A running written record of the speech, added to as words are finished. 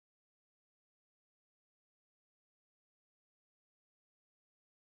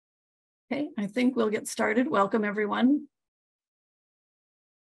Okay, I think we'll get started. Welcome, everyone.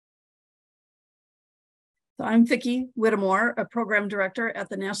 So I'm Vicki Whittemore, a program director at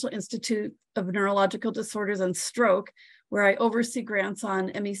the National Institute of Neurological Disorders and Stroke, where I oversee grants on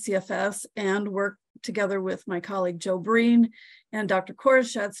ME/CFS and work together with my colleague Joe Breen and Dr.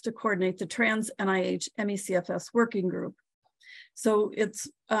 Koroshetz to coordinate the Trans NIH ME/CFS Working Group. So it's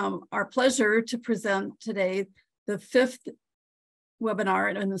our pleasure to present today the fifth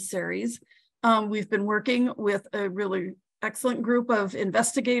webinar in the series. We've been working with a really excellent group of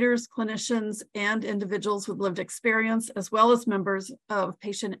investigators, clinicians, and individuals with lived experience, as well as members of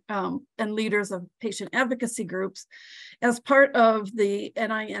patient and leaders of patient advocacy groups as part of the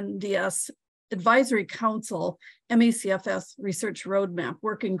NINDS Advisory Council ME/CFS Research Roadmap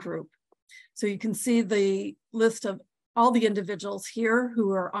Working Group. So you can see the list of all the individuals here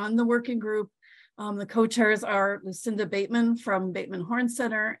who are on the working group. The co-chairs are Lucinda Bateman from Bateman Horn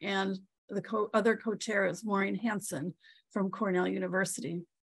Center, and the other co-chair is Maureen Hansen from Cornell University.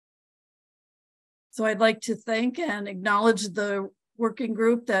 So I'd like to thank and acknowledge the working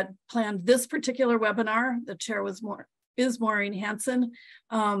group that planned this particular webinar. The chair is Maureen Hansen,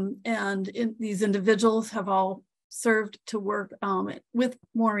 and these individuals have all served to work with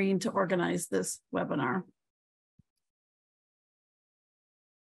Maureen to organize this webinar.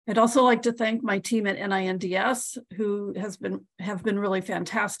 I'd also like to thank my team at NINDS, who have been really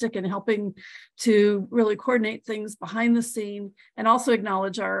fantastic in helping to really coordinate things behind the scene, and also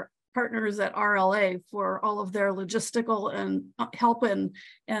acknowledge our partners at RLA for all of their logistical and help and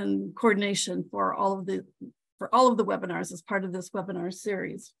coordination for all of the webinars as part of this webinar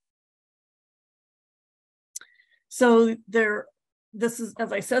series. So this is,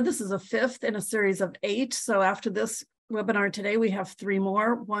 as I said, this is a fifth in a series of 8. So after this webinar today, we have 3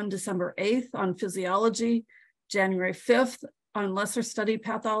 more, one December 8th on physiology, January 5th on lesser studied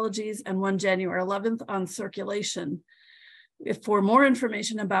pathologies, and one January 11th on circulation. For more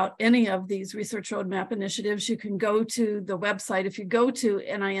information about any of these research roadmap initiatives, you can go to the website. If you go to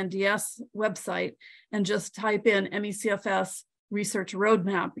NINDS website and just type in ME/CFS Research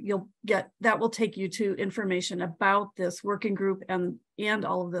Roadmap, that will take you to information about this working group and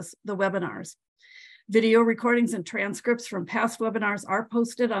all of the webinars. Video recordings and transcripts from past webinars are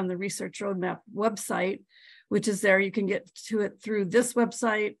posted on the Research Roadmap website, which is there. You can get to it through this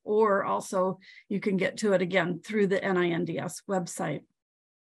website, or also you can get to it again through the NINDS website.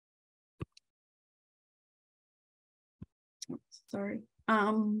 Sorry.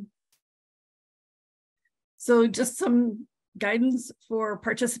 So just some guidance for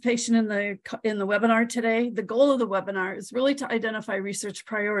participation in the webinar today. The goal of the webinar is really to identify research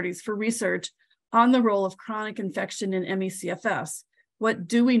priorities for research on the role of chronic infection in ME/CFS. What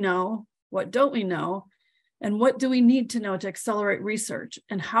do we know? What don't we know? And what do we need to know to accelerate research?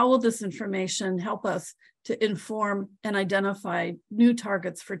 And how will this information help us to inform and identify new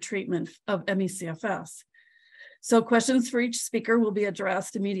targets for treatment of ME/CFS? So questions for each speaker will be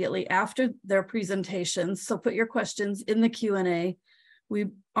addressed immediately after their presentations. So put your questions in the Q&A.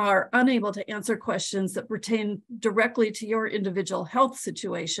 We are unable to answer questions that pertain directly to your individual health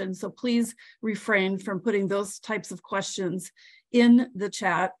situation. So please refrain from putting those types of questions in the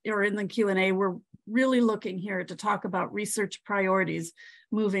chat or in the Q&A. We're really looking here to talk about research priorities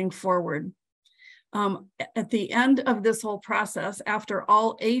moving forward. At the end of this whole process, after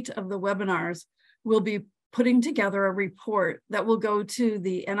all 8 of the webinars, we'll be putting together a report that will go to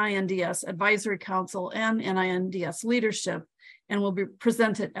the NINDS Advisory Council and NINDS leadership, and will be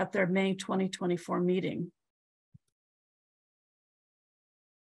presented at their May 2024 meeting.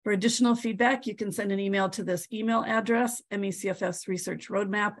 For additional feedback, you can send an email to this email address, ME/CFS Research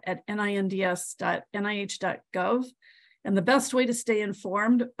Roadmap at ninds.nih.gov. And the best way to stay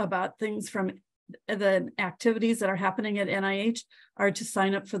informed about things from the activities that are happening at NIH are to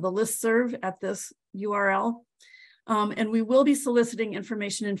sign up for the listserv at this URL. And we will be soliciting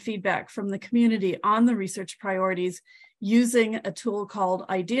information and feedback from the community on the research priorities using a tool called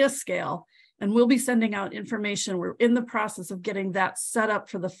Idea Scale, and we'll be sending out information. We're in the process of getting that set up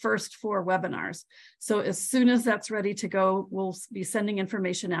for the first 4 webinars. So as soon as that's ready to go, we'll be sending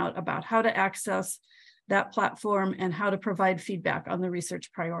information out about how to access that platform and how to provide feedback on the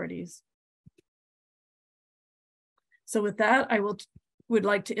research priorities. So with that, I would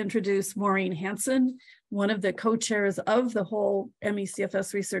like to introduce Maureen Hansen, one of the co-chairs of the whole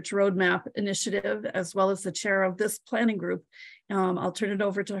ME/CFS Research Roadmap initiative, as well as the chair of this planning group. I'll turn it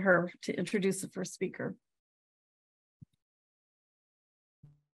over to her to introduce the first speaker.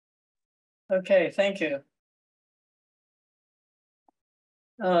 Okay, thank you.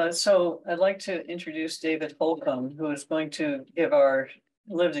 So I'd like to introduce David Holcomb, who is going to give our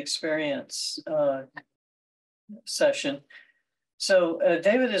lived experience session. So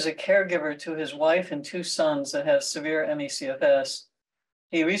David is a caregiver to his wife and two sons that have severe ME/CFS.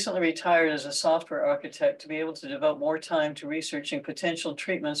 He recently retired as a software architect to be able to devote more time to researching potential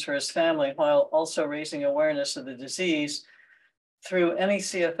treatments for his family while also raising awareness of the disease through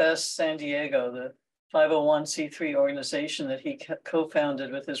ME/CFS San Diego, the 501c3 organization that he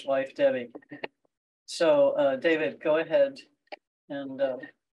co-founded with his wife, Debbie. So David, go ahead and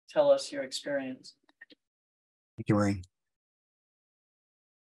tell us your experience. Thank you, Maureen.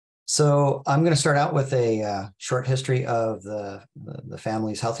 So I'm going to start out with a short history of the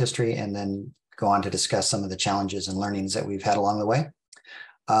family's health history and then go on to discuss some of the challenges and learnings that we've had along the way.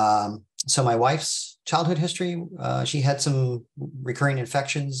 So my wife's childhood history, she had some recurring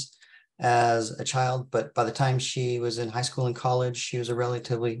infections as a child, but by the time she was in high school and college, she was a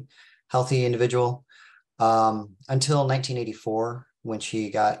relatively healthy individual until 1984, when she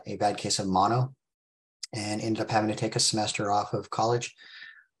got a bad case of mono and ended up having to take a semester off of college.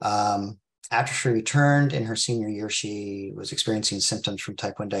 After she returned in her senior year, she was experiencing symptoms from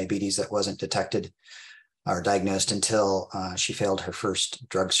type 1 diabetes that wasn't detected or diagnosed until she failed her first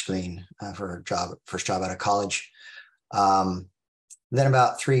drug screen for her first job out of college. Then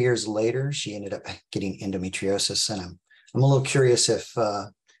about 3 years later, she ended up getting endometriosis. And I'm a little curious if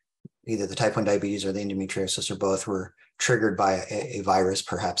either the type 1 diabetes or the endometriosis or both were triggered by a virus,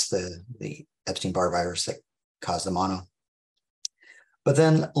 perhaps the Epstein-Barr virus that caused the mono. But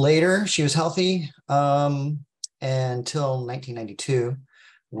then later, she was healthy until 1992,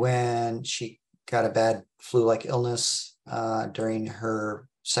 when she got a bad flu-like illness during her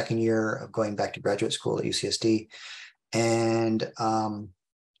second year of going back to graduate school at UCSD. And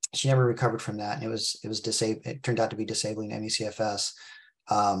she never recovered from that. And it turned out to be disabling ME/CFS.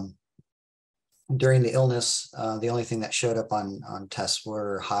 During the illness, the only thing that showed up on tests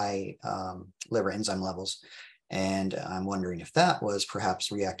were high liver enzyme levels. And I'm wondering if that was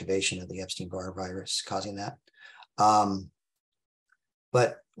perhaps reactivation of the Epstein-Barr virus causing that.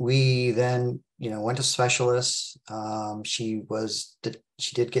 But we then, went to specialists. She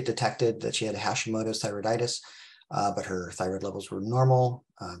did get detected that she had Hashimoto's thyroiditis, but her thyroid levels were normal.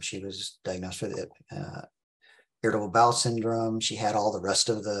 She was diagnosed with irritable bowel syndrome. She had all the rest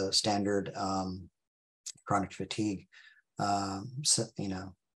of the standard chronic fatigue,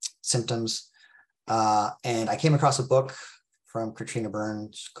 symptoms. And I came across a book from Katrina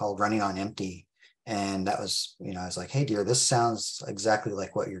Burns called Running on Empty. And that was, I was like, hey, dear, this sounds exactly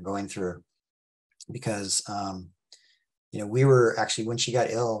like what you're going through. Because, we were actually, when she got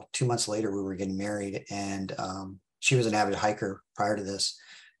ill, 2 months later, we were getting married. And she was an avid hiker prior to this.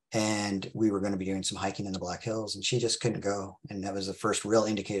 And we were going to be doing some hiking in the Black Hills. And she just couldn't go. And that was the first real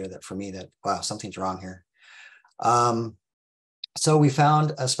indicator that for me that, wow, something's wrong here. So we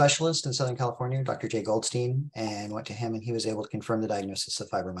found a specialist in Southern California, Dr. Jay Goldstein, and went to him, and he was able to confirm the diagnosis of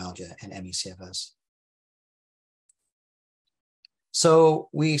fibromyalgia and ME/CFS. So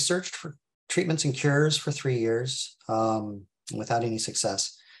we searched for treatments and cures for 3 years without any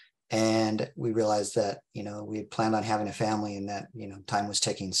success. And we realized that, we had planned on having a family and that, time was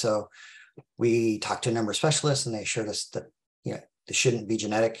ticking. So we talked to a number of specialists, and they assured us that, there shouldn't be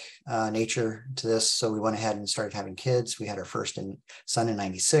genetic nature to this. So we went ahead and started having kids. We had our first son in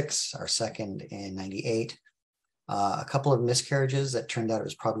 96, our second in 98. A couple of miscarriages that turned out it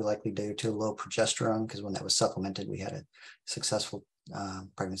was probably likely due to low progesterone, because when that was supplemented, we had a successful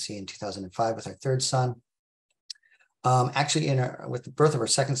pregnancy in 2005 with our third son. Actually, with the birth of our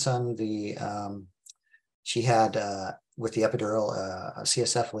second son, she had, with the epidural, a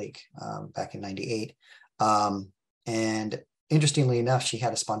CSF leak back in 98. And interestingly enough, she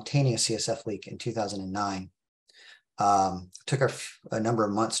had a spontaneous CSF leak in 2009. Took her a number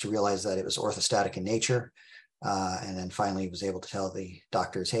of months to realize that it was orthostatic in nature. And then finally was able to tell the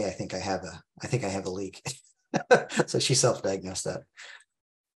doctors, hey, I think I have a leak. So she self-diagnosed that.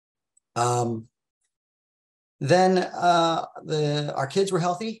 Then our kids were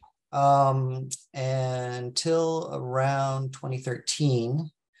healthy until around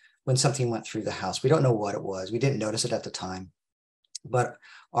 2013, when something went through the house. We don't know what it was. We didn't notice it at the time. But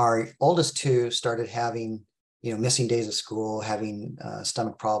our oldest two started having, missing days of school, having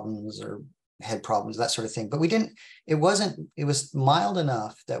stomach problems or head problems, that sort of thing. But it was mild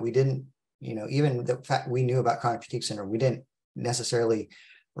enough that we didn't, even the fact we knew about chronic fatigue syndrome, we didn't necessarily,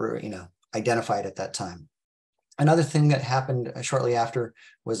 identify it at that time. Another thing that happened shortly after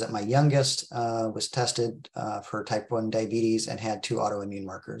was that my youngest was tested for type 1 diabetes and had 2 autoimmune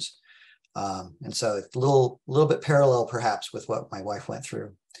markers. And so it's a little bit parallel, perhaps, with what my wife went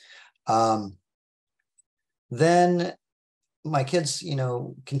through. Then my kids,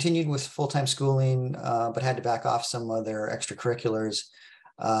 continued with full-time schooling, but had to back off some of their extracurriculars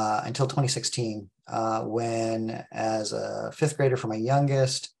until 2016, when, as a fifth grader for my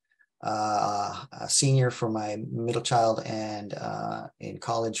youngest, a senior for my middle child, and in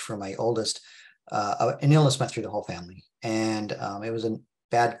college for my oldest, an illness went through the whole family. And it was a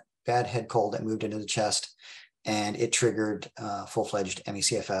bad head cold that moved into the chest, and it triggered full-fledged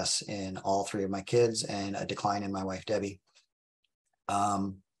ME/CFS in all three of my kids and a decline in my wife, Debbie.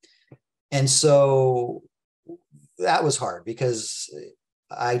 And so that was hard because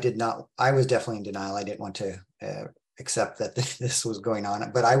I was definitely in denial. I didn't want to accept that this was going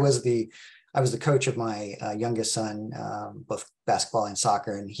on, but I was the coach of my youngest son, both basketball and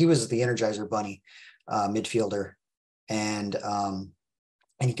soccer, and he was the Energizer Bunny midfielder. And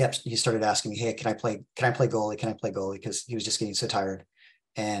he started asking me, "Hey, can I play goalie? Can I play goalie?" Because he was just getting so tired.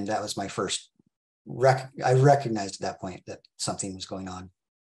 And that was my first I recognized at that point that something was going on.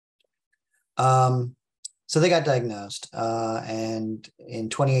 So they got diagnosed, and in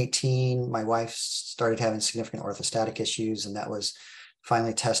 2018, my wife started having significant orthostatic issues, and that was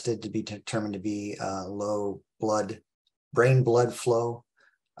finally tested to be determined to be low brain blood flow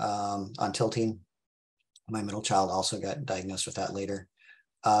on tilting. My middle child also got diagnosed with that later.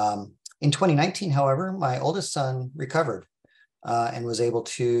 In 2019, however, my oldest son recovered and was able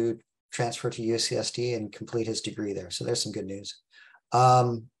to transfer to UCSD and complete his degree there. So there's some good news.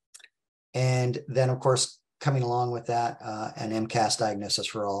 And then, of course, coming along with that, an MCAS diagnosis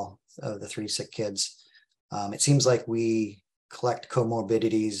for all of the three sick kids. It seems like we collect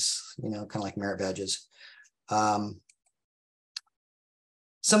comorbidities, kind of like merit badges. Some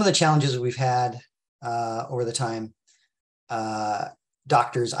of the challenges we've had over the time,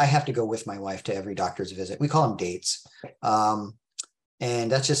 doctors, I have to go with my wife to every doctor's visit. We call them dates.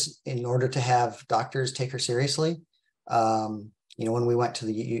 And that's just in order to have doctors take her seriously. When we went to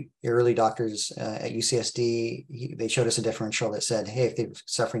the early doctors at UCSD, they showed us a differential that said, hey, if they're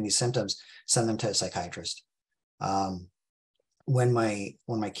suffering these symptoms, send them to a psychiatrist. When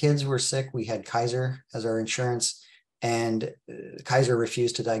my kids were sick, we had Kaiser as our insurance, and Kaiser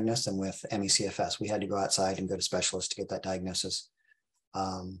refused to diagnose them with ME/CFS. We had to go outside and go to specialists to get that diagnosis.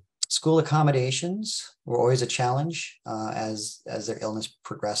 School accommodations were always a challenge as their illness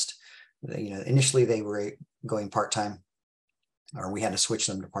progressed. Initially they were going part-time, or we had to switch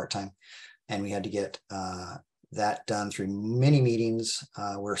them to part-time, and we had to get that done through many meetings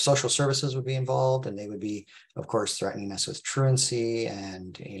where social services would be involved, and they would be, of course, threatening us with truancy.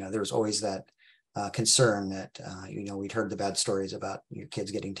 And there was always that concern that we'd heard the bad stories about your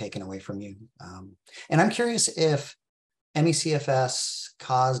kids getting taken away from you. And I'm curious if ME/CFS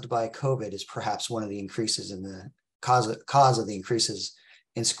caused by COVID is perhaps one of the increases in the cause of the increases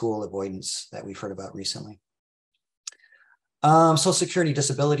in school avoidance that we've heard about recently. Social Security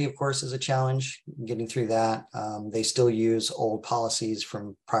disability, of course, is a challenge getting through that. They still use old policies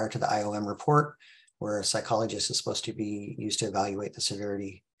from prior to the IOM report, where a psychologist is supposed to be used to evaluate the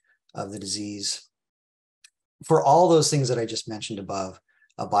severity of the disease. For all those things that I just mentioned above,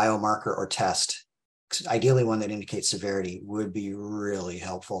 a biomarker or test, ideally one that indicates severity, would be really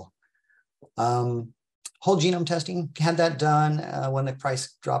helpful. Whole genome testing, had that done when the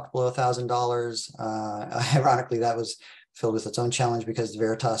price dropped below $1,000. Ironically, that was filled with its own challenge because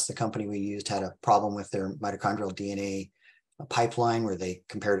Veritas, the company we used, had a problem with their mitochondrial DNA pipeline where they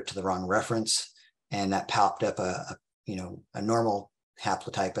compared it to the wrong reference, and that popped up a normal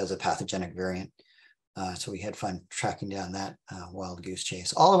haplotype as a pathogenic variant. So we had fun tracking down that wild goose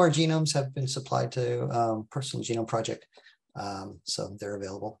chase. All of our genomes have been supplied to Personal Genome Project, so they're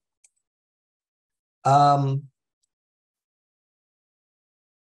available.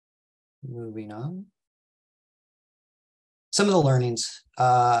 Moving on. Some of the learnings,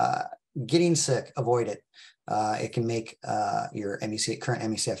 getting sick, avoid it. It can make your current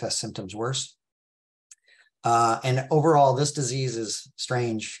ME/CFS symptoms worse. And overall, this disease is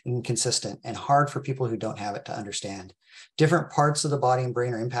strange, inconsistent, and hard for people who don't have it to understand. Different parts of the body and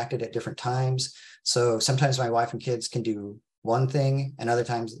brain are impacted at different times. So sometimes my wife and kids can do one thing, and other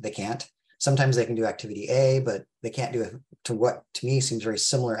times they can't. Sometimes they can do activity A, but they can't do it to what to me seems very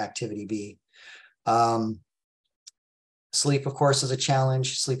similar activity B. Sleep, of course, is a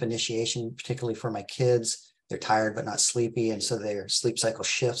challenge. Sleep initiation, particularly for my kids. They're tired but not sleepy, and so their sleep cycle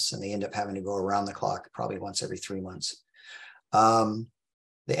shifts, and they end up having to go around the clock probably once every 3 months.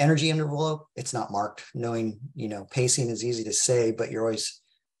 The energy envelope, it's not marked. Knowing, pacing is easy to say, but you're always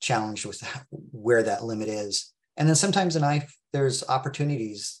challenged with where that limit is. And then sometimes in life, there's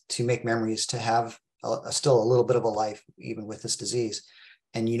opportunities to make memories, to have still a little bit of a life, even with this disease.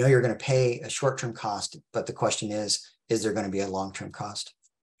 And you're going to pay a short-term cost, but the question is is there going to be a long-term cost?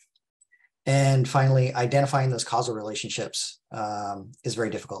 And finally, identifying those causal relationships is very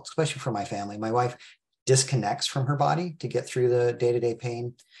difficult, especially for my family. My wife disconnects from her body to get through the day-to-day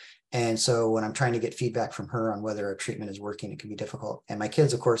pain. And so when I'm trying to get feedback from her on whether a treatment is working, it can be difficult. And my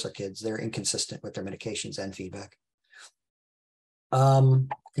kids, of course, are kids. They're inconsistent with their medications and feedback.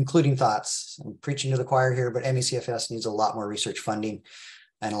 Concluding thoughts. I'm preaching to the choir here, but ME/CFS needs a lot more research funding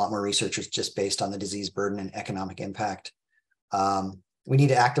and a lot more researchers just based on the disease burden and economic impact. We need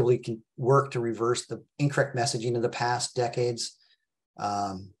to actively work to reverse the incorrect messaging of the past decades.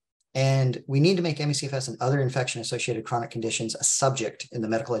 And we need to make ME/CFS and other infection-associated chronic conditions a subject in the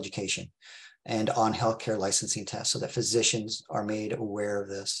medical education and on healthcare licensing tests so that physicians are made aware of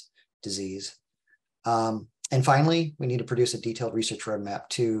this disease. And finally, we need to produce a detailed research roadmap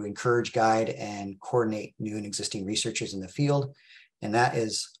to encourage, guide, and coordinate new and existing researchers in the field. And that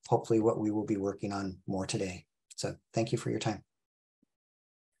is hopefully what we will be working on more today. So thank you for your time.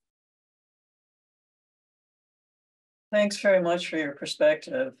 Thanks very much for your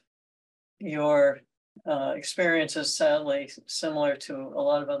perspective. Your experience is sadly similar to a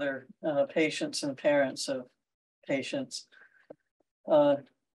lot of other patients and parents of patients. I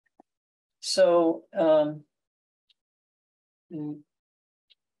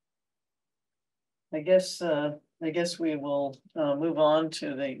guess we will move on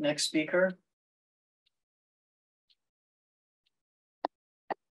to the next speaker.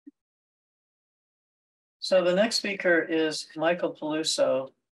 So the next speaker is Michael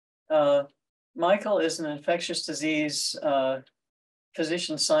Peluso. Michael is an infectious disease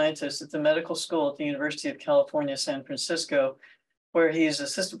physician scientist at the medical school at the University of California, San Francisco, where he is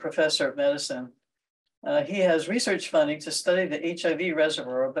assistant professor of medicine. He has research funding to study the HIV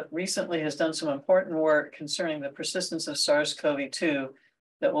reservoir, but recently has done some important work concerning the persistence of SARS-CoV-2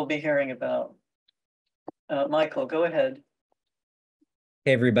 that we'll be hearing about. Michael, go ahead.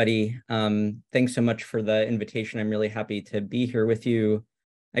 Hey, everybody. Thanks so much for the invitation. I'm really happy to be here with you.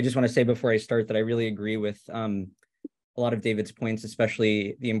 I just want to say before I start that I really agree with a lot of David's points,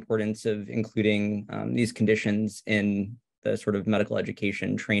 especially the importance of including these conditions in the sort of medical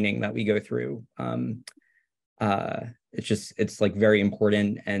education training that we go through. It's like very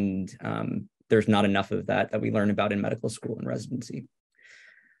important, and there's not enough of that we learn about in medical school and residency.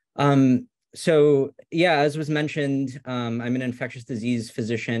 So yeah, as was mentioned, I'm an infectious disease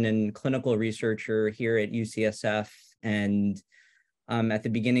physician and clinical researcher here at UCSF. And at the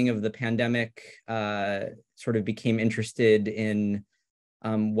beginning of the pandemic, sort of became interested in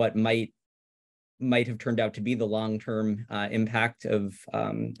what might have turned out to be the long-term impact of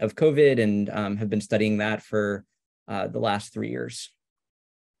COVID, and have been studying that for the last 3 years.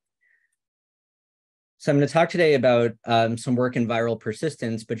 So I'm going to talk today about some work in viral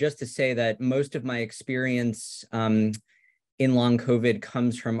persistence, but just to say that most of my experience in long COVID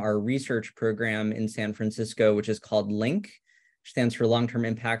comes from our research program in San Francisco, which is called LINC, which stands for Long-Term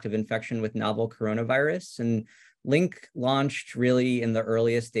Impact of Infection with Novel Coronavirus. And LINC launched really in the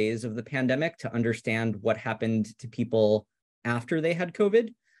earliest days of the pandemic to understand what happened to people after they had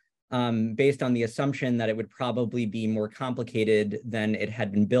COVID, based on the assumption that it would probably be more complicated than it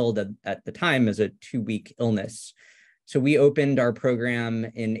had been billed at the time as a 2-week illness. So we opened our program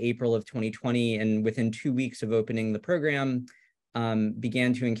in April of 2020, and within 2 weeks of opening the program,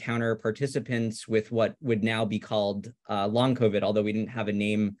 began to encounter participants with what would now be called long COVID, although we didn't have a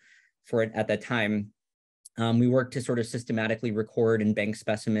name for it at that time. We worked to sort of systematically record and bank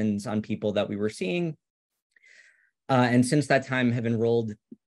specimens on people that we were seeing. And since that time have enrolled,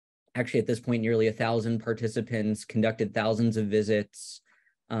 actually at this point, nearly 1,000 participants, conducted thousands of visits,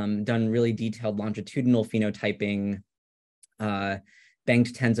 done really detailed longitudinal phenotyping,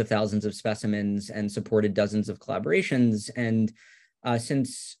 banked tens of thousands of specimens, and supported dozens of collaborations. And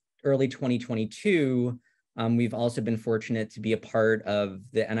since early 2022, we've also been fortunate to be a part of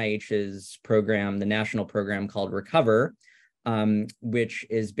the NIH's program, the national program called Recover, which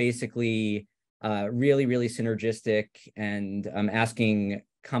is basically really, really synergistic and asking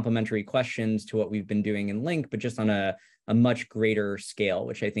complementary questions to what we've been doing in LINC, but just on a much greater scale,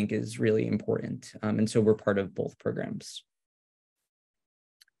 which I think is really important. And so we're part of both programs.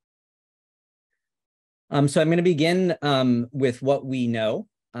 So I'm going to begin with what we know,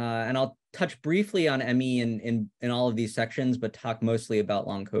 and I'll touch briefly on ME in all of these sections, but talk mostly about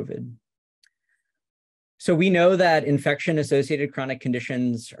long COVID. So we know that infection-associated chronic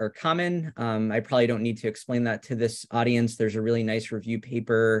conditions are common. I probably don't need to explain that to this audience. There's a really nice review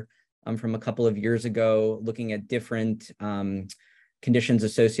paper from a couple of years ago looking at different conditions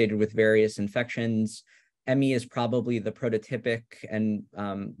associated with various infections. ME is probably the prototypic and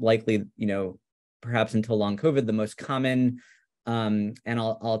likely, perhaps until long COVID, the most common. And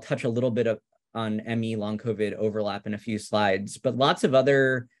I'll touch a little bit on ME long COVID overlap in a few slides, but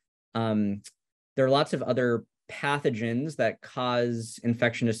there are lots of other pathogens that cause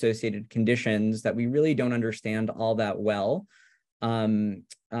infection-associated conditions that we really don't understand all that well,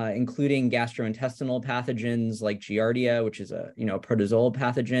 including gastrointestinal pathogens like Giardia, which is a protozoal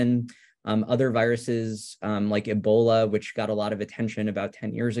pathogen, other viruses like Ebola, which got a lot of attention about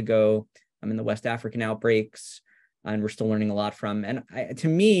 10 years ago in the West African outbreaks, and we're still learning a lot from. And to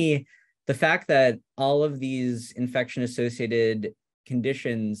me, the fact that all of these infection-associated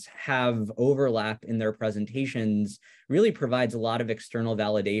conditions have overlap in their presentations really provides a lot of external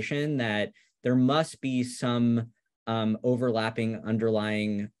validation that there must be some overlapping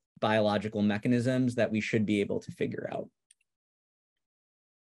underlying biological mechanisms that we should be able to figure out.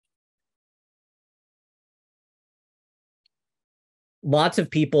 Lots of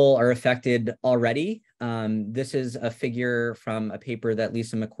people are affected already. This is a figure from a paper that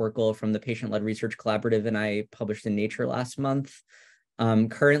Lisa McCorkle from the Patient-Led Research Collaborative and I published in Nature last month.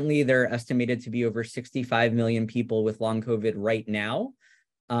 Currently, there are estimated to be over 65 million people with long COVID right now.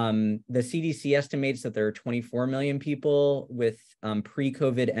 The CDC estimates that there are 24 million people with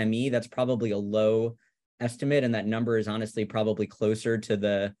pre-COVID ME. That's probably a low estimate, and that number is honestly probably closer to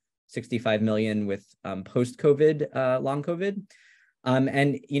the 65 million with post-COVID long COVID.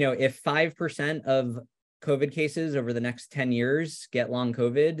 And if 5% of COVID cases over the next 10 years get long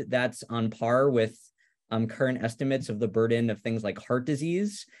COVID, that's on par with current estimates of the burden of things like heart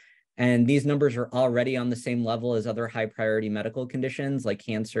disease. And these numbers are already on the same level as other high priority medical conditions like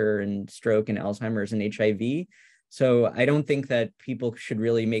cancer and stroke and Alzheimer's and HIV. So I don't think that people should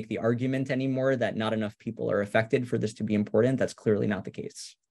really make the argument anymore that not enough people are affected for this to be important. That's clearly not the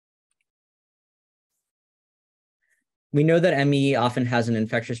case. We know that ME often has an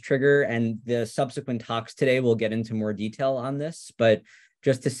infectious trigger, and the subsequent talks today will get into more detail on this, but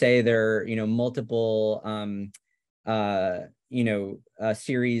just to say there are, multiple, a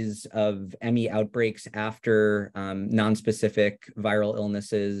series of ME outbreaks after nonspecific viral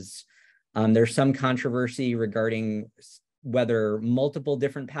illnesses. There's some controversy regarding whether multiple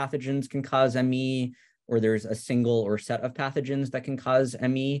different pathogens can cause ME, or there's a single or set of pathogens that can cause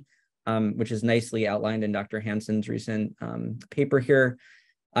ME, which is nicely outlined in Dr. Hansen's recent paper here.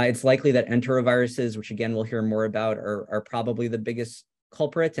 It's likely that enteroviruses, which again we'll hear more about, are probably the biggest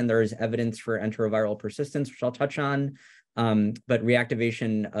culprit, and there is evidence for enteroviral persistence, which I'll touch on. But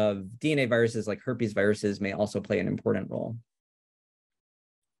reactivation of DNA viruses like herpes viruses may also play an important role.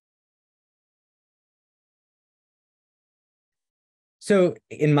 So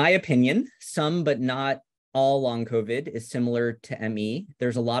in my opinion, some but not all long COVID is similar to ME.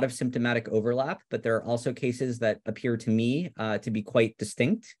 There's a lot of symptomatic overlap, but there are also cases that appear to me to be quite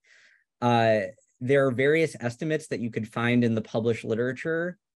distinct. There are various estimates that you could find in the published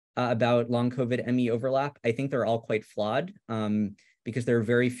literature about long COVID ME overlap. I think they're all quite flawed because there are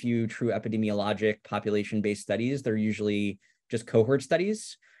very few true epidemiologic population-based studies. They're usually just cohort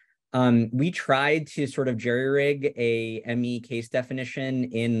studies. We tried to sort of jerry-rig a ME case definition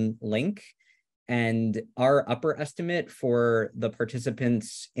in LINC, and our upper estimate for the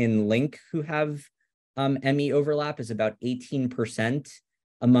participants in LINC who have ME overlap is about 18%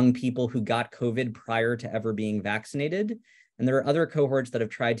 among people who got COVID prior to ever being vaccinated. And there are other cohorts that have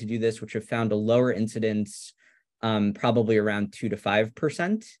tried to do this, which have found a lower incidence, probably around 2 to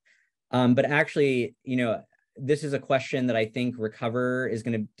 5%. But actually, this is a question that I think Recover is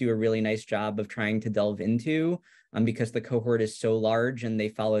going to do a really nice job of trying to delve into because the cohort is so large and they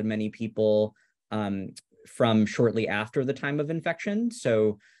followed many people from shortly after the time of infection.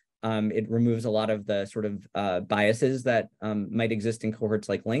 So it removes a lot of the sort of biases that might exist in cohorts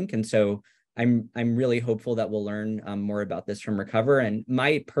like LINC. And so I'm really hopeful that we'll learn more about this from Recover. And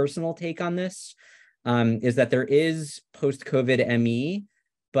my personal take on this is that there is post-COVID ME,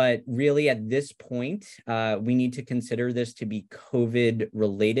 but really at this point, we need to consider this to be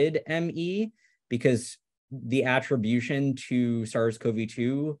COVID-related ME because the attribution to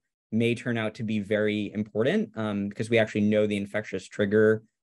SARS-CoV-2 may turn out to be very important because we actually know the infectious trigger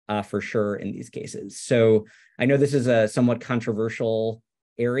for sure in these cases. So I know this is a somewhat controversial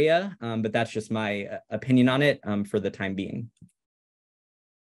area, but that's just my opinion on it for the time being.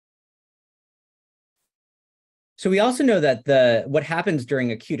 So we also know that what happens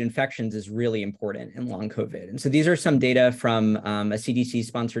during acute infections is really important in long COVID. And so these are some data from a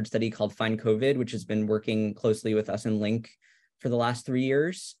CDC-sponsored study called Find COVID, which has been working closely with us in LINC for the last 3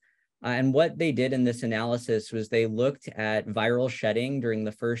 years. And what they did in this analysis was they looked at viral shedding during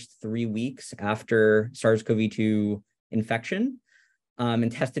the first 3 weeks after SARS-CoV-2 infection.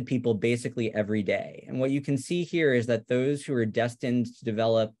 and tested people basically every day. And what you can see here is that those who are destined to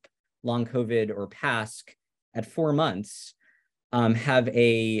develop long COVID or PASC at 4 months have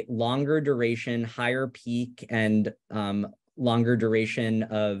a longer duration, higher peak, and longer duration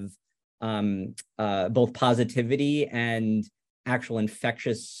of both positivity and actual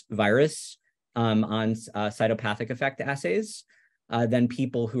infectious virus on cytopathic effect assays than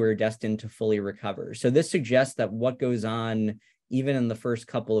people who are destined to fully recover. So this suggests that what goes on even in the first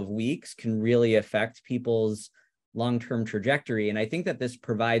couple of weeks can really affect people's long-term trajectory. And I think that this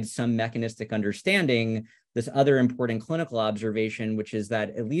provides some mechanistic understanding, this other important clinical observation, which is that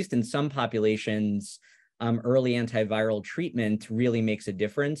at least in some populations, early antiviral treatment really makes a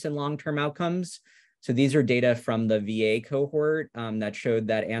difference in long-term outcomes. So these are data from the VA cohort that showed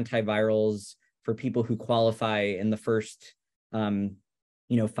that antivirals for people who qualify in the first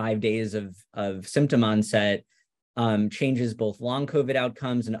 5 days of symptom onset changes both long COVID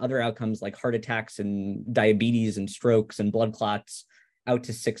outcomes and other outcomes like heart attacks and diabetes and strokes and blood clots out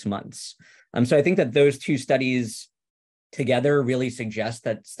to 6 months. So I think that those two studies together really suggest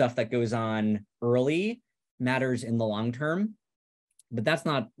that stuff that goes on early matters in the long term, but that's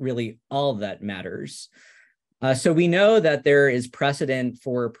not really all that matters. So we know that there is precedent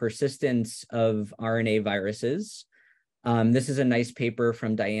for persistence of RNA viruses. This is a nice paper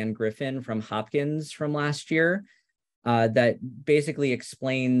from Diane Griffin from Hopkins from last year that basically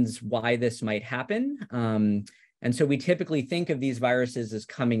explains why this might happen. And so we typically think of these viruses as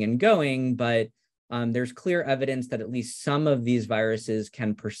coming and going, but there's clear evidence that at least some of these viruses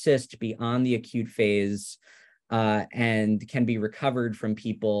can persist beyond the acute phase and can be recovered from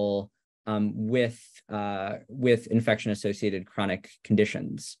people with infection-associated chronic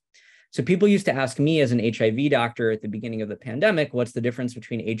conditions. So people used to ask me as an HIV doctor at the beginning of the pandemic, what's the difference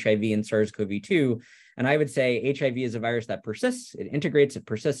between HIV and SARS-CoV-2? And I would say HIV is a virus that persists, it integrates, it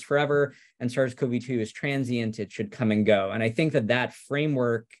persists forever, and SARS-CoV-2 is transient, it should come and go. And I think that that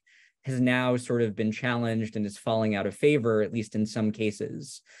framework has now sort of been challenged and is falling out of favor, at least in some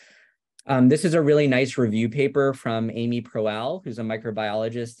cases. This is a really nice review paper from Amy Proal, who's a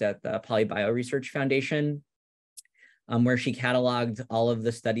microbiologist at the Polybio Research Foundation, where she cataloged all of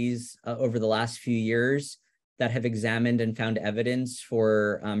the studies over the last few years that have examined and found evidence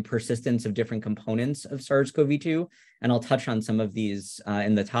for persistence of different components of SARS-CoV-2. And I'll touch on some of these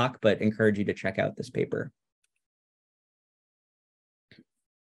in the talk, but encourage you to check out this paper.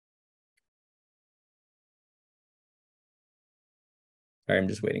 Sorry, I'm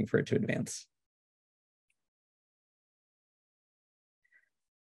just waiting for it to advance.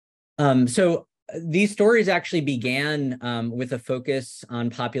 So these stories actually began with a focus on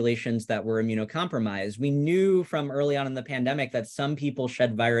populations that were immunocompromised. We knew from early on in the pandemic that some people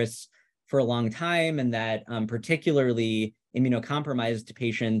shed virus for a long time, and that particularly immunocompromised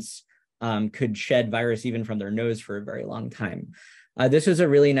patients could shed virus even from their nose for a very long time. This was a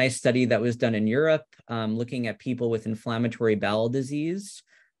really nice study that was done in Europe, looking at people with inflammatory bowel disease,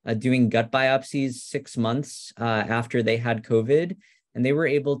 doing gut biopsies 6 months after they had COVID. And they were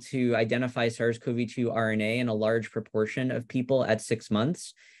able to identify SARS-CoV-2 RNA in a large proportion of people at 6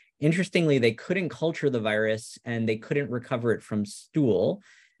 months. Interestingly, they couldn't culture the virus and they couldn't recover it from stool.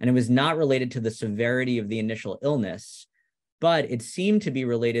 And it was not related to the severity of the initial illness, but it seemed to be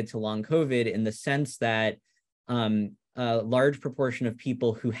related to long COVID in the sense that a large proportion of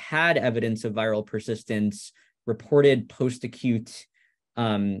people who had evidence of viral persistence reported post-acute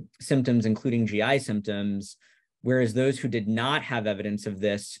symptoms, including GI symptoms, whereas those who did not have evidence of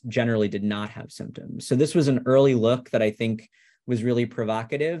this generally did not have symptoms. So this was an early look that I think was really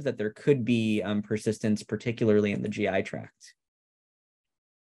provocative, that there could be persistence, particularly in the GI tract.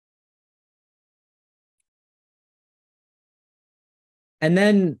 And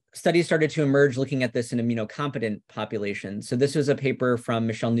then studies started to emerge looking at this in immunocompetent populations. So this was a paper from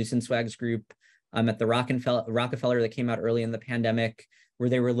Michelle Nussenswag's group at the Rockefeller that came out early in the pandemic, where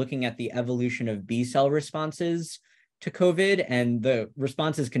they were looking at the evolution of B cell responses to COVID, and the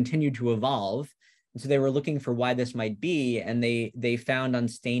responses continued to evolve. And so they were looking for why this might be, and they found on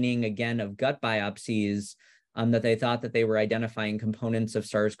staining, again, of gut biopsies that they thought that they were identifying components of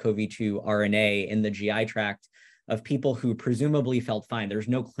SARS-CoV-2 RNA in the GI tract of people who presumably felt fine. There's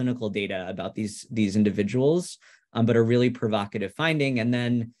no clinical data about these individuals, but a really provocative finding. And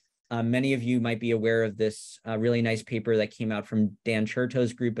then many of you might be aware of this really nice paper that came out from Dan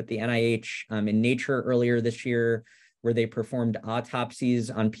Chertow's group at the NIH in Nature earlier this year, where they performed autopsies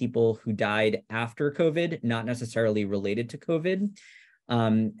on people who died after COVID, not necessarily related to COVID.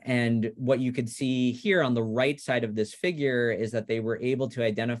 And what you could see here on the right side of this figure is that they were able to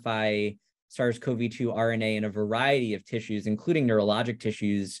identify SARS-CoV-2 RNA in a variety of tissues, including neurologic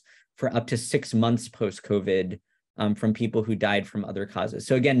tissues, for up to 6 months post-COVID from people who died from other causes.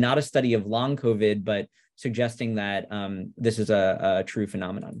 So again, not a study of long COVID, but suggesting that this is a true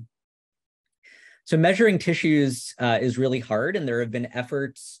phenomenon. So measuring tissues is really hard, and there have been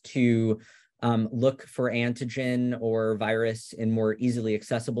efforts to look for antigen or virus in more easily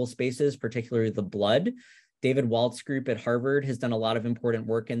accessible spaces, particularly the blood. David Walt's group at Harvard has done a lot of important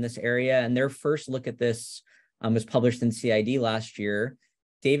work in this area, and their first look at this was published in CID last year.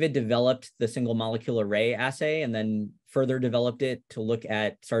 David developed the single molecule array assay and then further developed it to look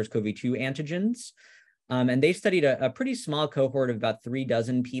at SARS-CoV-2 antigens. And they studied a pretty small cohort of about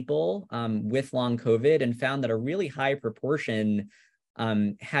 36 people with long COVID and found that a really high proportion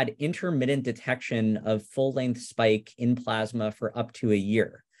had intermittent detection of full-length spike in plasma for up to a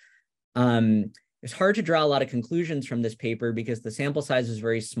year. It's hard to draw a lot of conclusions from this paper because the sample size was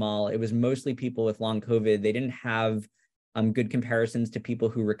very small. It was mostly people with long COVID. They didn't have good comparisons to people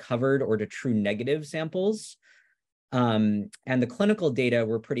who recovered or to true negative samples. And the clinical data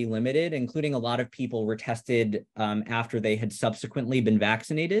were pretty limited, including a lot of people were tested after they had subsequently been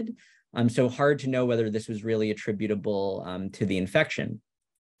vaccinated. So hard to know whether this was really attributable to the infection.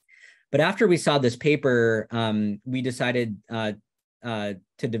 But after we saw this paper, we decided to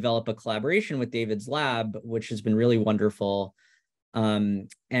develop a collaboration with David's lab, which has been really wonderful.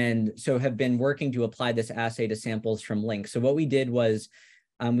 And so have been working to apply this assay to samples from Link. So what we did was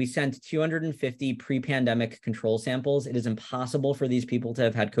we sent 250 pre-pandemic control samples. It is impossible for these people to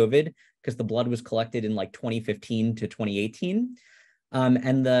have had COVID because the blood was collected in like 2015 to 2018.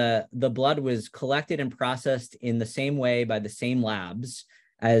 And the blood was collected and processed in the same way by the same labs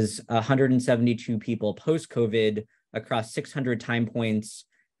as 172 people post-COVID across 600 time points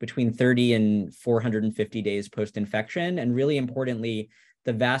between 30 and 450 days post-infection. And really importantly,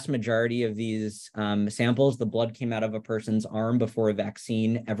 the vast majority of these samples, the blood came out of a person's arm before a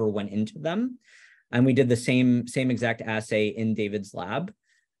vaccine ever went into them. And we did the same exact assay in David's lab.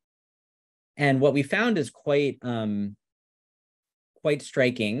 And what we found is quite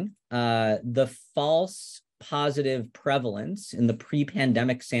striking. The false positive prevalence in the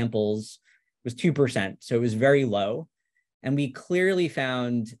pre-pandemic samples was 2%, so it was very low. And we clearly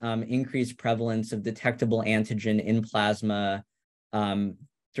found increased prevalence of detectable antigen in plasma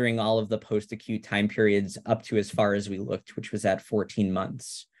during all of the post-acute time periods up to as far as we looked, which was at 14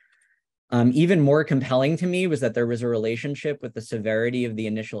 months. Even more compelling to me was that there was a relationship with the severity of the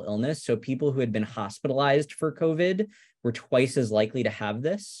initial illness. So people who had been hospitalized for COVID were twice as likely to have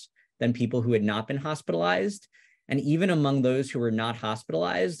this than people who had not been hospitalized. And even among those who were not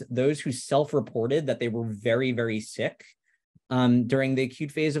hospitalized, those who self-reported that they were very, very sick during the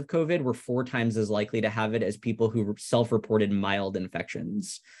acute phase of COVID were 4 times as likely to have it as people who self-reported mild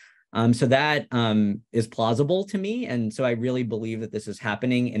infections. So that is plausible to me. And so I really believe that this is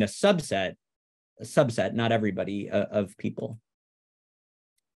happening in a subset, not everybody, of people.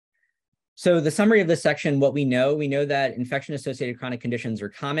 So the summary of this section, what we know that infection-associated chronic conditions are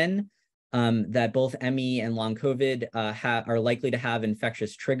common, that both ME and long COVID are likely to have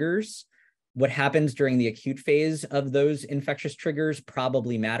infectious triggers. What happens during the acute phase of those infectious triggers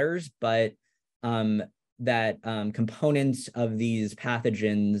probably matters, but that components of these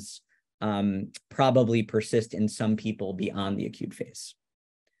pathogens probably persist in some people beyond the acute phase.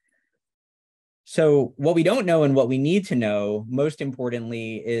 So what we don't know and what we need to know, most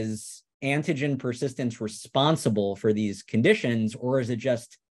importantly, is antigen persistence responsible for these conditions, or is it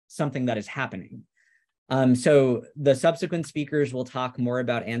just something that is happening? So the subsequent speakers will talk more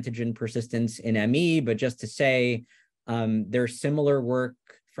about antigen persistence in ME, but just to say, there's similar work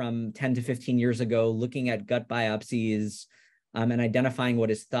from 10 to 15 years ago looking at gut biopsies and identifying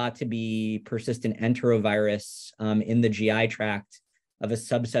what is thought to be persistent enterovirus in the GI tract of a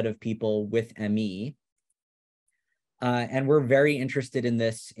subset of people with ME. And we're very interested in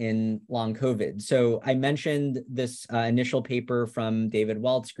this in long COVID. So I mentioned this initial paper from David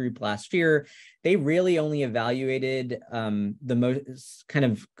Walt's group last year. They really only evaluated the most kind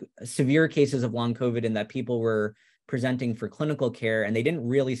of severe cases of long COVID in that people were presenting for clinical care, and they didn't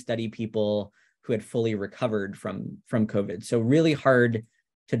really study people who had fully recovered from COVID. So really hard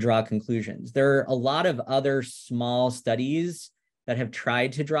to draw conclusions. There are a lot of other small studies that have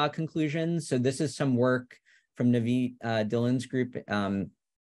tried to draw conclusions. So this is some work from Naveed Dhillon's group in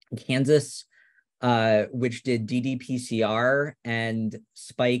Kansas, which did ddPCR and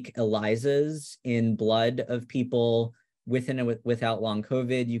spike ELISAs in blood of people with and without long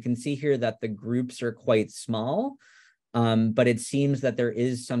COVID. You can see here that the groups are quite small, but it seems that there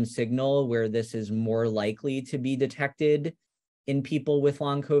is some signal where this is more likely to be detected in people with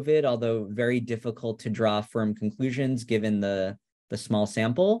long COVID, although very difficult to draw firm conclusions given the small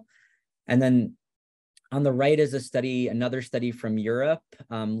sample. And then on the right is a study, another study from Europe,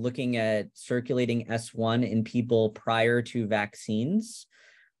 looking at circulating S1 in people prior to vaccines,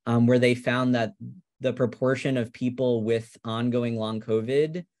 where they found that the proportion of people with ongoing long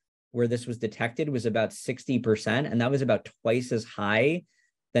COVID where this was detected was about 60%, and that was about twice as high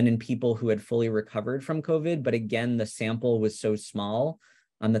than in people who had fully recovered from COVID. But again, the sample was so small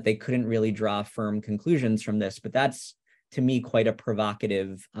that they couldn't really draw firm conclusions from this. But that's, to me, quite a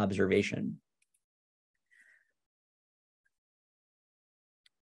provocative observation.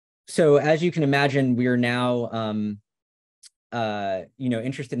 So as you can imagine, we are now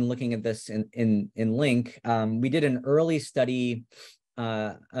interested in looking at this in LINC. We did an early study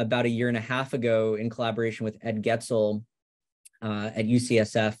about a year and a half ago in collaboration with Ed Getzel at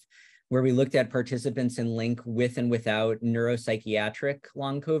UCSF, where we looked at participants in LINC with and without neuropsychiatric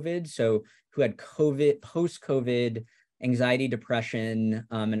long COVID, so who had COVID, post-COVID, anxiety, depression,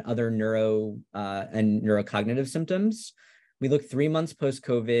 and other neuro and neurocognitive symptoms. We looked 3 months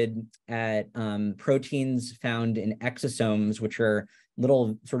post-COVID at proteins found in exosomes, which are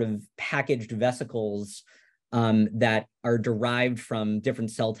little sort of packaged vesicles that are derived from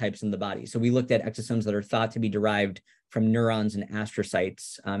different cell types in the body. So we looked at exosomes that are thought to be derived from neurons and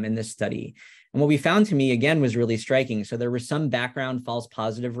astrocytes in this study. And what we found, to me, again, was really striking. So there was some background false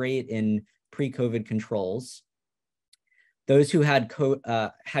positive rate in pre-COVID controls. Those who had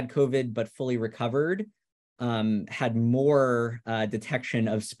COVID but fully recovered had more detection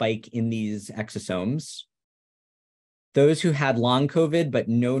of spike in these exosomes. Those who had long COVID but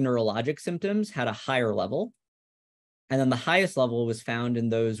no neurologic symptoms had a higher level. And then the highest level was found in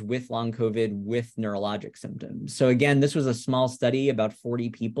those with long COVID with neurologic symptoms. So again, this was a small study, about 40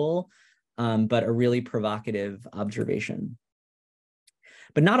 people, but a really provocative observation.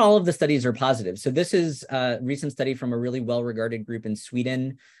 But not all of the studies are positive. So this is a recent study from a really well-regarded group in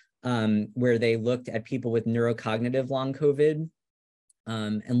Sweden, where they looked at people with neurocognitive long COVID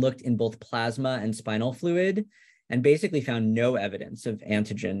and looked in both plasma and spinal fluid, and basically found no evidence of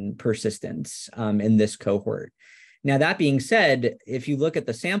antigen persistence in this cohort. Now, that being said, if you look at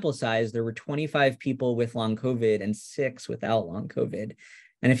the sample size, there were 25 people with long COVID and 6 without long COVID.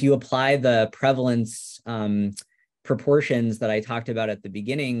 And if you apply the prevalence proportions that I talked about at the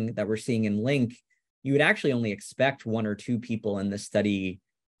beginning that we're seeing in LINC, you would actually only expect 1 or 2 people in this study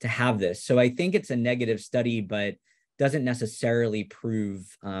to have this. So I think it's a negative study, but doesn't necessarily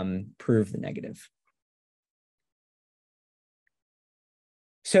prove the negative.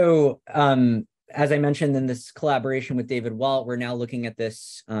 So as I mentioned, in this collaboration with David Walt, we're now looking at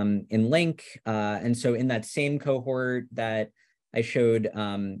this in LINC. And so in that same cohort that I showed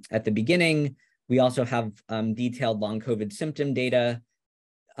at the beginning, we also have detailed long COVID symptom data.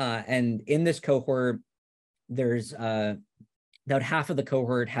 And in this cohort, there's about half of the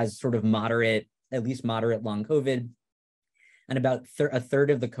cohort has sort of moderate, at least moderate long COVID. And about a third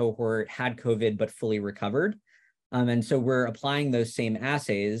of the cohort had COVID but fully recovered. And so we're applying those same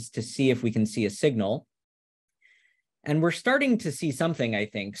assays to see if we can see a signal. And we're starting to see something, I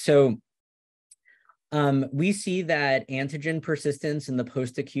think. So we see that antigen persistence in the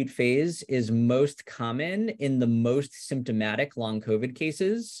post-acute phase is most common in the most symptomatic long COVID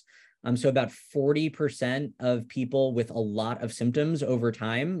cases. So about 40% of people with a lot of symptoms over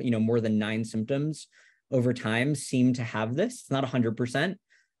time, more than 9 symptoms over time, seem to have this. It's not 100%.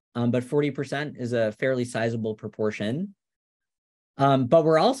 But 40% is a fairly sizable proportion. But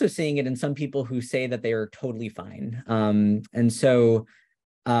we're also seeing it in some people who say that they are totally fine. And so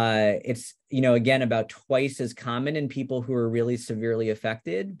it's, again, about twice as common in people who are really severely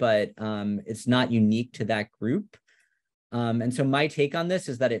affected, but it's not unique to that group. And so my take on this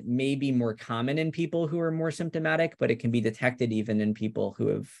is that it may be more common in people who are more symptomatic, but it can be detected even in people who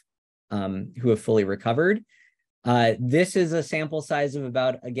have fully recovered. This is a sample size of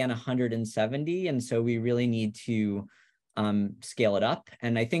about, again, 170. And so we really need to scale it up.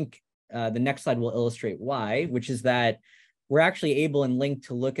 And I think the next slide will illustrate why, which is that we're actually able in LINC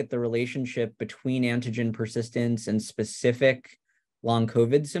to look at the relationship between antigen persistence and specific long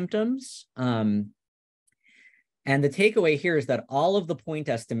COVID symptoms. And the takeaway here is that all of the point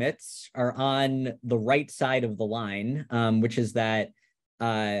estimates are on the right side of the line, which is that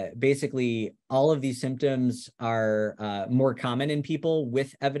basically all of these symptoms are more common in people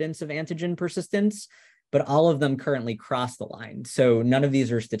with evidence of antigen persistence, but all of them currently cross the line. So none of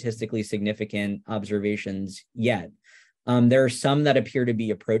these are statistically significant observations yet. There are some that appear to be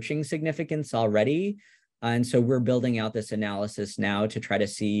approaching significance already. And so we're building out this analysis now to try to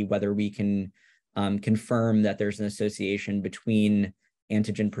see whether we can confirm that there's an association between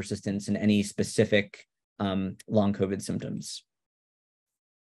antigen persistence and any specific long COVID symptoms.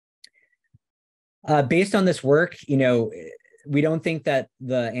 Based on this work, we don't think that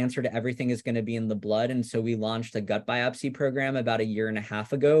the answer to everything is going to be in the blood. And so we launched a gut biopsy program about 1.5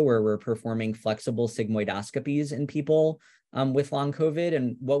 years ago, where we're performing flexible sigmoidoscopies in people with long COVID.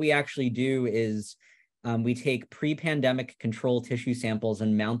 And what we actually do is we take pre-pandemic control tissue samples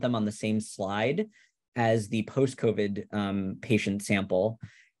and mount them on the same slide as the post-COVID patient sample.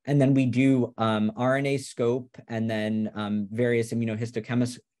 And then we do RNA scope and then various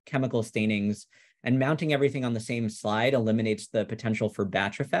immunohistochemical stainings. And mounting everything on the same slide eliminates the potential for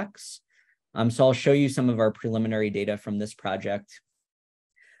batch effects. So I'll show you some of our preliminary data from this project.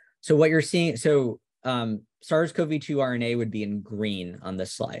 So what you're seeing, SARS-CoV-2 RNA would be in green on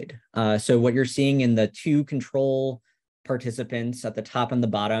this slide. So what you're seeing in the 2 control participants at the top and the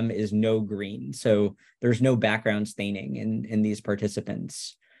bottom is no green. So there's no background staining in these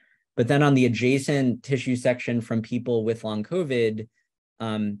participants. But then on the adjacent tissue section from people with long COVID,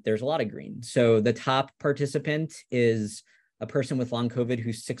 there's a lot of green. So the top participant is a person with long COVID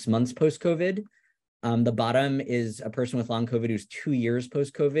who's 6 months post-COVID. The bottom is a person with long COVID who's 2 years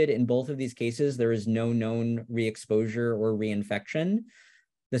post-COVID. In both of these cases, there is no known re-exposure or reinfection.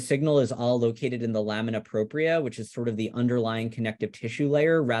 The signal is all located in the lamina propria, which is sort of the underlying connective tissue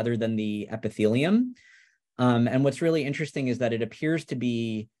layer rather than the epithelium. And what's really interesting is that it appears to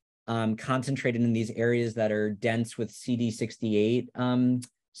be concentrated in these areas that are dense with CD68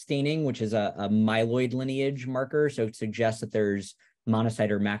 staining, which is a myeloid lineage marker. So it suggests that there's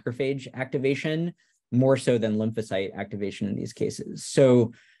monocyte or macrophage activation, more so than lymphocyte activation in these cases.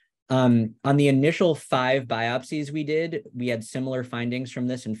 So on the initial 5 biopsies we had similar findings from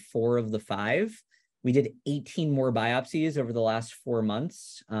this in 4 of the 5. We did 18 more biopsies over the last 4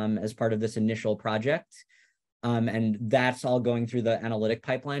 months as part of this initial project. And that's all going through the analytic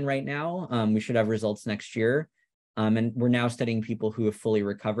pipeline right now. We should have results next year. And we're now studying people who have fully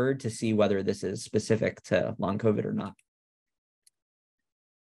recovered to see whether this is specific to long COVID or not.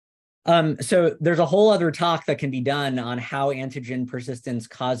 So there's a whole other talk that can be done on how antigen persistence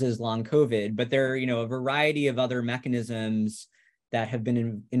causes long COVID, but there are, a variety of other mechanisms that have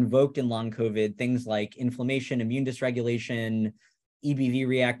been invoked in long COVID, things like inflammation, immune dysregulation, EBV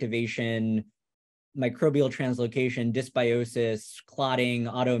reactivation, microbial translocation, dysbiosis, clotting,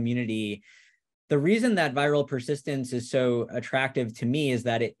 autoimmunity. The reason that viral persistence is so attractive to me is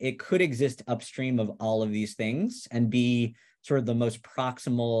that it could exist upstream of all of these things and be sort of the most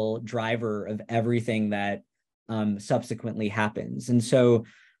proximal driver of everything that subsequently happens. And so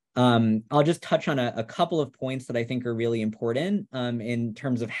I'll just touch on a couple of points that I think are really important in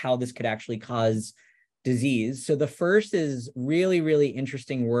terms of how this could actually cause disease. So the first is really, really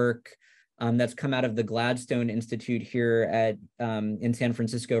interesting work that's come out of the Gladstone Institute here in San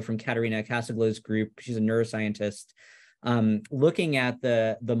Francisco from Katerina Casaglow's group. She's a neuroscientist, looking at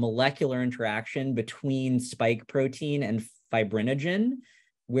the molecular interaction between spike protein and fibrinogen,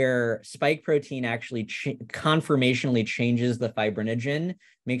 where spike protein actually conformationally changes the fibrinogen,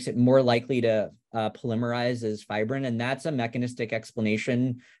 makes it more likely to polymerize as fibrin. And that's a mechanistic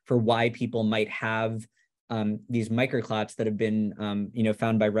explanation for why people might have these microclots that have been,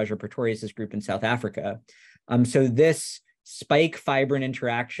 found by Regia Pretorius' group in South Africa. So this spike fibrin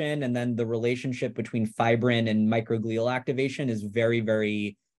interaction and then the relationship between fibrin and microglial activation is very,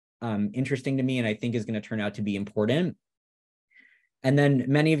 very interesting to me, and I think is going to turn out to be important. And then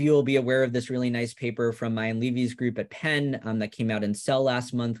many of you will be aware of this really nice paper from Mayan Levy's group at Penn that came out in Cell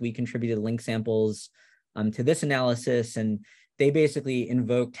last month. We contributed link samples to this analysis, and they basically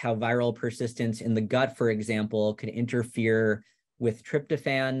invoked how viral persistence in the gut, for example, could interfere with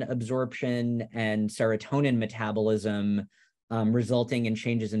tryptophan absorption and serotonin metabolism, resulting in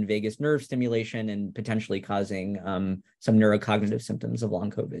changes in vagus nerve stimulation and potentially causing some neurocognitive symptoms of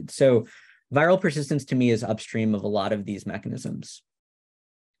long COVID. So viral persistence to me is upstream of a lot of these mechanisms.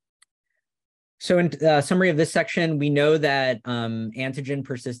 So in summary of this section, we know that antigen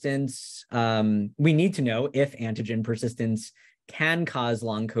persistence, we need to know if antigen persistence can cause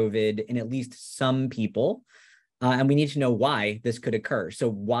long COVID in at least some people. And we need to know why this could occur. So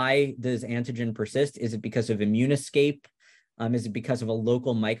why does antigen persist? Is it because of immune escape? Is it because of a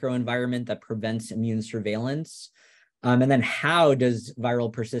local microenvironment that prevents immune surveillance? And then how does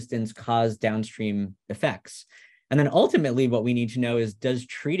viral persistence cause downstream effects? And then ultimately what we need to know is, does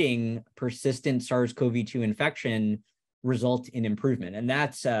treating persistent SARS-CoV-2 infection result in improvement? And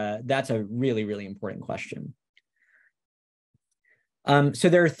that's a really, really important question. So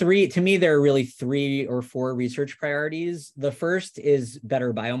there are there are really 3 or 4 research priorities. The first is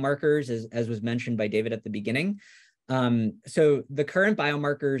better biomarkers, as was mentioned by David at the beginning. So the current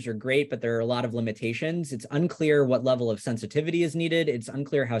biomarkers are great, but there are a lot of limitations. It's unclear what level of sensitivity is needed. It's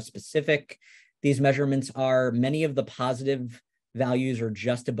unclear how specific these measurements are. Many of the positive values are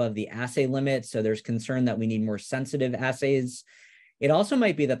just above the assay limit, so there's concern that we need more sensitive assays. It also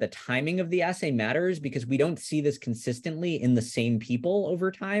might be that the timing of the assay matters because we don't see this consistently in the same people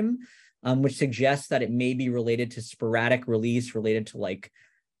over time, which suggests that it may be related to sporadic release, related to like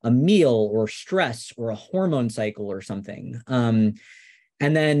a meal or stress or a hormone cycle or something. And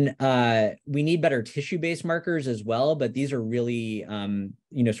then we need better tissue-based markers as well, but these are really,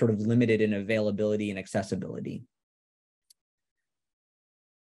 sort of limited in availability and accessibility.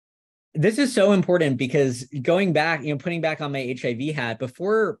 This is so important because going back, putting back on my HIV hat,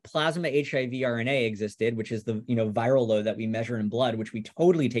 before plasma HIV RNA existed, which is the, viral load that we measure in blood, which we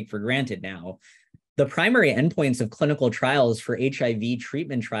totally take for granted now, the primary endpoints of clinical trials for HIV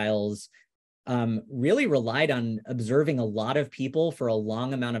treatment trials really relied on observing a lot of people for a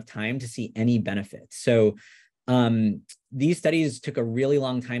long amount of time to see any benefits. So these studies took a really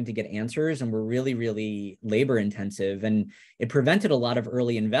long time to get answers and were really, really labor intensive, and it prevented a lot of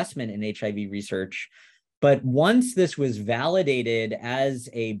early investment in HIV research. But once this was validated as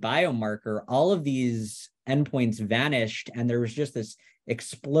a biomarker, all of these endpoints vanished, and there was just this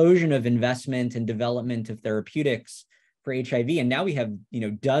explosion of investment and development of therapeutics for HIV. And now we have,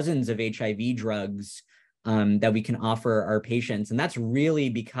 dozens of HIV drugs that we can offer our patients. And that's really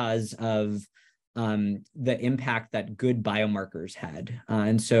because of the impact that good biomarkers had.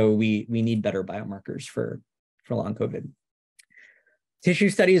 And so we need better biomarkers for long COVID. Tissue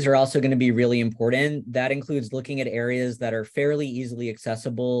studies are also going to be really important. That includes looking at areas that are fairly easily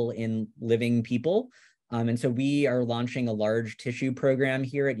accessible in living people. And so we are launching a large tissue program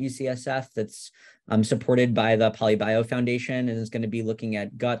here at UCSF that's supported by the PolyBio Foundation, and is going to be looking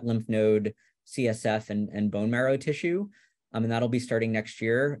at gut, lymph node, CSF, and bone marrow tissue. And that'll be starting next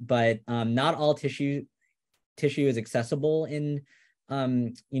year. But not all tissue is accessible in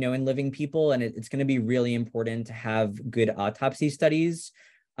in living people, and it's going to be really important to have good autopsy studies.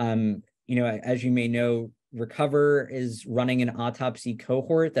 As you may know, Recover is running an autopsy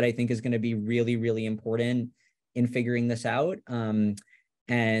cohort that I think is going to be really, really important in figuring this out. And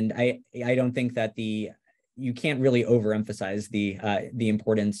I don't think that you can't really overemphasize the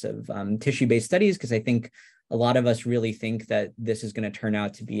importance of tissue-based studies, because I think a lot of us really think that this is going to turn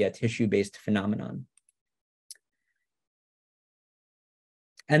out to be a tissue-based phenomenon.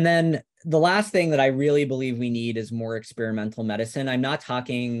 And then the last thing that I really believe we need is more experimental medicine. I'm not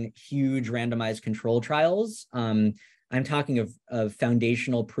talking huge randomized control trials. I'm talking of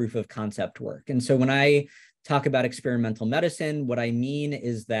foundational proof of concept work. And so when I talk about experimental medicine, what I mean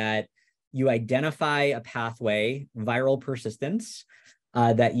is that you identify a pathway, viral persistence,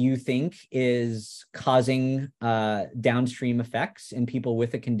 that you think is causing downstream effects in people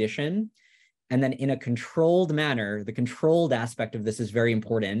with a condition. And then in a controlled manner, the controlled aspect of this is very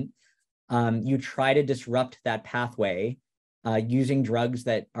important. You try to disrupt that pathway using drugs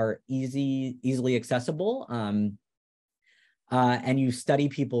that are easily accessible. And you study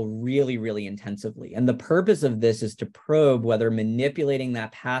people really, really intensively. And the purpose of this is to probe whether manipulating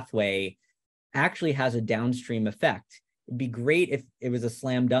that pathway actually has a downstream effect. It'd be great if it was a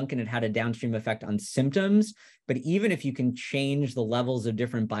slam dunk and it had a downstream effect on symptoms, but even if you can change the levels of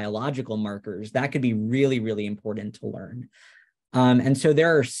different biological markers, that could be really, really important to learn. And so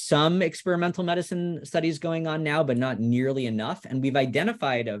there are some experimental medicine studies going on now, but not nearly enough. And we've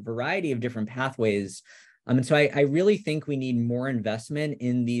identified a variety of different pathways. And so I really think we need more investment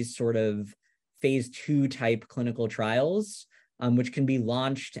in these sort of phase 2 type clinical trials, which can be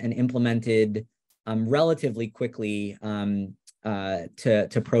launched and implemented relatively quickly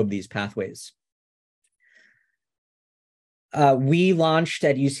to probe these pathways. We launched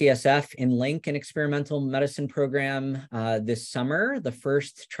at UCSF in Link an experimental medicine program this summer. The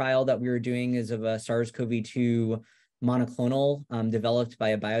first trial that we were doing is of a SARS-CoV-2 monoclonal developed by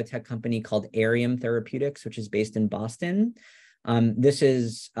a biotech company called Arium Therapeutics, which is based in Boston. This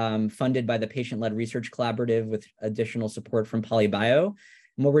is funded by the Patient-Led Research Collaborative with additional support from PolyBio.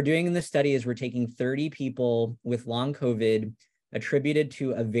 And what we're doing in this study is we're taking 30 people with long COVID attributed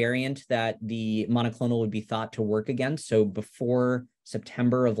to a variant that the monoclonal would be thought to work against, so before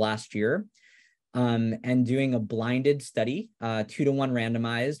September of last year, and doing a blinded study, 2-to-1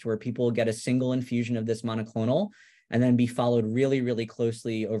 randomized, where people get a single infusion of this monoclonal and then be followed really, really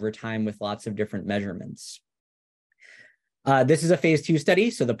closely over time with lots of different measurements. This is a phase 2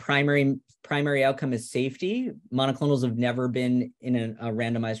 study. So the primary outcome is safety. Monoclonals have never been in a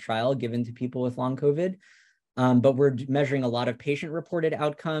randomized trial given to people with long COVID. But we're measuring a lot of patient-reported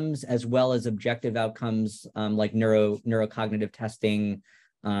outcomes as well as objective outcomes like neurocognitive testing,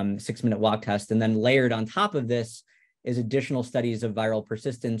 6-minute walk test. And then layered on top of this is additional studies of viral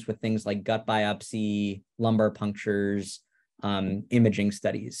persistence with things like gut biopsy, lumbar punctures, imaging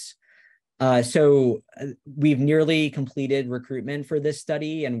studies. So we've nearly completed recruitment for this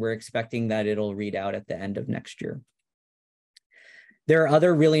study, and we're expecting that it'll read out at the end of next year. There are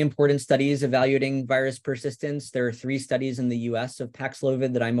other really important studies evaluating virus persistence. There are 3 studies in the US of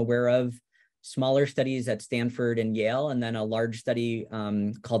Paxlovid that I'm aware of, smaller studies at Stanford and Yale, and then a large study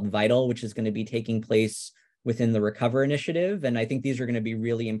called VITAL, which is going to be taking place within the Recover Initiative. And I think these are going to be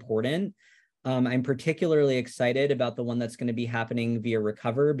really important. I'm particularly excited about the one that's going to be happening via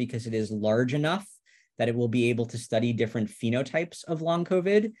Recover because it is large enough that it will be able to study different phenotypes of long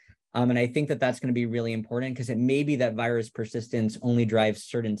COVID. And I think that that's going to be really important because it may be that virus persistence only drives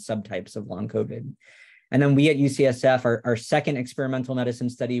certain subtypes of long COVID. And then we at UCSF, our second experimental medicine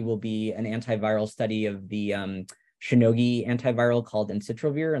study will be an antiviral study of the Shionogi antiviral called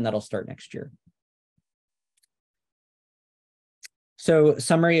Encitrovir, and that'll start next year. So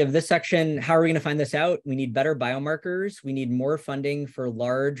summary of this section, how are we going to find this out? We need better biomarkers. We need more funding for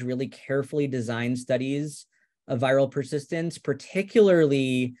large, really carefully designed studies of viral persistence,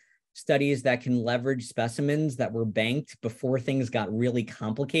 particularly studies that can leverage specimens that were banked before things got really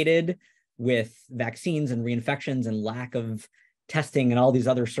complicated with vaccines and reinfections and lack of testing and all these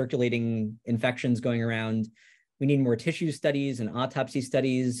other circulating infections going around. We need more tissue studies and autopsy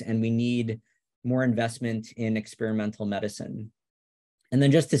studies, and we need more investment in experimental medicine. And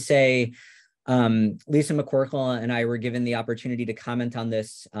then just to say, Lisa McCorkle and I were given the opportunity to comment on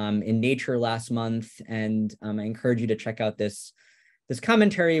this in Nature last month, and I encourage you to check out this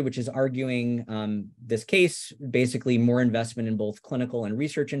commentary, which is arguing this case, basically more investment in both clinical and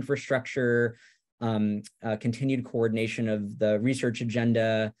research infrastructure, continued coordination of the research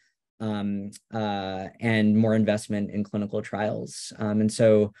agenda, and more investment in clinical trials. And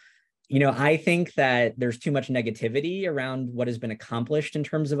so, you know, I think that there's too much negativity around what has been accomplished in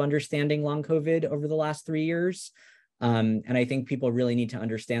terms of understanding long COVID over the last 3 years. And I think people really need to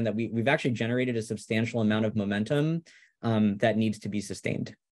understand that we've actually generated a substantial amount of momentum that needs to be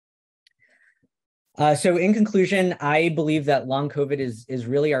sustained. So in conclusion, I believe that long COVID is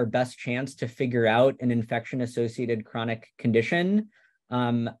really our best chance to figure out an infection-associated chronic condition.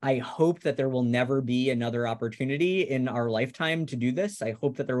 I hope that there will never be another opportunity in our lifetime to do this. I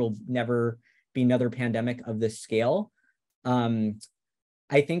hope that there will never be another pandemic of this scale.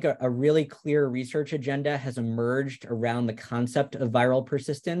 I think a really clear research agenda has emerged around the concept of viral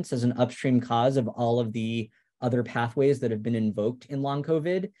persistence as an upstream cause of all of the other pathways that have been invoked in long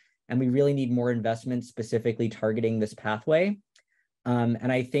COVID. And we really need more investment specifically targeting this pathway.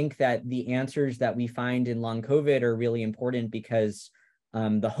 And I think that the answers that we find in long COVID are really important because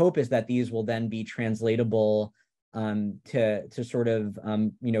the hope is that these will then be translatable to sort of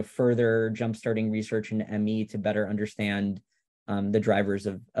further jumpstarting research in ME to better understand the drivers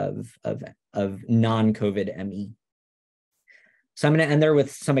of non-COVID ME. So I'm going to end there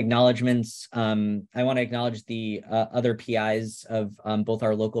with some acknowledgements. I want to acknowledge the other PIs of both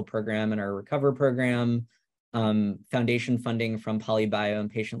our local program and our Recover program, foundation funding from PolyBio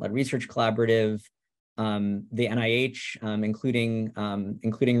and Patient-Led Research Collaborative, the NIH,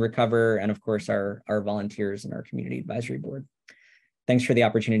 including Recover, and of course our volunteers and our community advisory board. Thanks for the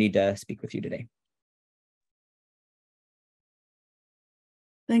opportunity to speak with you today.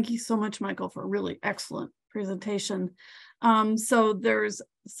 Thank you so much, Michael, for a really excellent presentation. So there's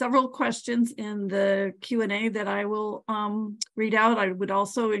several questions in the Q&A that I will read out. I would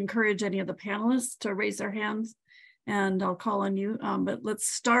also encourage any of the panelists to raise their hands, and I'll call on you. But let's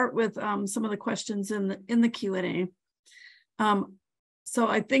start with some of the questions in the Q&A. So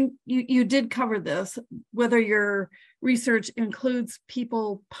I think you did cover this, whether your research includes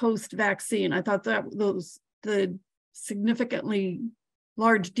people post-vaccine. I thought that the significantly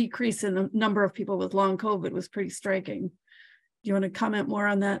large decrease in the number of people with long COVID was pretty striking. Do you want to comment more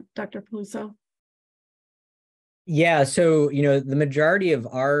on that, Dr. Peluso? Yeah, so, the majority of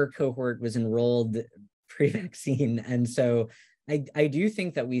our cohort was enrolled pre-vaccine. And so I do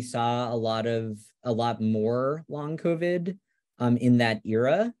think that we saw a lot more long COVID in that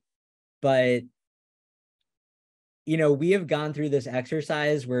era. But, we have gone through this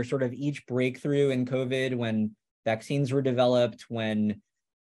exercise where sort of each breakthrough in COVID, when vaccines were developed, when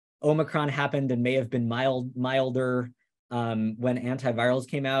Omicron happened and may have been milder, when antivirals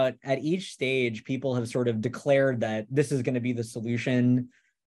came out. At each stage, people have sort of declared that this is going to be the solution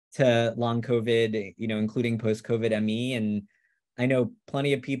to long COVID, including post-COVID ME. And I know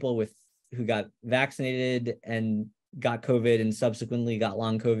plenty of people who got vaccinated and got COVID and subsequently got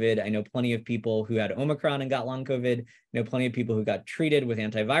long COVID. I know plenty of people who had Omicron and got long COVID. I know plenty of people who got treated with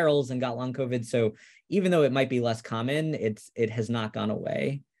antivirals and got long COVID. So even though it might be less common, it has not gone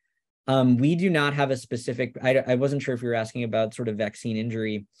away. We do not have a specific, I wasn't sure if you were asking about sort of vaccine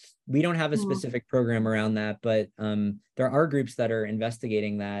injury. We don't have a specific program around that, but there are groups that are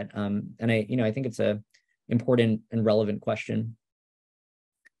investigating that. And I think it's a important and relevant question.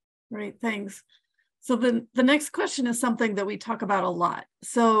 Great, thanks. So the next question is something that we talk about a lot.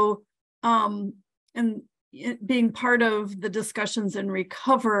 So, and being part of the discussions in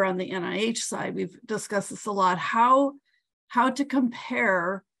Recover on the NIH side, we've discussed this a lot, how to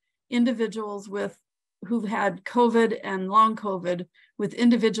compare individuals who've had COVID and long COVID with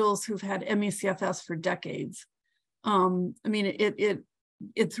individuals who've had ME/CFS for decades.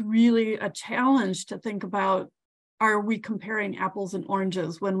 It's really a challenge to think about, are we comparing apples and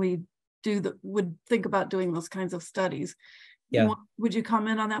oranges when we would think about doing those kinds of studies? Yeah. Would you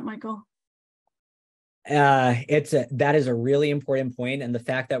comment on that, Michael? That is a really important point, and the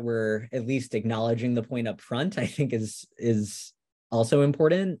fact that we're at least acknowledging the point up front, I think is also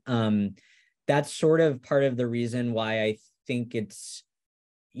important. That's sort of part of the reason why I think it's,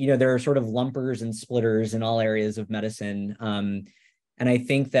 there are sort of lumpers and splitters in all areas of medicine. And I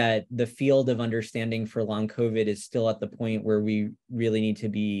think that the field of understanding for long COVID is still at the point where we really need to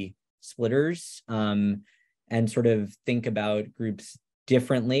be splitters, and sort of think about groups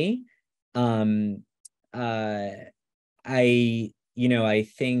differently. I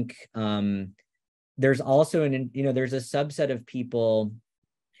think there's also there's a subset of people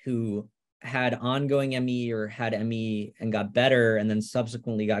who had ongoing ME or had ME and got better and then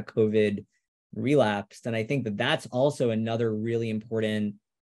subsequently got COVID, relapsed. And I think that that's also another really important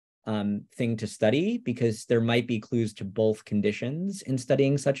thing to study, because there might be clues to both conditions in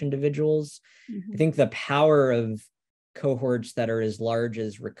studying such individuals. I think the power of cohorts that are as large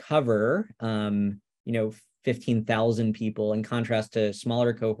as Recover, 15,000 people, in contrast to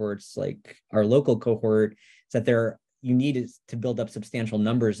smaller cohorts like our local cohort, is that you need to build up substantial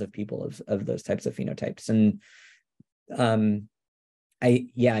numbers of people of those types of phenotypes. And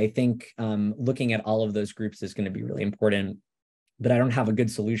I think looking at all of those groups is going to be really important, but I don't have a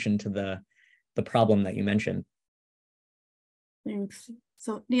good solution to the problem that you mentioned. Thanks.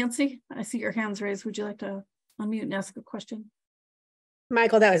 So Nancy, I see your hands raised. Would you like to unmute and ask a question?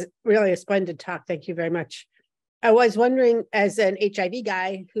 Michael, that was really a splendid talk. Thank you very much. I was wondering, as an HIV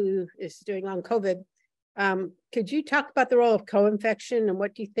guy who is doing long COVID, could you talk about the role of co-infection and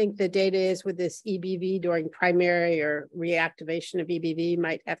what do you think the data is with this EBV during primary or reactivation of EBV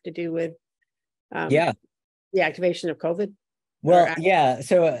might have to do with the activation of COVID? Well,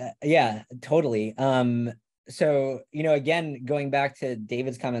 totally. So, again, going back to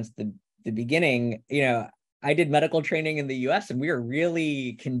David's comments at the beginning, I did medical training in the US, and we are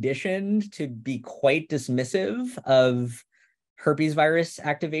really conditioned to be quite dismissive of herpes virus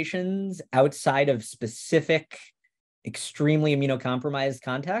activations outside of specific, extremely immunocompromised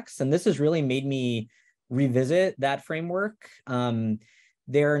contexts. And this has really made me revisit that framework.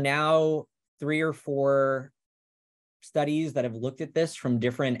 There are now 3 or 4 studies that have looked at this from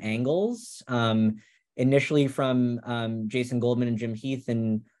different angles. Initially from Jason Goldman and Jim Heath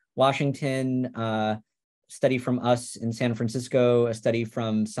in Washington, study from us in San Francisco, a study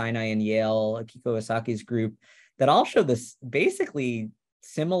from Sinai and Yale, Akiko Asaki's group, that all show this basically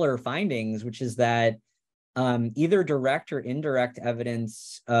similar findings, which is that either direct or indirect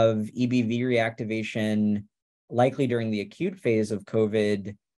evidence of EBV reactivation, likely during the acute phase of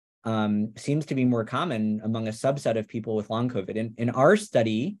COVID, seems to be more common among a subset of people with long COVID. In our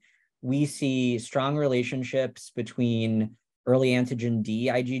study, we see strong relationships between early antigen D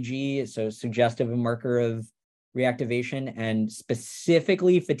IgG, so suggestive a marker of reactivation, and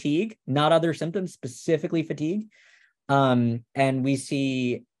specifically fatigue, not other symptoms, specifically fatigue. And we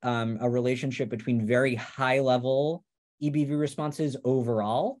see a relationship between very high level EBV responses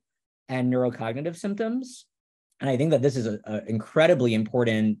overall and neurocognitive symptoms. And I think that this is an incredibly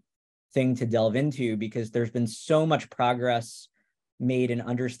important thing to delve into, because there's been so much progress made in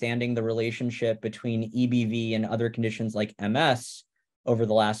understanding the relationship between EBV and other conditions like MS over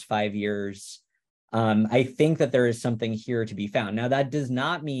the last 5 years. I think that there is something here to be found. Now, that does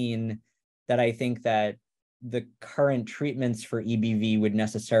not mean that I think that the current treatments for EBV would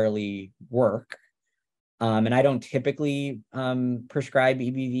necessarily work. And I don't typically prescribe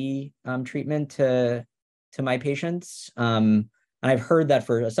EBV treatment to to my patients. And I've heard that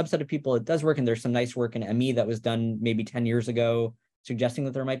for a subset of people, it does work. And there's some nice work in ME that was done maybe 10 years ago, suggesting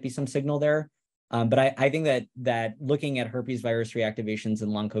that there might be some signal there. But I think that looking at herpes virus reactivations in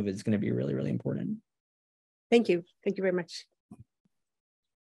long COVID is going to be really, really important. Thank you. Thank you very much.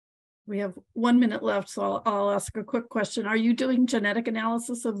 We have 1 minute left, so I'll ask a quick question. Are you doing genetic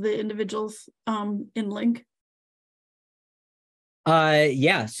analysis of the individuals in LINK?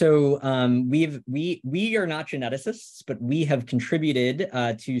 Yeah, so we are not geneticists, but we have contributed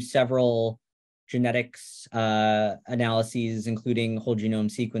to several genetics analyses, including whole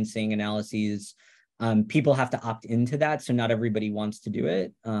genome sequencing analyses. People have to opt into that, so not everybody wants to do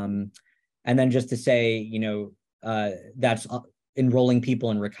it. And then just to say, you know, that's enrolling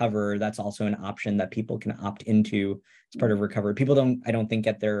people in Recover. That's also an option that people can opt into as part of Recover. People I don't think,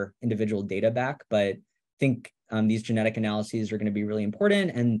 get their individual data back, but I think these genetic analyses are going to be really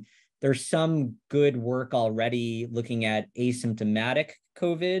important. And there's some good work already looking at asymptomatic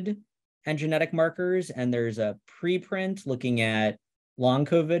COVID and genetic markers. And there's a preprint looking at long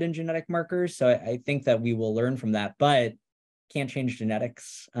COVID and genetic markers. So I think that we will learn from that, but can't change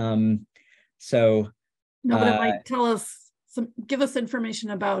genetics. No, but it might tell us, give us information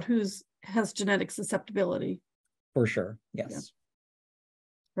about has genetic susceptibility. For sure, yes. Yeah.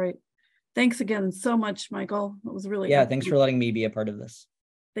 Great. Thanks again so much, Michael. It was really helpful. Thanks for letting me be a part of this.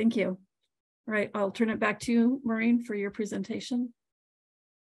 Thank you. All right, I'll turn it back to you, Maureen, for your presentation.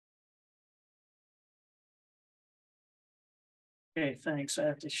 Okay, thanks. I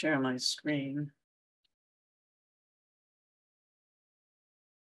have to share my screen.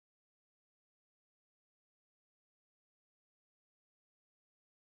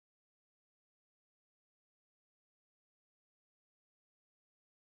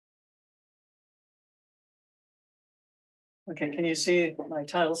 Okay, can you see my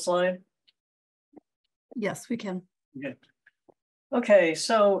title slide? Yes, we can. Good. Okay,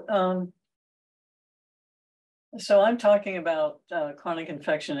 so I'm talking about chronic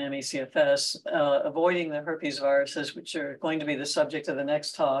infection in ME/CFS, avoiding the herpes viruses, which are going to be the subject of the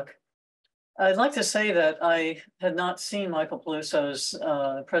next talk. I'd like to say that I had not seen Michael Peluso's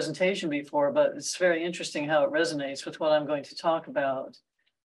presentation before, but it's very interesting how it resonates with what I'm going to talk about.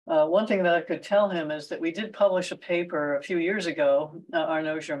 One thing that I could tell him is that we did publish a paper a few years ago,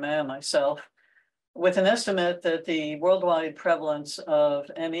 Arnaud Germain, myself, with an estimate that the worldwide prevalence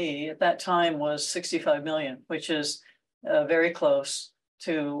of ME at that time was 65 million, which is very close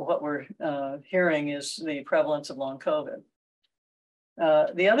to what we're hearing is the prevalence of long COVID.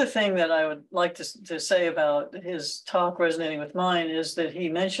 The other thing that I would like to say about his talk resonating with mine is that he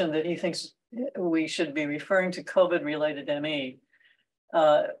mentioned that he thinks we should be referring to COVID-related ME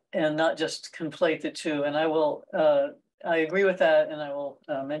and not just conflate the two. And I agree with that, and I will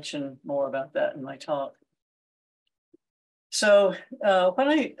mention more about that in my talk. So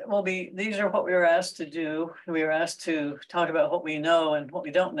these are what we were asked to do. We were asked to talk about what we know and what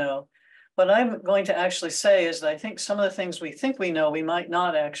we don't know. What I'm going to actually say is that I think some of the things we think we know, we might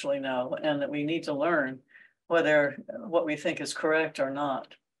not actually know, and that we need to learn whether what we think is correct or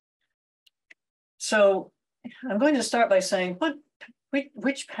not. So I'm going to start by saying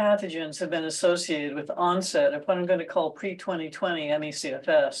which pathogens have been associated with the onset of what I'm going to call pre-2020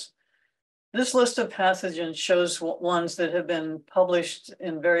 ME/CFS. This list of pathogens shows ones that have been published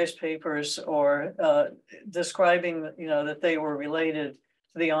in various papers or describing, that they were related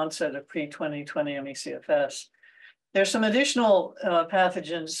to the onset of pre-2020 ME/CFS. There's some additional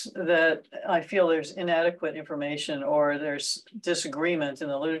pathogens that I feel there's inadequate information or there's disagreement in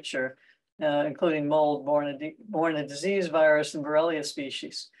the literature, including mold, borne a disease virus, and Borrelia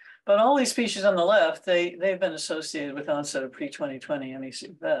species. But all these species on the left, they've been associated with onset of pre-2020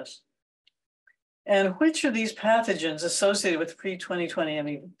 ME/CFS. And which of these pathogens associated with pre-2020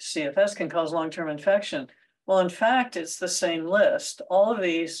 ME/CFS can cause long-term infection? Well, in fact, it's the same list. All of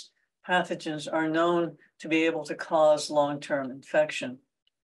these pathogens are known to be able to cause long-term infection.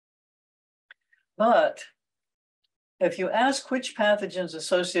 But if you ask which pathogens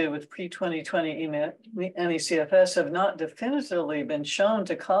associated with pre-2020 ME/CFS have not definitively been shown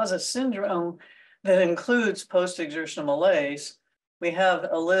to cause a syndrome that includes post-exertional malaise, we have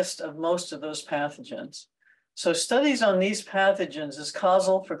a list of most of those pathogens. So studies on these pathogens as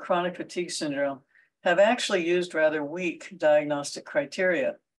causal for chronic fatigue syndrome have actually used rather weak diagnostic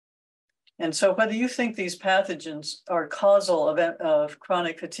criteria. And so whether you think these pathogens are causal of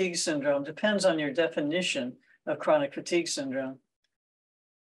chronic fatigue syndrome depends on your definition of chronic fatigue syndrome.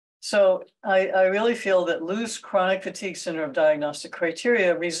 So I really feel that loose chronic fatigue syndrome diagnostic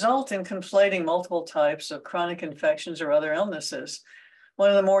criteria result in conflating multiple types of chronic infections or other illnesses. One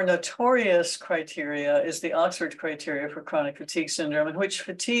of the more notorious criteria is the Oxford criteria for chronic fatigue syndrome, in which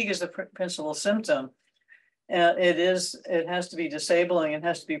fatigue is the principal symptom. It has to be disabling and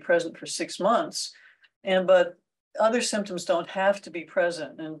has to be present for 6 months. But other symptoms don't have to be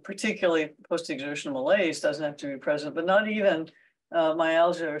present, and particularly post-exertional malaise doesn't have to be present, but not even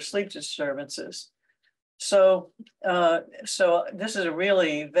myalgia or sleep disturbances. So this is a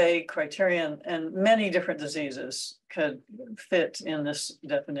really vague criterion, and many different diseases could fit in this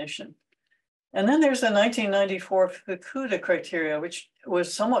definition. And then there's the 1994 Fukuda criteria, which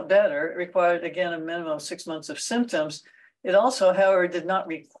was somewhat better. It required, again, a minimum of 6 months of symptoms. It also, however, did not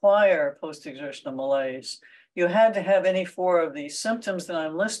require post-exertional malaise. You had to have any 4 of these symptoms that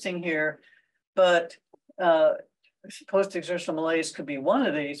I'm listing here, but post-exertional malaise could be one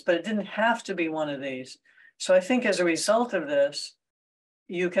of these, but it didn't have to be one of these. So I think as a result of this,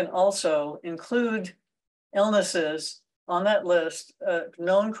 you can also include illnesses on that list,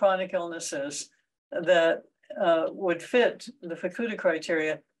 known chronic illnesses that would fit the Fukuda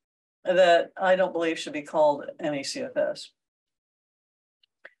criteria that I don't believe should be called ME/CFS.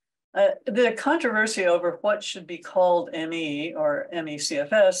 The controversy over what should be called ME or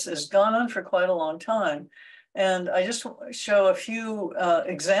ME/CFS has gone on for quite a long time. And I just show a few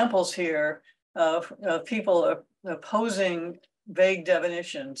examples here of people opposing vague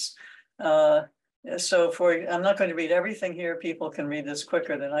definitions. I'm not going to read everything here. People can read this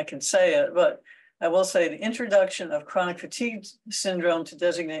quicker than I can say it, but I will say the introduction of chronic fatigue syndrome to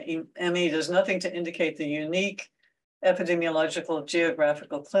designate ME does nothing to indicate the unique epidemiological,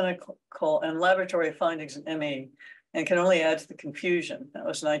 geographical, clinical, and laboratory findings in ME, and can only add to the confusion. That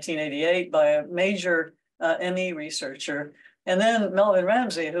was 1988 by a major ME researcher. And then Melvin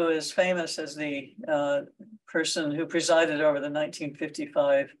Ramsey, who is famous as the person who presided over the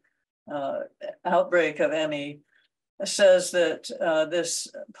 1955 outbreak of ME, says that this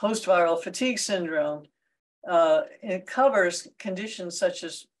post-viral fatigue syndrome, it covers conditions such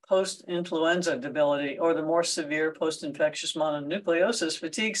as post-influenza debility or the more severe post-infectious mononucleosis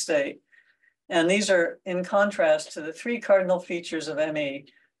fatigue state. And these are in contrast to the 3 cardinal features of ME,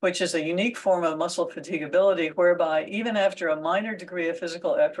 which is a unique form of muscle fatigability, whereby even after a minor degree of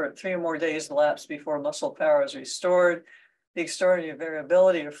physical effort, 3 or more days elapse before muscle power is restored, the extraordinary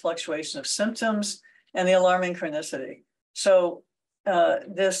variability or fluctuation of symptoms, and the alarming chronicity. So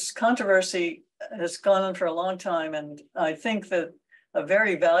this controversy has gone on for a long time, and I think that a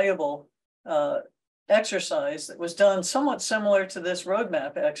very valuable exercise that was done somewhat similar to this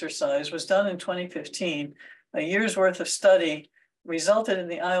roadmap exercise was done in 2015. A year's worth of study resulted in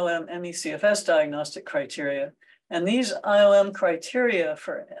the IOM ME/CFS diagnostic criteria. And these IOM criteria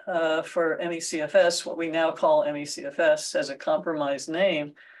for ME/CFS, what we now call ME/CFS as a compromised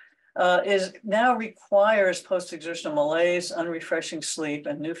name, is now requires post-exertional malaise, unrefreshing sleep,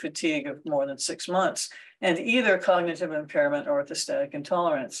 and new fatigue of more than 6 months, and either cognitive impairment or orthostatic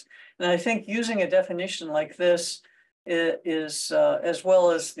intolerance. And I think using a definition like this is as well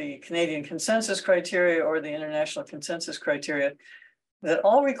as the Canadian consensus criteria or the international consensus criteria that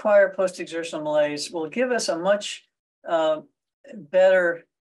all require post-exertional malaise will give us a much better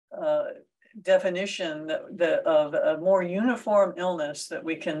definition of a more uniform illness that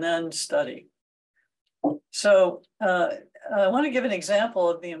we can then study. So I want to give an example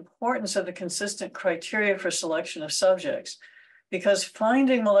of the importance of the consistent criteria for selection of subjects, because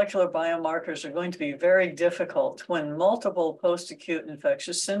finding molecular biomarkers are going to be very difficult when multiple post-acute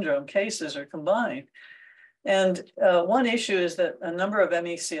infectious syndrome cases are combined. And one issue is that a number of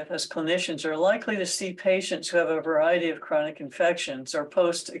ME/CFS clinicians are likely to see patients who have a variety of chronic infections or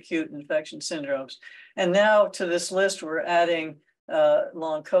post-acute infection syndromes. And now to this list, we're adding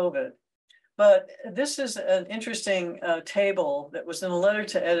long COVID. But this is an interesting table that was in a letter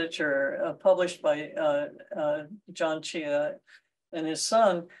to editor published by John Chia and his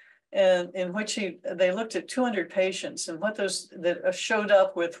son, and in which they looked at 200 patients and what those that showed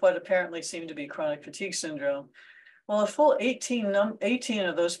up with what apparently seemed to be chronic fatigue syndrome. Well, a full 18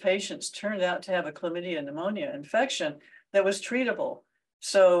 of those patients turned out to have a chlamydia pneumonia infection that was treatable.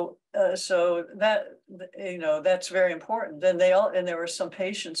 So that, you know, that's very important. Then there were some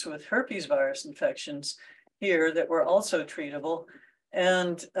patients with herpes virus infections here that were also treatable.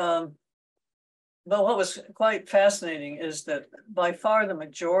 And but what was quite fascinating is that by far the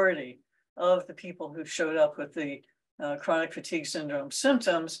majority of the people who showed up with the chronic fatigue syndrome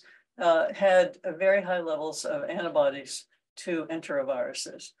symptoms had very high levels of antibodies to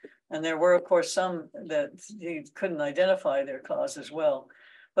enteroviruses. And there were, of course, some that you couldn't identify their cause as well.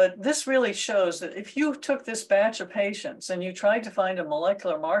 But this really shows that if you took this batch of patients and you tried to find a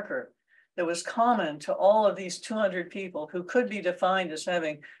molecular marker that was common to all of these 200 people who could be defined as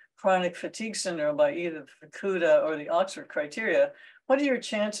having chronic fatigue syndrome by either the Fukuda or the Oxford criteria, what are your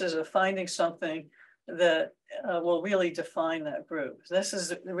chances of finding something that will really define that group? This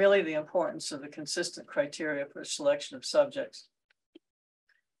is really the importance of the consistent criteria for selection of subjects.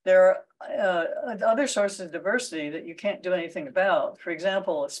 There are other sources of diversity that you can't do anything about. For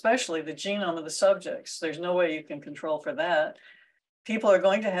example, especially the genome of the subjects. There's no way you can control for that. People are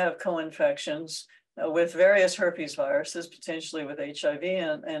going to have co-infections with various herpes viruses, potentially with HIV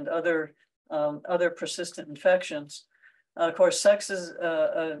and other persistent infections. Of course, sex is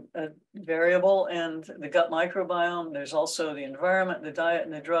a variable, and the gut microbiome. There's also the environment, the diet,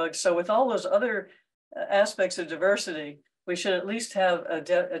 and the drugs. So with all those other aspects of diversity, we should at least have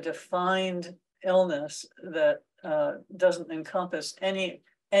a defined illness that doesn't encompass any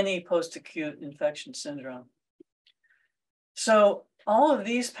post-acute infection syndrome. So all of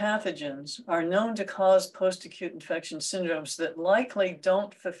these pathogens are known to cause post-acute infection syndromes that likely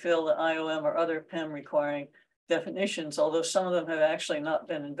don't fulfill the IOM or other PEM requiring definitions, although some of them have actually not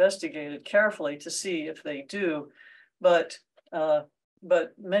been investigated carefully to see if they do. But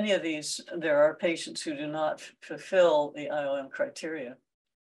many of these, there are patients who do not fulfill the IOM criteria.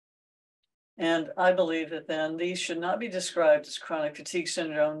 And I believe that then these should not be described as chronic fatigue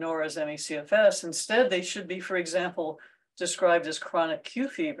syndrome nor as ME/CFS. Instead, they should be, for example, described as chronic Q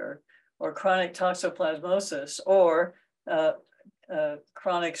fever or chronic toxoplasmosis or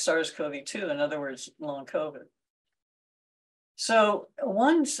chronic SARS-CoV-2, in other words, long COVID. So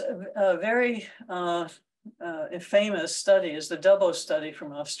one very famous study is the Dubbo study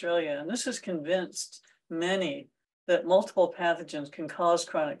from Australia, and this has convinced many that multiple pathogens can cause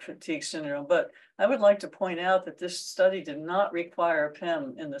chronic fatigue syndrome. But I would like to point out that this study did not require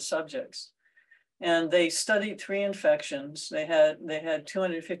PEM in the subjects. And they studied 3 infections. They had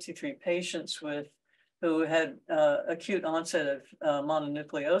 253 patients who had acute onset of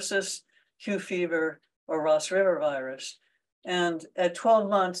mononucleosis, Q fever, or Ross River virus. And at 12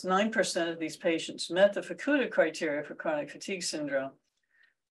 months, 9% of these patients met the Fukuda criteria for chronic fatigue syndrome.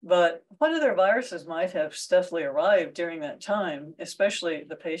 But what other viruses might have stealthily arrived during that time, especially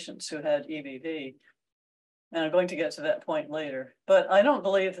the patients who had EBV? And I'm going to get to that point later. But I don't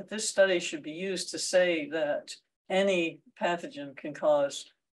believe that this study should be used to say that any pathogen can cause,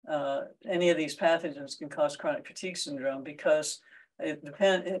 any of these pathogens can cause chronic fatigue syndrome, because it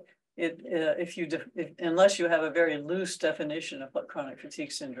depends, unless you have a very loose definition of what chronic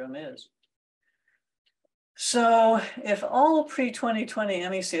fatigue syndrome is. So if all pre-2020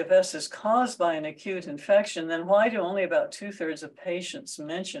 ME/CFS is caused by an acute infection, then why do only about 2/3 of patients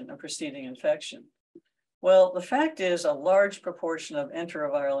mention a preceding infection? Well, the fact is a large proportion of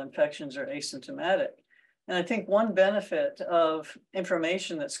enteroviral infections are asymptomatic. And I think one benefit of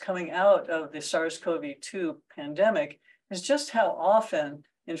information that's coming out of the SARS-CoV-2 pandemic is just how often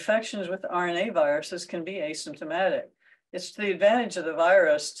infections with RNA viruses can be asymptomatic. It's to the advantage of the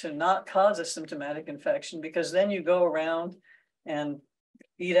virus to not cause a symptomatic infection, because then you go around and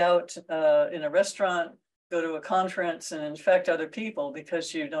eat out in a restaurant, go to a conference and infect other people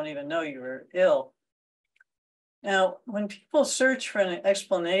because you don't even know you were ill. Now, when people search for an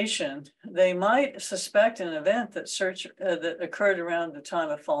explanation, they might suspect an event that occurred around the time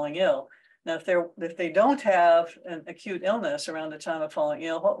of falling ill. Now, if they don't have an acute illness around the time of falling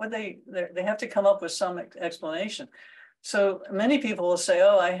ill, what would they have to come up with some explanation. So many people will say,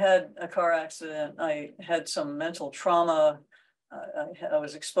 oh, I had a car accident, I had some mental trauma, I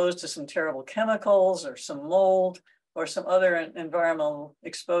was exposed to some terrible chemicals or some mold or some other environmental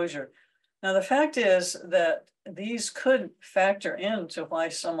exposure. Now, the fact is that these could factor into why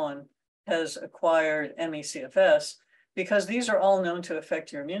someone has acquired ME/CFS, because these are all known to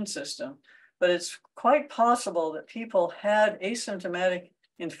affect your immune system. But it's quite possible that people had asymptomatic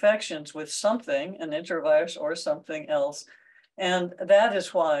infections with something, an enterovirus or something else, and that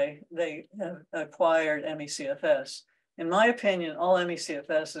is why they have acquired ME/CFS. In my opinion, all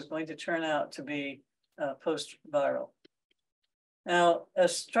ME/CFS is going to turn out to be post-viral. Now, a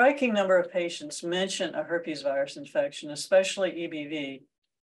striking number of patients mention a herpes virus infection, especially EBV,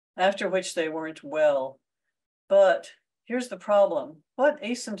 after which they weren't well. But here's the problem. What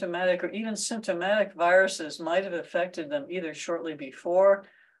asymptomatic or even symptomatic viruses might have affected them either shortly before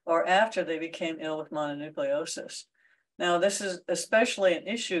or after they became ill with mononucleosis? Now, this is especially an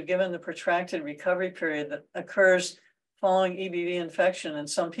issue given the protracted recovery period that occurs following EBV infection in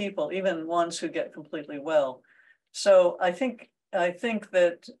some people, even ones who get completely well. So I think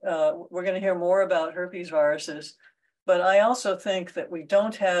that we're going to hear more about herpes viruses, but I also think that we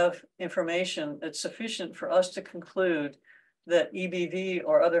don't have information that's sufficient for us to conclude that EBV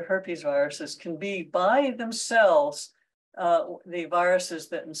or other herpes viruses can be by themselves the viruses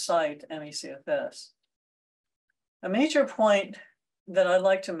that incite ME/CFS. A major point that I'd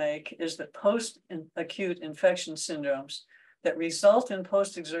like to make is that post-acute infection syndromes that result in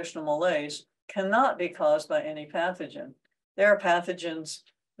post-exertional malaise cannot be caused by any pathogen. There are pathogens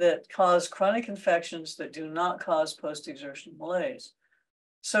that cause chronic infections that do not cause post-exertional malaise.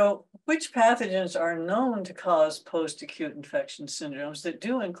 So which pathogens are known to cause post-acute infection syndromes that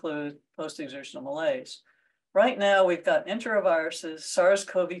do include post-exertional malaise? Right now, we've got enteroviruses,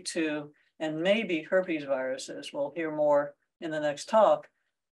 SARS-CoV-2, and maybe herpes viruses. We'll hear more in the next talk.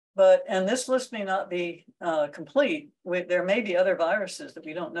 And this list may not be complete. There may be other viruses that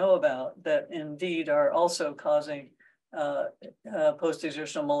we don't know about that indeed are also causing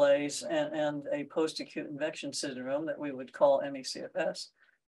post-exertional malaise and a post-acute infection syndrome that we would call ME/CFS.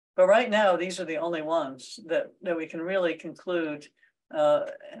 But right now, these are the only ones that we can really conclude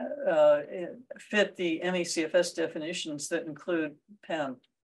fit the ME/CFS definitions that include PEM.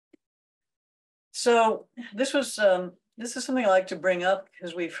 So this is something I like to bring up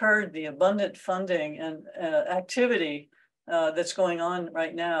because we've heard the abundant funding and activity that's going on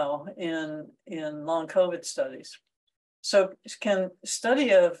right now in long COVID studies. So can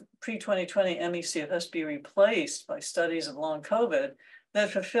study of pre-2020 ME/CFS be replaced by studies of long COVID that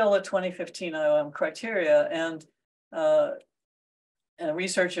fulfill the 2015 IOM criteria? And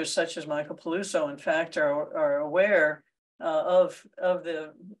researchers such as Michael Peluso, in fact, are aware of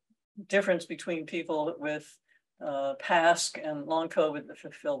the difference between people with PASC and long COVID that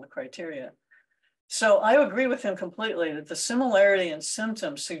fulfill the criteria. So I agree with him completely that the similarity in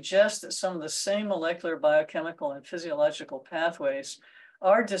symptoms suggests that some of the same molecular, biochemical, and physiological pathways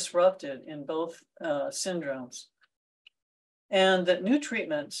are disrupted in both syndromes, and that new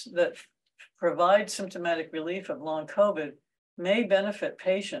treatments that provide symptomatic relief of long COVID may benefit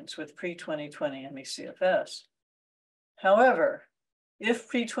patients with pre-2020 ME/CFS. However, if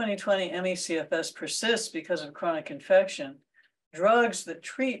pre-2020 ME/CFS persists because of chronic infection, drugs that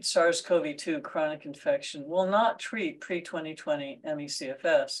treat SARS-CoV-2 chronic infection will not treat pre-2020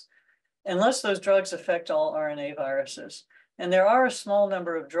 ME/CFS unless those drugs affect all RNA viruses. And there are a small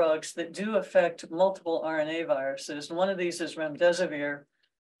number of drugs that do affect multiple RNA viruses. And one of these is remdesivir.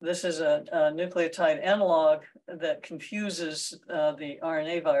 This is a nucleotide analog that confuses the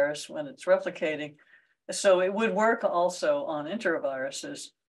RNA virus when it's replicating. So it would work also on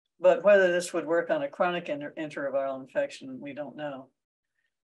enteroviruses, but whether this would work on a chronic enteroviral infection, we don't know.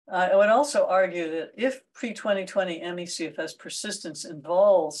 I would also argue that if pre-2020 ME/CFS persistence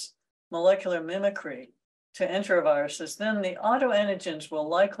involves molecular mimicry to enteroviruses, then the autoantigens will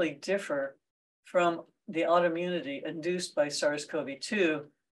likely differ from the autoimmunity induced by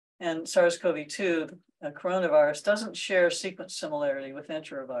SARS-CoV-2. And SARS-CoV-2, coronavirus, doesn't share sequence similarity with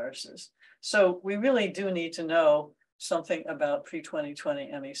enteroviruses. So we really do need to know something about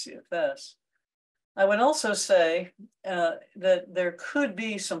pre-2020 ME/CFS. I would also say that there could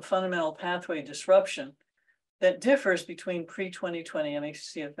be some fundamental pathway disruption that differs between pre-2020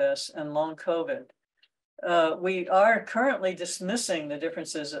 ME/CFS and long COVID. We are currently dismissing the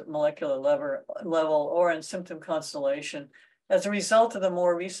differences at molecular level or in symptom constellation as a result of the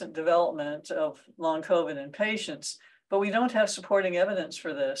more recent development of long COVID in patients, but we don't have supporting evidence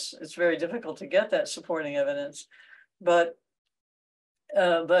for this. It's very difficult to get that supporting evidence, but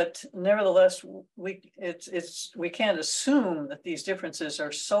nevertheless, we can't assume that these differences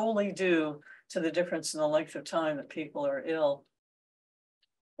are solely due to the difference in the length of time that people are ill.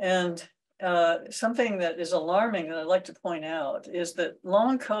 And something that is alarming that I'd like to point out is that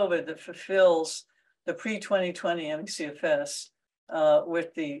long COVID that fulfills the pre-2020 ME/CFS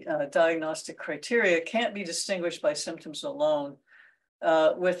with the diagnostic criteria can't be distinguished by symptoms alone,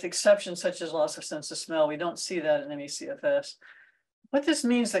 with exceptions such as loss of sense of smell. We don't see that in ME/CFS. What this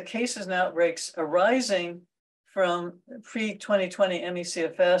means that cases and outbreaks arising from pre-2020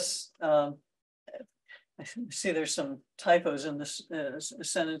 ME/CFS, I see there's some typos in this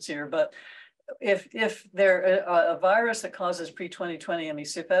sentence here, but if they're a virus that causes pre-2020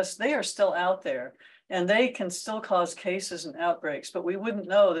 ME/CFS, they are still out there and they can still cause cases and outbreaks, but we wouldn't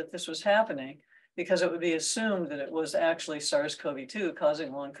know that this was happening because it would be assumed that it was actually SARS-CoV-2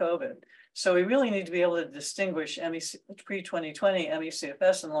 causing long COVID. So we really need to be able to distinguish pre-2020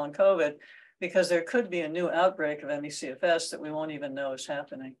 ME/CFS and long COVID because there could be a new outbreak of ME/CFS that we won't even know is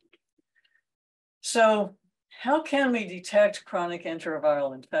happening. So how can we detect chronic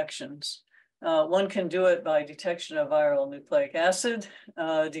enteroviral infections? One can do it by detection of viral nucleic acid,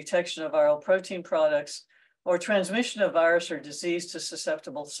 detection of viral protein products, or transmission of virus or disease to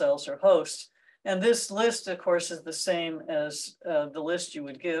susceptible cells or hosts. And this list, of course, is the same as the list you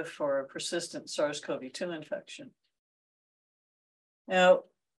would give for a persistent SARS-CoV-2 infection. Now,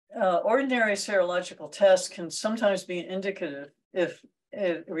 ordinary serological tests can sometimes be indicative if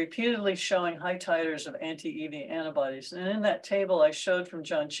repeatedly showing high titers of anti-EV antibodies. And in that table I showed from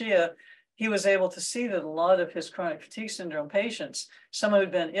John Chia, he was able to see that a lot of his chronic fatigue syndrome patients, some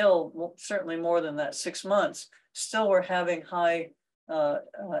who'd been ill, certainly more than that 6 months, still were having high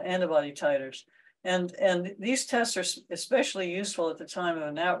antibody titers. And these tests are especially useful at the time of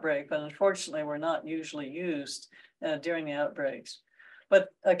an outbreak, but unfortunately were not usually used during the outbreaks. But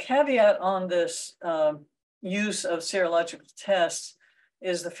a caveat on this use of serological tests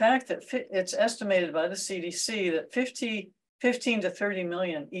is the fact that it's estimated by the CDC that 15 to 30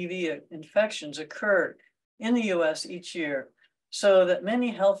 million EV infections occur in the US each year, so that many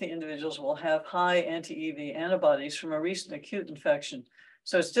healthy individuals will have high anti-EV antibodies from a recent acute infection.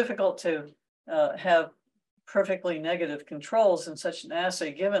 So it's difficult to have perfectly negative controls in such an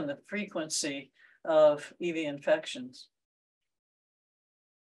assay given the frequency of EV infections.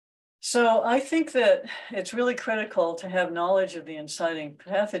 So I think that it's really critical to have knowledge of the inciting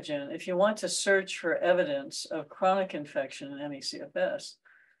pathogen if you want to search for evidence of chronic infection in ME/CFS.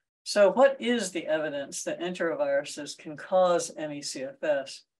 So what is the evidence that enteroviruses can cause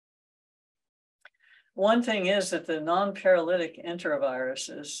ME/CFS? One thing is that the non-paralytic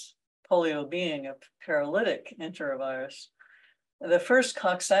enteroviruses, polio being a paralytic enterovirus, the first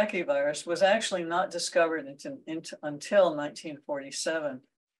Coxsackie virus was actually not discovered until 1947.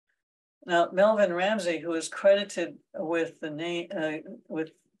 Now, Melvin Ramsey, who is credited with the name, with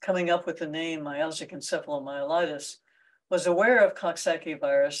coming up with the name myalgic encephalomyelitis, was aware of Coxsackie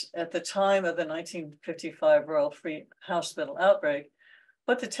virus at the time of the 1955 Royal Free Hospital outbreak,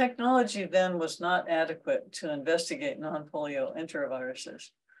 but the technology then was not adequate to investigate non-polio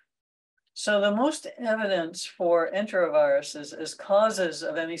enteroviruses. So the most evidence for enteroviruses as causes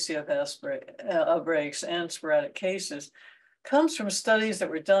of ME/CFS outbreaks and sporadic cases comes from studies that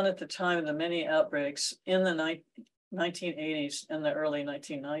were done at the time of the many outbreaks in the 1980s and the early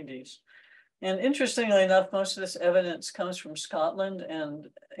 1990s. And interestingly enough, most of this evidence comes from Scotland and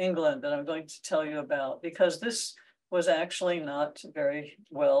England that I'm going to tell you about, because this was actually not very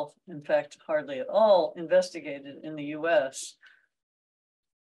well, in fact, hardly at all investigated in the US.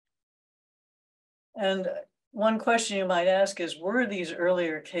 And one question you might ask is, were these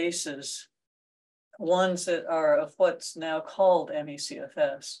earlier cases ones that are of what's now called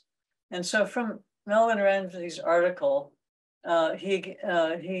ME/CFS? And so from Melvin Ramsey's article,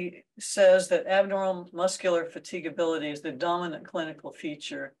 he says that abnormal muscular fatigability is the dominant clinical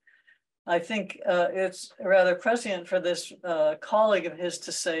feature. I think it's rather prescient for this colleague of his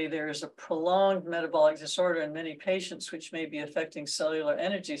to say there is a prolonged metabolic disorder in many patients which may be affecting cellular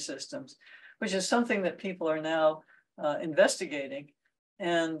energy systems, which is something that people are now investigating.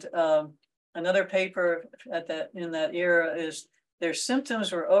 And another paper in that era is their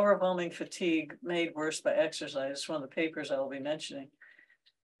symptoms were overwhelming fatigue made worse by exercise. It's one of the papers I will be mentioning.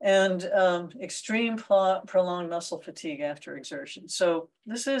 And extreme prolonged muscle fatigue after exertion. So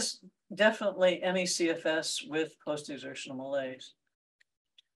this is definitely ME/CFS with post-exertional malaise.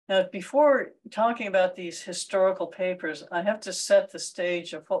 Now, before talking about these historical papers, I have to set the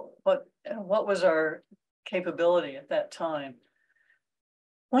stage of what was our capability at that time.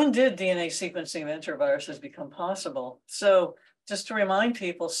 When did DNA sequencing of enteroviruses become possible? So just to remind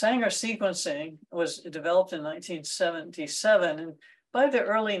people, Sanger sequencing was developed in 1977, and by the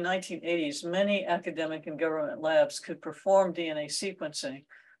early 1980s, many academic and government labs could perform DNA sequencing.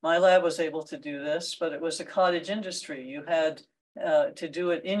 My lab was able to do this, but it was a cottage industry. You had to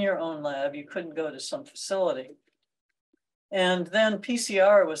do it in your own lab. You couldn't go to some facility. And then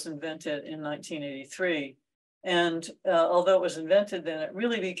PCR was invented in 1983. And although it was invented then, it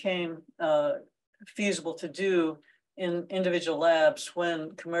really became feasible to do in individual labs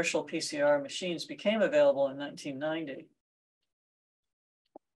when commercial PCR machines became available in 1990.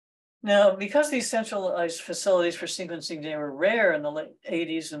 Now, because these centralized facilities for sequencing data were rare in the late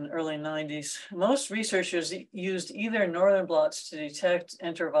 80s and early 90s, most researchers used either northern blots to detect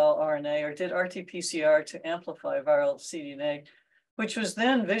enteroviral RNA or did RT-PCR to amplify viral cDNA, which was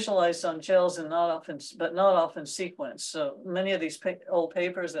then visualized on gels and not often sequenced. So many of these old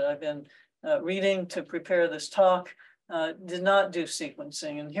papers that I've been reading to prepare this talk did not do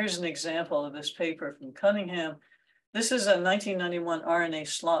sequencing. And here's an example of this paper from Cunningham. This is a 1991 RNA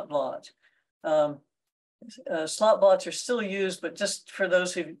slot blot. Slot blots are still used, but just for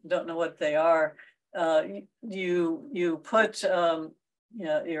those who don't know what they are, you put your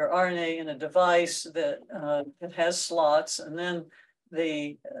RNA in a device that has slots, and then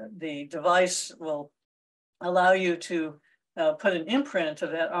the device will allow you to put an imprint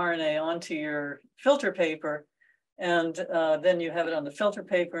of that RNA onto your filter paper, and then you have it on the filter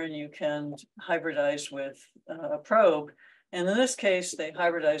paper and you can hybridize with a probe. And in this case, they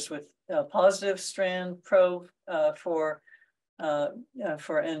hybridized with a positive strand probe for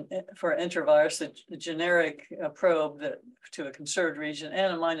enterovirus, the generic probe that to a conserved region,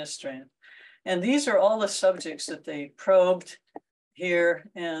 and a minus strand. And these are all the subjects that they probed here.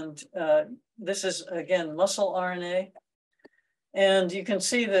 And this is, again, muscle RNA. And you can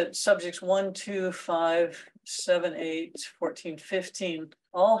see that subjects 1, 2, 5, 7, 8, 14, 15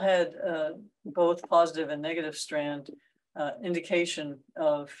 all had both positive and negative strand indication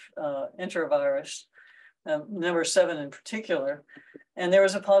of enterovirus, number 7 in particular. And there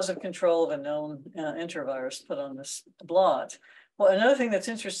was a positive control of a known enterovirus put on this blot. Well, another thing that's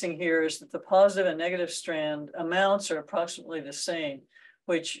interesting here is that the positive and negative strand amounts are approximately the same,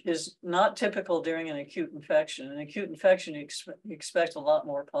 which is not typical during an acute infection. In acute infection, you expect a lot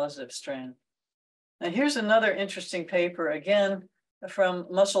more positive strand. Now, here's another interesting paper, again, from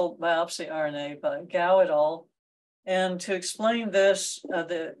muscle biopsy RNA by Gao et al. And to explain this,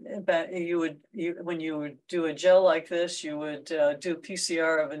 when you would do a gel like this, you would do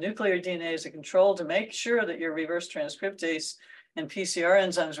PCR of a nuclear DNA as a control to make sure that your reverse transcriptase and PCR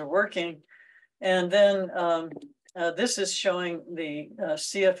enzymes are working. And then this is showing the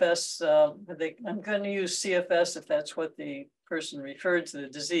CFS. I'm going to use CFS if that's what the person referred to the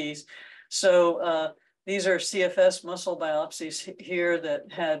disease. So these are CFS muscle biopsies here that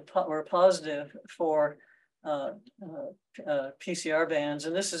were positive for PCR bands,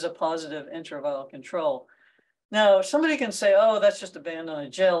 and this is a positive enteroviral control. Now, somebody can say, oh, that's just a band on a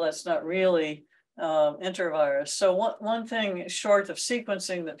gel. That's not really enterovirus. So one thing short of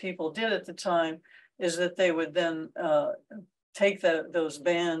sequencing that people did at the time is that they would then take those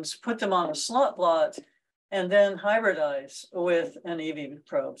bands, put them on a slot blot, and then hybridize with an EV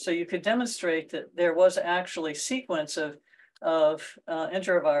probe. So you could demonstrate that there was actually sequence of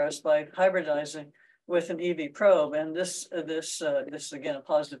enterovirus by hybridizing with an EV probe, and this is again a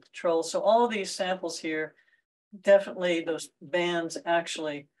positive control. So all of these samples here, definitely those bands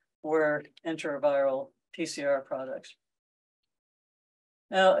actually were enteroviral PCR products.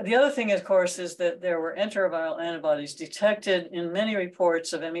 Now, the other thing, of course, is that there were enteroviral antibodies detected in many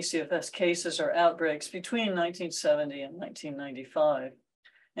reports of ME/CFS cases or outbreaks between 1970 and 1995.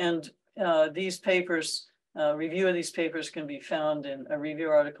 And these papers, review of these papers can be found in a review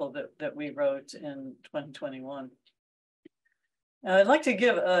article that we wrote in 2021. I'd like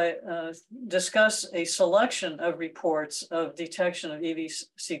to discuss a selection of reports of detection of EV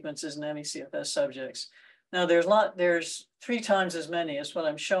sequences in ME/CFS subjects. Now, there's 3 times as many as what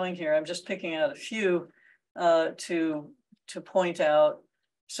I'm showing here. I'm just picking out a few to point out.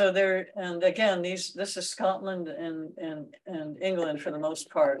 So and again, this is Scotland and England for the most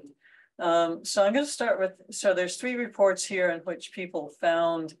part. So I'm going to start with, so there's 3 reports here in which people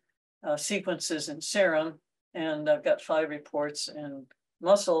found sequences in serum, and I've got 5 reports in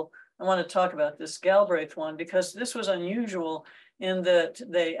muscle. I want to talk about this Galbraith one because this was unusual in that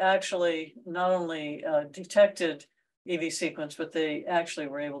they actually not only detected EV sequence, but they actually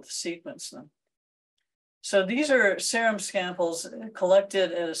were able to sequence them. So these are serum samples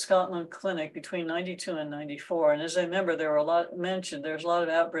collected at a Scotland clinic between 92 and 94. And as I remember, there were there's a lot of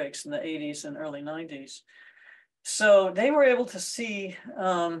outbreaks in the 80s and early 90s. So they were able to see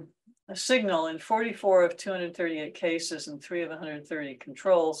a signal in 44 of 238 cases and 3 of 130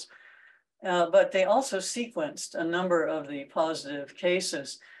 controls. But they also sequenced a number of the positive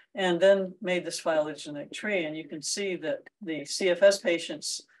cases and then made this phylogenetic tree. And you can see that the CFS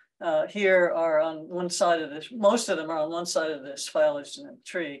patients here are on one side of this, most of them are on one side of this phylogenetic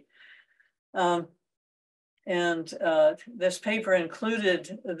tree. This paper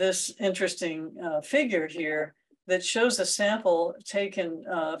included this interesting figure here that shows a sample taken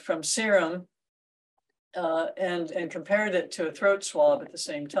from serum and compared it to a throat swab at the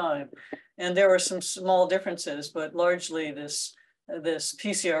same time. And there were some small differences, but largely this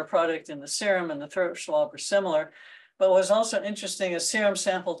PCR product in the serum and the throat swab were similar. But what was also interesting, a serum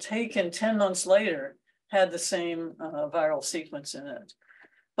sample taken 10 months later had the same viral sequence in it.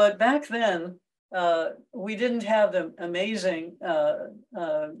 But back then, we didn't have the amazing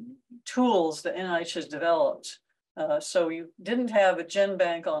tools that NIH has developed. So you didn't have a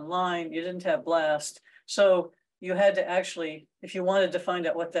GenBank online, you didn't have BLAST. So you had to actually, if you wanted to find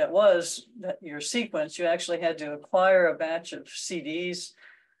out what that was, your sequence, you actually had to acquire a batch of CDs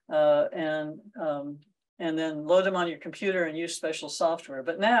and then load them on your computer and use special software.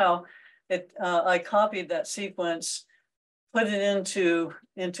 But now, I copied that sequence put it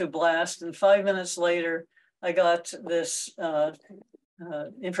into blast, and 5 minutes later, I got this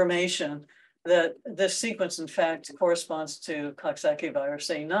information that this sequence, in fact, corresponds to Coxsackie virus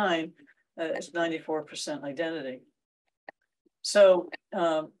A9. It's 94% identity. So,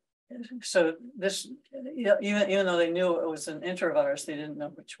 so this, even though they knew it was an enterovirus, they didn't know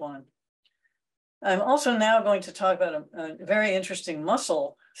which one. I'm also now going to talk about a very interesting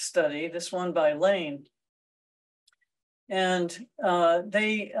muscle study, this one by Lane. And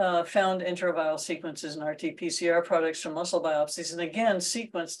they found enteroviral sequences in RT-PCR products from muscle biopsies, and again,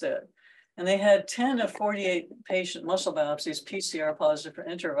 sequenced it. And they had 10 of 48 patient muscle biopsies PCR positive for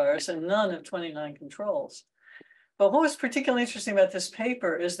enterovirus and none of 29 controls. But what was particularly interesting about this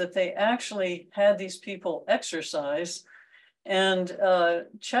paper is that they actually had these people exercise and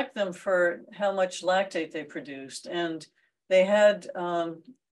check them for how much lactate they produced. And they had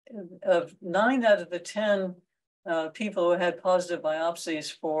of 9 out of the 10 people who had positive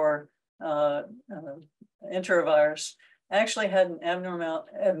biopsies for enterovirus actually had an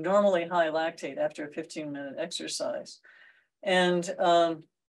abnormally high lactate after a 15-minute exercise. And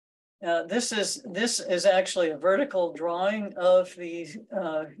this is actually a vertical drawing of the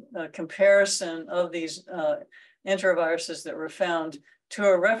comparison of these enteroviruses that were found to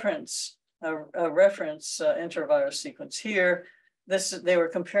a reference enterovirus sequence here. They were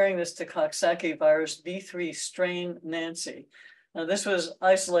comparing this to Coxsackie virus B3 strain Nancy. Now, this was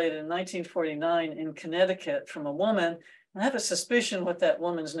isolated in 1949 in Connecticut from a woman. I have a suspicion what that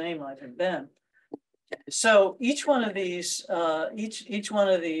woman's name might have been. So each one of these,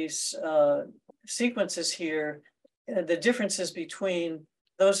 sequences here, the differences between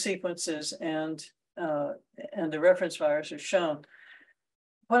those sequences and the reference virus are shown.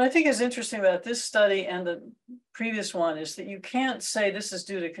 What I think is interesting about this study and the previous one is that you can't say this is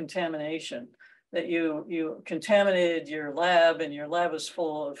due to contamination, that you contaminated your lab and your lab was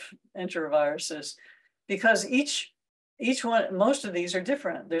full of enteroviruses, because each one, most of these are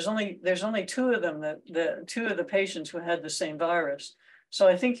different. There's only 2 of them, that 2 of the patients who had the same virus. So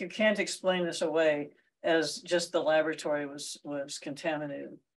I think you can't explain this away as just the laboratory was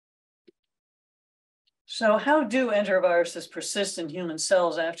contaminated. So how do enteroviruses persist in human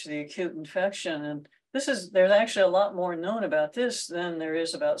cells after the acute infection? And there's actually a lot more known about this than there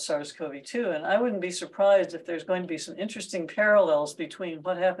is about SARS-CoV-2. And I wouldn't be surprised if there's going to be some interesting parallels between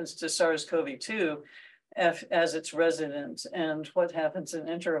what happens to SARS-CoV-2 as its resident and what happens in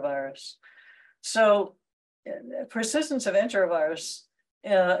enterovirus. So persistence of enterovirus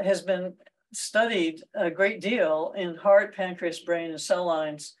has been studied a great deal in heart, pancreas, brain, and cell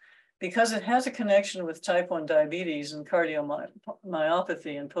lines, because it has a connection with type 1 diabetes and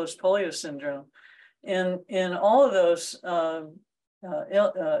cardiomyopathy and post-polio syndrome. In all of those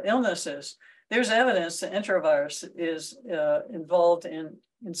illnesses, there's evidence that enterovirus is involved in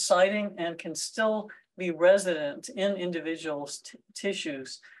inciting and can still be resident in individuals'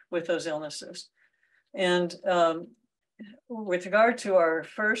 tissues with those illnesses. And with regard to our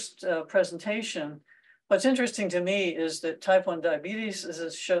first presentation, what's interesting to me is that type 1 diabetes is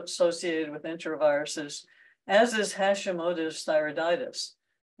associated with enteroviruses, as is Hashimoto's thyroiditis.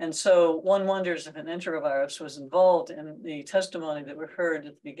 And so one wonders if an enterovirus was involved in the testimony that we heard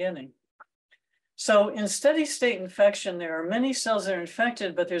at the beginning. So in steady state infection, there are many cells that are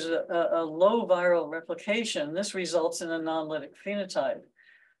infected, but there's a low viral replication. This results in a non-lytic phenotype.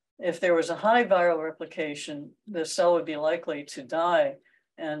 If there was a high viral replication, the cell would be likely to die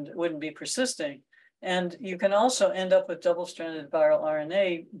and wouldn't be persisting. And you can also end up with double-stranded viral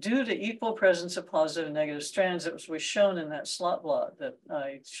RNA due to equal presence of positive and negative strands that was shown in that slot plot that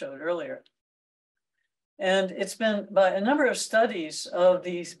I showed earlier. And it's been by a number of studies of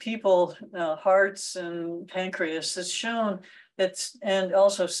these people, hearts and pancreas, has shown that, and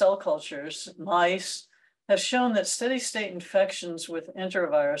also cell cultures, mice, have shown that steady state infections with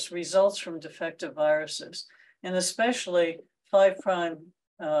enterovirus results from defective viruses, and especially 5'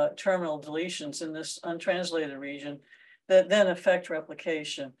 terminal deletions in this untranslated region that then affect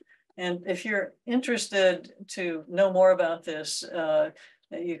replication. And if you're interested to know more about this,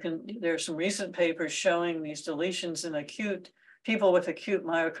 there are some recent papers showing these deletions in people with acute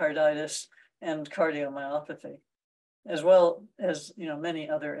myocarditis and cardiomyopathy, as well as many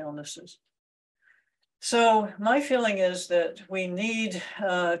other illnesses. So my feeling is that we need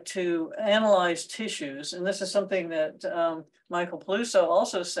to analyze tissues, and this is something that Michael Peluso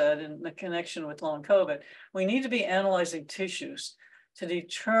also said in the connection with long COVID. We need to be analyzing tissues to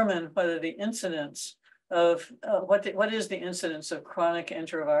determine whether the incidence of what is the incidence of chronic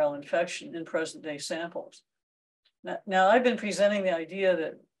enteroviral infection in present day samples. Now I've been presenting the idea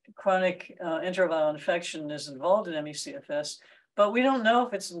that chronic enteroviral infection is involved in ME/CFS, but we don't know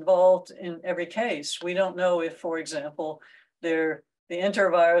if it's involved in every case. We don't know if, for example, the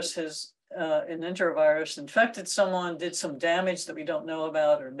enterovirus has an enterovirus infected someone, did some damage that we don't know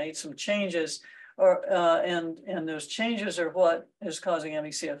about, or made some changes, or and those changes are what is causing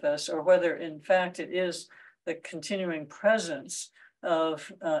ME/CFS, or whether in fact it is the continuing presence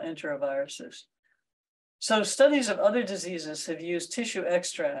of enteroviruses. So studies of other diseases have used tissue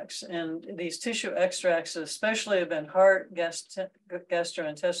extracts, and these tissue extracts especially have been heart,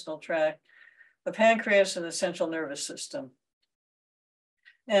 gastrointestinal tract, the pancreas, and the central nervous system.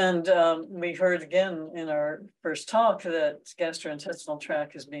 And we heard again in our first talk that gastrointestinal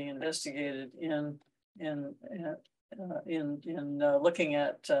tract is being investigated in looking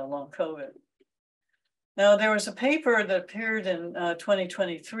at long COVID. Now, there was a paper that appeared in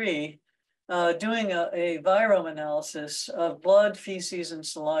 2023 doing a virome analysis of blood, feces, and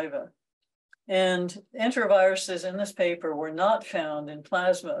saliva. And enteroviruses in this paper were not found in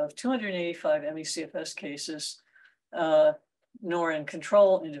plasma of 285 ME/CFS cases, nor in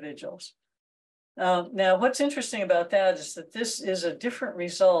control individuals. Now, what's interesting about that is that this is a different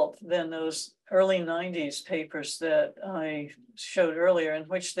result than those early 90s papers that I showed earlier, in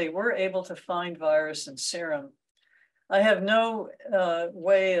which they were able to find virus in serum. I have no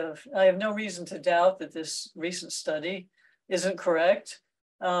reason to doubt that this recent study isn't correct.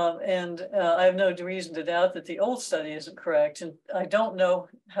 And I have no reason to doubt that the old study isn't correct. And I don't know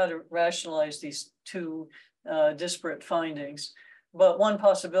how to rationalize these two disparate findings. But one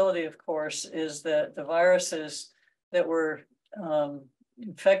possibility, of course, is that the viruses that were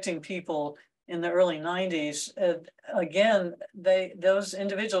infecting people in the early 90s, again, those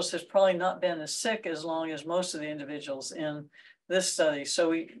individuals have probably not been as sick as long as most of the individuals in this study.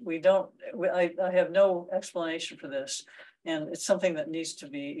 So I have no explanation for this, and it's something that needs to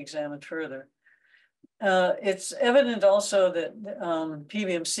be examined further. It's evident also that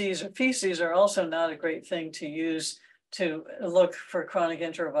PBMCs or feces are also not a great thing to use to look for chronic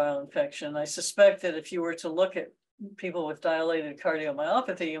enteroviral infection. I suspect that if you were to look at people with dilated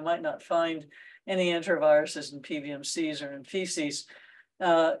cardiomyopathy, you might not find any enteroviruses in PBMCs or in feces.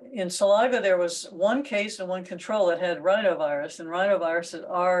 In saliva, there was one case and one control that had rhinovirus, and rhinoviruses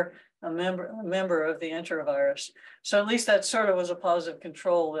are a member of the enterovirus. So at least that sort of was a positive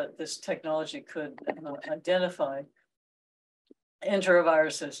control that this technology could identify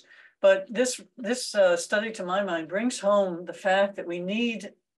enteroviruses. But this study, to my mind, brings home the fact that we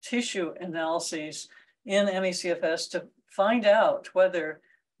need tissue analyses in ME/CFS to find out whether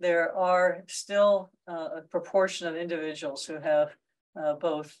there are still a proportion of individuals who have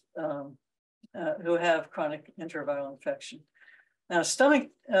who have chronic enteroviral infection. Now, stomach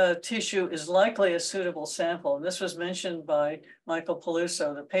tissue is likely a suitable sample, and this was mentioned by Michael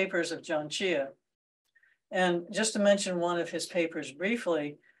Peluso, the papers of John Chia. And just to mention one of his papers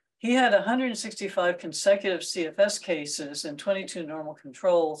briefly, he had 165 consecutive CFS cases and 22 normal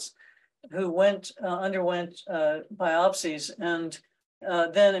controls who underwent biopsies, and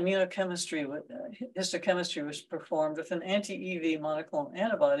then immunochemistry, histochemistry was performed with an anti-EV monoclonal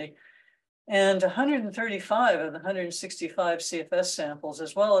antibody. And 135 of the 165 CFS samples,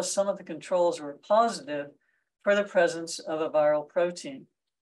 as well as some of the controls, were positive for the presence of a viral protein.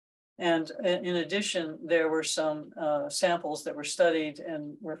 And in addition, there were some samples that were studied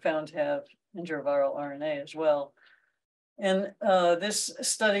and were found to have enteroviral RNA as well. And this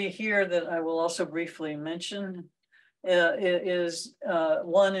study here that I will also briefly mention is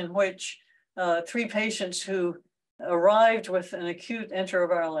one in which 3 patients who arrived with an acute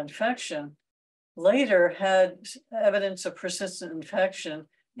enteroviral infection later had evidence of persistent infection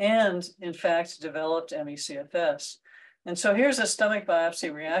and, in fact, developed ME/CFS. And so here's a stomach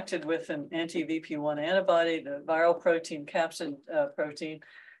biopsy reacted with an anti-VP1 antibody, the viral protein, capsid protein.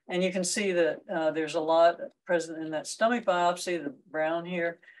 And you can see that there's a lot present in that stomach biopsy, the brown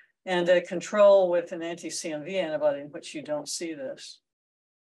here, and a control with an anti-CMV antibody in which you don't see this.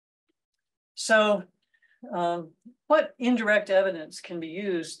 So what indirect evidence can be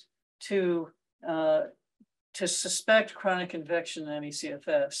used to suspect chronic infection in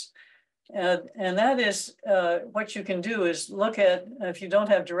ME/CFS? And that is what you can do is look at, if you don't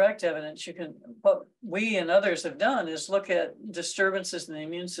have direct evidence, you can, what we and others have done is look at disturbances in the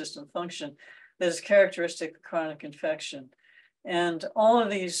immune system function that is characteristic of chronic infection. And all of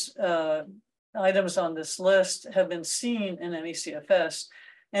these items on this list have been seen in ME/CFS.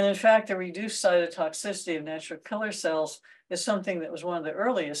 And in fact, the reduced cytotoxicity of natural killer cells is something that was one of the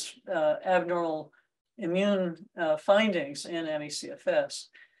earliest abnormal immune findings in ME/CFS.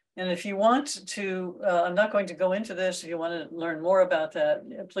 And if you want to, I'm not going to go into this. If you want to learn more about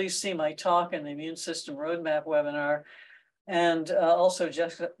that, please see my talk in the Immune System Roadmap webinar, and also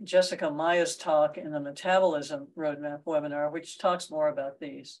Jessica Maya's talk in the Metabolism Roadmap webinar, which talks more about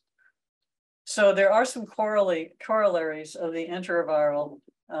these. So there are some corollaries of the enteroviral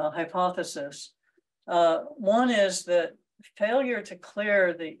hypothesis. One is that failure to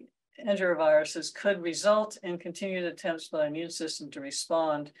clear the enteroviruses could result in continued attempts by the immune system to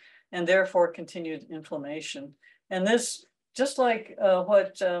respond, and therefore continued inflammation. And this, just like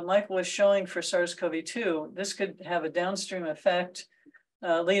what Michael was showing for SARS-CoV-2, this could have a downstream effect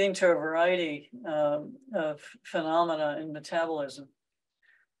leading to a variety of phenomena in metabolism.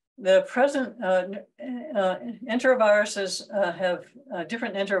 The present enteroviruses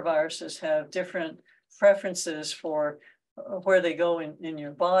different enteroviruses have different preferences for where they go in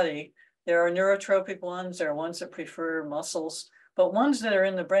your body. There are neurotropic ones, there are ones that prefer muscles, but ones that are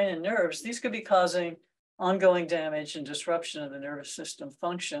in the brain and nerves, these could be causing ongoing damage and disruption of the nervous system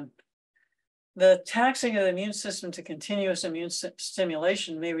function. The taxing of the immune system to continuous immune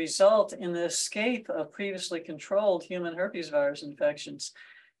stimulation may result in the escape of previously controlled human herpes virus infections.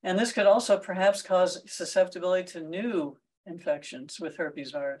 And this could also perhaps cause susceptibility to new infections with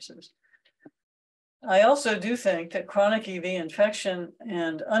herpes viruses. I also do think that chronic EV infection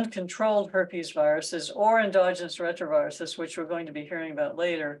and uncontrolled herpes viruses or endogenous retroviruses, which we're going to be hearing about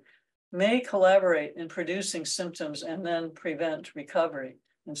later, may collaborate in producing symptoms and then prevent recovery.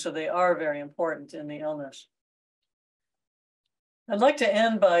 And so they are very important in the illness. I'd like to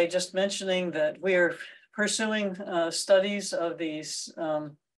end by just mentioning that we are pursuing studies of these,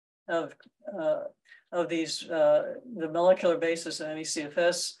 the molecular basis of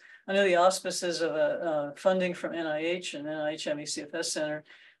ME/CFS under the auspices of funding from NIH and NIH ME/CFS Center.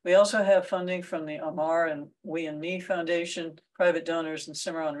 We also have funding from the Amar and We and Me Foundation, private donors, and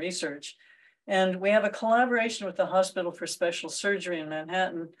Cimarron Research. And we have a collaboration with the Hospital for Special Surgery in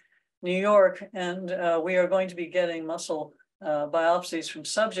Manhattan, New York, and we are going to be getting muscle biopsies from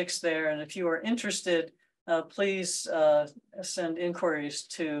subjects there. And if you are interested, please send inquiries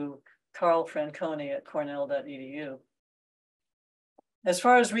to Carl Franconi at cornell.edu. As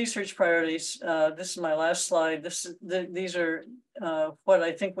far as research priorities, this is my last slide. These are what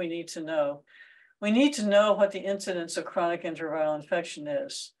I think we need to know. We need to know what the incidence of chronic enteroviral infection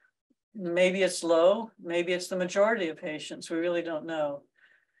is. Maybe it's low, maybe it's the majority of patients. We really don't know.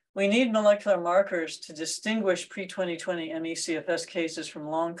 We need molecular markers to distinguish pre-2020 ME/CFS cases from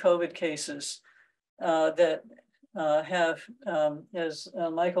long COVID cases that have, as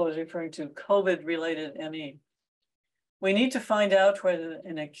Michael was referring to, COVID-related ME. We need to find out whether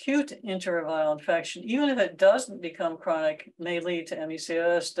an acute enteroviral infection, even if it doesn't become chronic, may lead to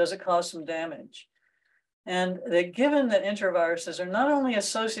ME/CFS. Does it cause some damage? And that given that enteroviruses are not only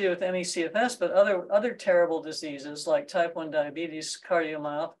associated with ME/CFS, but other terrible diseases like type 1 diabetes,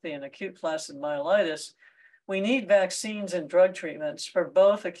 cardiomyopathy, and acute flaccid myelitis, we need vaccines and drug treatments for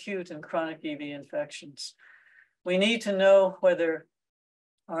both acute and chronic EV infections. We need to know whether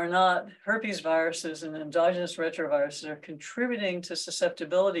or not herpes viruses and endogenous retroviruses are contributing to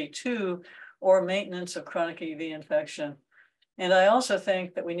susceptibility to or maintenance of chronic EV infection. And I also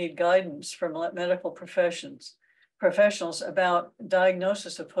think that we need guidance from medical professionals about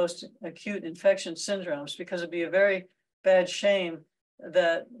diagnosis of post-acute infection syndromes, because it'd be a very bad shame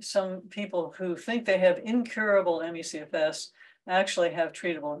that some people who think they have incurable ME/CFS actually have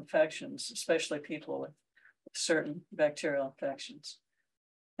treatable infections, especially people with certain bacterial infections.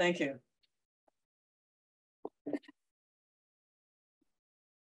 Thank you.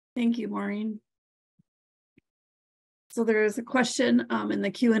 Thank you, Maureen. So there is a question in the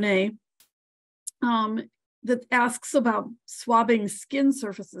Q&A that asks about swabbing skin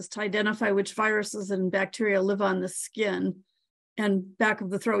surfaces to identify which viruses and bacteria live on the skin and back of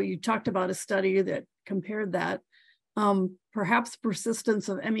the throat. You talked about a study that compared that. Perhaps persistence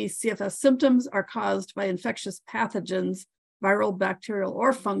of ME/CFS symptoms are caused by infectious pathogens, viral, bacterial,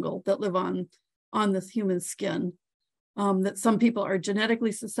 or fungal, that live on this human skin, that some people are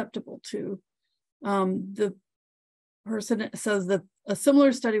genetically susceptible to. The person says that a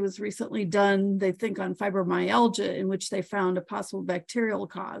similar study was recently done, they think, on fibromyalgia, in which they found a possible bacterial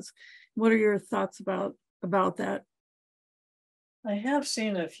cause. What are your thoughts about that? I have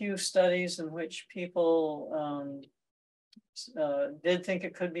seen a few studies in which people did think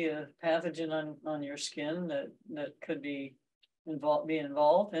it could be a pathogen on your skin that could be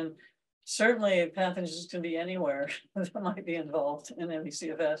involved. And certainly pathogens can be anywhere that might be involved in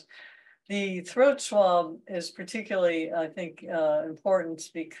ME/CFS. The throat swab is particularly, I think, important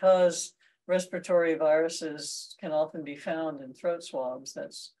because respiratory viruses can often be found in throat swabs.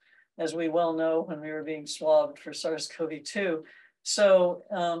 That's as we well know when we were being swabbed for SARS-CoV-2. So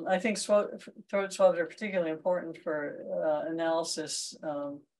I think throat swabs are particularly important for analysis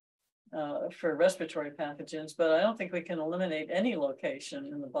for respiratory pathogens, but I don't think we can eliminate any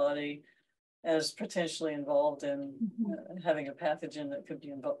location in the body as potentially involved in having a pathogen that could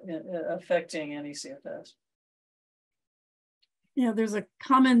be affecting any CFS. Yeah, there's a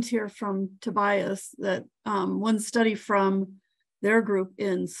comment here from Tobias that one study from their group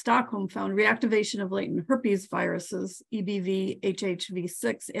in Stockholm found reactivation of latent herpes viruses, EBV,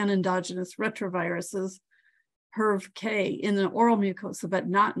 HHV6, and endogenous retroviruses, HERV-K, in the oral mucosa, but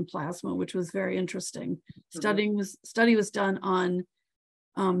not in plasma, which was very interesting. Study was done on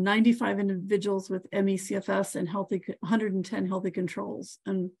 95 individuals with ME/CFS and 110 healthy controls,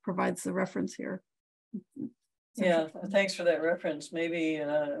 and provides the reference here. Yeah, thanks for that reference. Maybe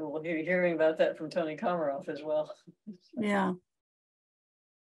we'll be hearing about that from Tony Komaroff as well. Yeah.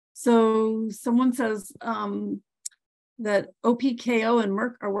 So someone says that OPKO and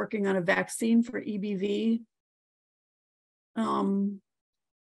Merck are working on a vaccine for EBV.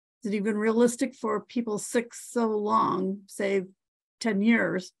 Is it even realistic for people sick so long, say 10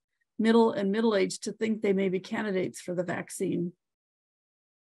 years, middle-aged, to think they may be candidates for the vaccine?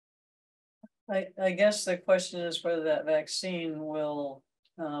 I guess the question is whether that vaccine will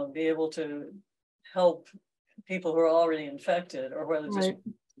be able to help people who are already infected, or whether just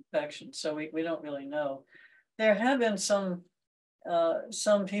infection. So we don't really know. There have been some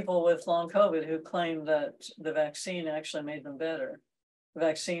people with long COVID who claim that the vaccine actually made them better. The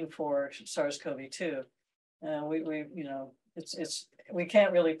vaccine for SARS-CoV-2, and we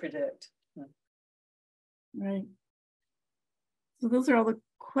can't really predict. Right. So those are all the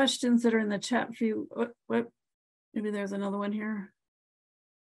questions that are in the chat for you. What? Maybe there's another one here.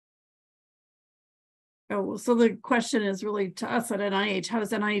 Oh, so the question is really to us at NIH: how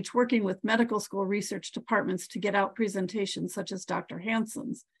is NIH working with medical school research departments to get out presentations such as Dr.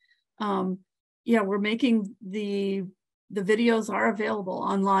 Hansen's? Yeah, we're making the videos are available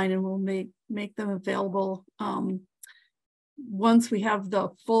online, and we'll make them available once we have the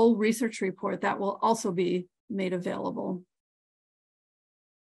full research report. That will also be made available.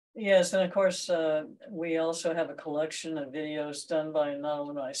 Yes, and of course, we also have a collection of videos done by not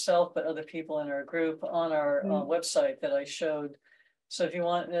only myself, but other people in our group on our website that I showed. So if you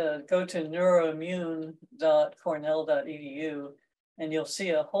want, go to neuroimmune.cornell.edu, and you'll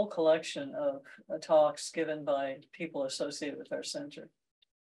see a whole collection of talks given by people associated with our center.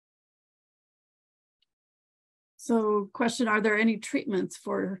 So question, are there any treatments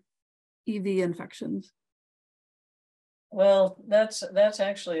for EV infections? Well, that's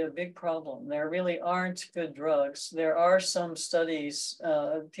actually a big problem. There really aren't good drugs. There are some studies,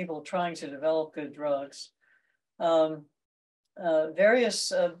 people trying to develop good drugs. Some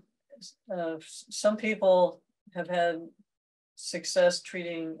people have had success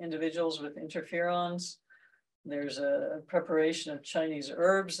treating individuals with interferons. There's a preparation of Chinese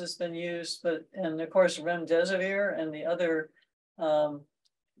herbs that's been used, and of course remdesivir and the other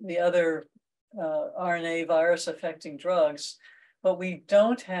RNA virus affecting drugs, but we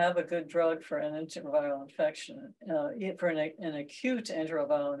don't have a good drug for an antiviral infection, for an acute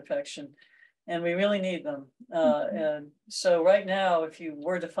antiviral infection, and we really need them. And so right now, if you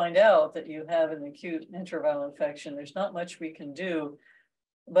were to find out that you have an acute antiviral infection, there's not much we can do.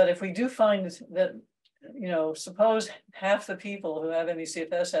 But if we do find that, suppose half the people who have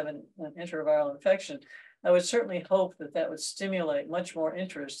ME/CFS have an antiviral infection, I would certainly hope that that would stimulate much more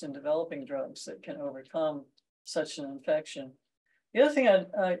interest in developing drugs that can overcome such an infection. The other thing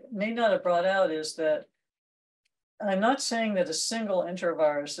I may not have brought out is that I'm not saying that a single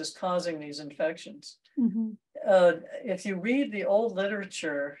enterovirus is causing these infections. If you read the old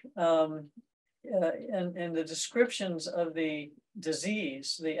literature and the descriptions of the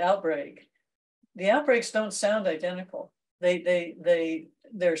disease, the outbreaks don't sound identical.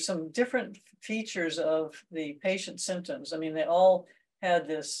 There's some different features of the patient symptoms. I mean, they all had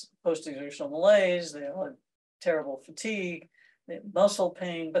this post-exertional malaise, they all had terrible fatigue, muscle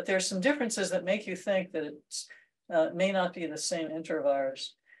pain, but there's some differences that make you think that it may not be the same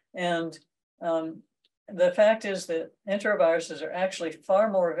enterovirus. And the fact is that enteroviruses are actually far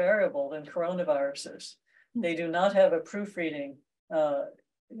more variable than coronaviruses. They do not have a proofreading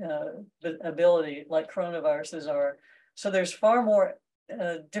ability like coronaviruses are. So there's far more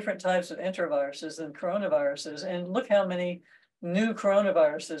different types of enteroviruses than coronaviruses. And look how many new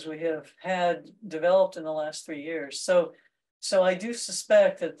coronaviruses we have had developed in the last 3 years. So I do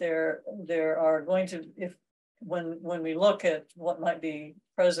suspect that there are going to, when we look at what might be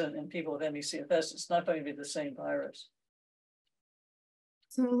present in people with ME/CFS, it's not going to be the same virus.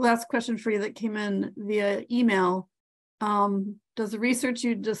 So the last question for you that came in via email. Does the research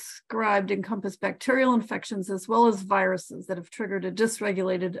you described encompass bacterial infections as well as viruses that have triggered a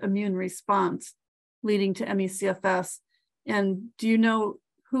dysregulated immune response leading to ME/CFS? And do you know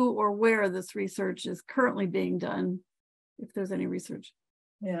who or where this research is currently being done, if there's any research?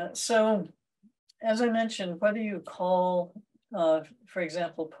 Yeah, so as I mentioned, whether you call, for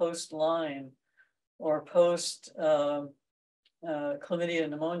example, post-Lyme or post-chlamydia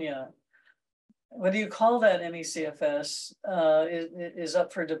pneumonia, whether you call that ME/CFS is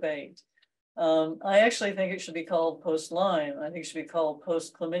up for debate. I actually think it should be called post-Lyme. I think it should be called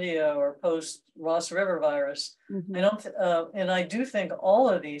post-chlamydia or post-Ross River virus. Mm-hmm. And I do think all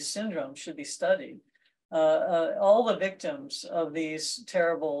of these syndromes should be studied. All the victims of these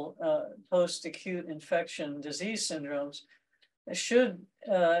terrible post-acute infection disease syndromes should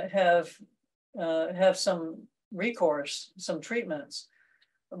have some recourse, some treatments.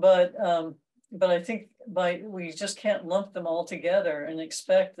 But I think we just can't lump them all together and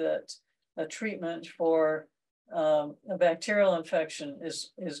expect that a treatment for a bacterial infection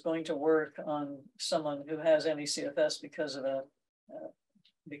is going to work on someone who has ME/CFS because of a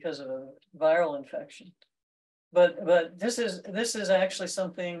viral infection. But this is actually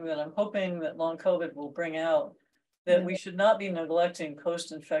something that I'm hoping that long COVID will bring out, that we should not be neglecting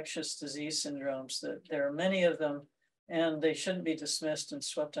post-infectious disease syndromes, that there are many of them and they shouldn't be dismissed and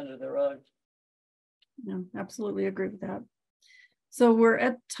swept under the rug. No, absolutely agree with that. So we're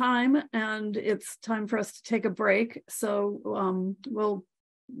at time and it's time for us to take a break. So we'll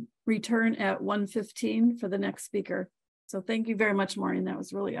return at 1:15 for the next speaker. So thank you very much, Maureen. That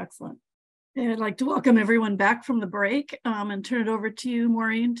was really excellent. And I'd like to welcome everyone back from the break and turn it over to you,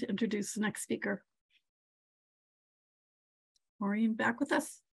 Maureen, to introduce the next speaker. Maureen, back with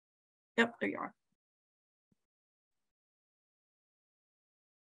us? Yep, there you are.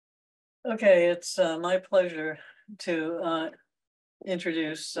 Okay, it's my pleasure to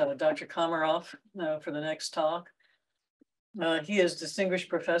introduce Dr. Komaroff for the next talk. He is Distinguished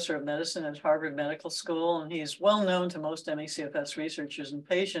Professor of Medicine at Harvard Medical School, and he's well known to most ME/CFS researchers and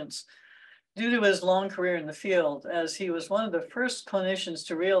patients due to his long career in the field, as he was one of the first clinicians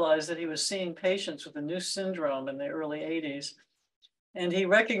to realize that he was seeing patients with a new syndrome in the early 80s. And he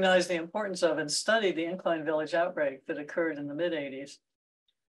recognized the importance of and studied the Incline Village outbreak that occurred in the mid-80s.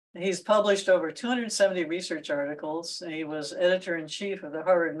 He's published over 270 research articles. He was editor-in-chief of the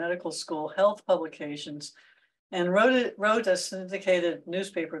Harvard Medical School Health Publications and wrote a syndicated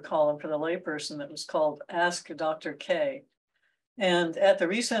newspaper column for the layperson that was called Ask Dr. K. And at the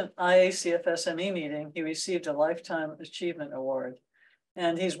recent IACFS-ME meeting, he received a Lifetime Achievement Award.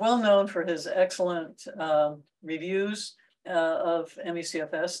 And he's well known for his excellent reviews of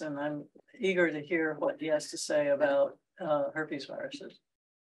ME/CFS, and I'm eager to hear what he has to say about herpes viruses.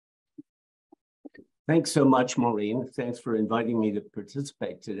 Thanks so much, Maureen. Thanks for inviting me to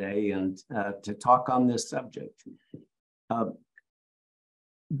participate today and to talk on this subject.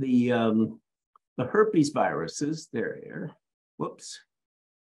 The herpes viruses, they're here. Whoops.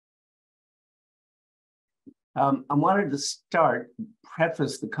 I wanted to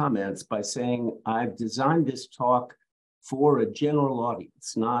preface the comments by saying I've designed this talk for a general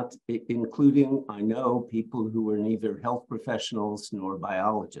audience, not including, I know, people who are neither health professionals nor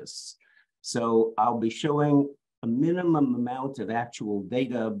biologists. So I'll be showing a minimum amount of actual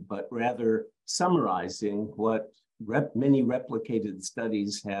data, but rather summarizing what many replicated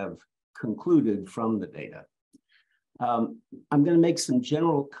studies have concluded from the data. I'm going to make some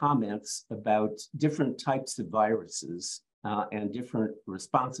general comments about different types of viruses and different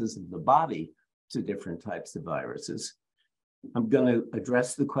responses of the body to different types of viruses. I'm going to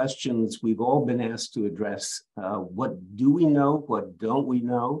address the questions we've all been asked to address. What do we know? What don't we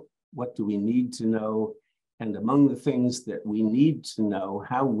know? What do we need to know? And among the things that we need to know,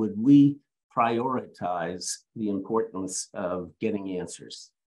 how would we prioritize the importance of getting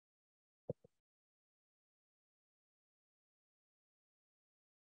answers?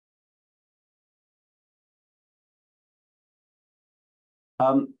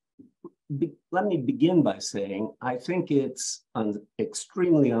 Let me begin by saying, I think it's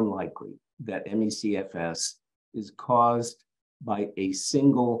extremely unlikely that ME/CFS is caused by a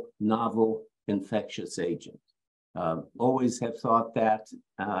single novel infectious agent. Always have thought that,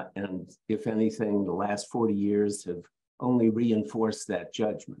 and if anything, the last 40 years have only reinforced that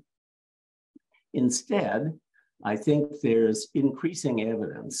judgment. Instead, I think there's increasing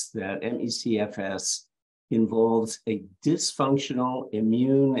evidence that ME/CFS involves a dysfunctional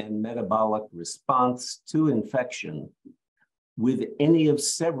immune and metabolic response to infection with any of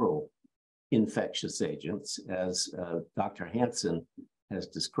several infectious agents, as Dr. Hansen has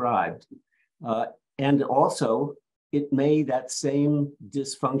described. And also, that same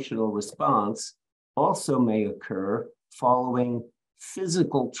dysfunctional response also may occur following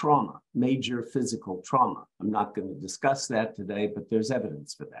physical trauma, major physical trauma. I'm not going to discuss that today, but there's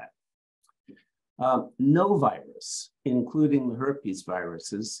evidence for that. No virus, including the herpes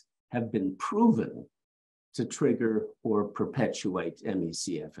viruses, have been proven to trigger or perpetuate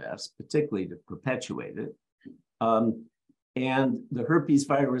ME/CFS, particularly to perpetuate it. And the herpes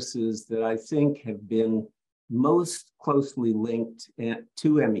viruses that I think have been most closely linked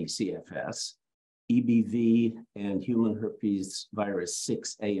to ME/CFS, EBV and human herpes virus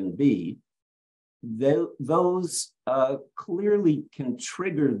 6A and B, those clearly can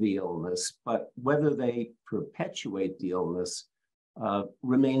trigger the illness, but whether they perpetuate the illness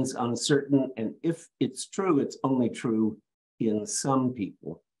remains uncertain. And if it's true, it's only true in some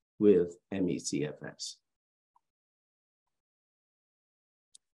people with ME/CFS.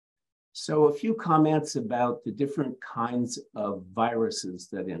 So a few comments about the different kinds of viruses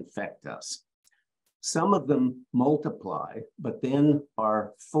that infect us. Some of them multiply, but then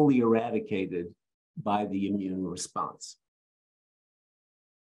are fully eradicated by the immune response.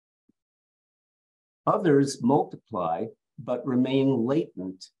 Others multiply, but remain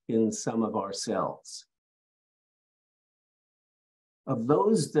latent in some of our cells. Of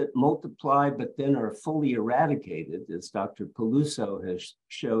those that multiply but then are fully eradicated, as Dr. Peluso has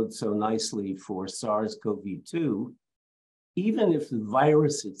showed so nicely for SARS-CoV-2, even if the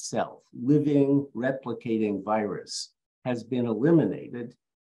virus itself, living, replicating virus, has been eliminated,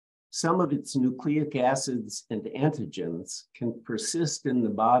 some of its nucleic acids and antigens can persist in the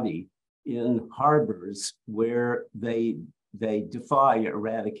body in harbors where they defy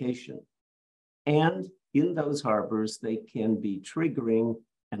eradication. And in those harbors, they can be triggering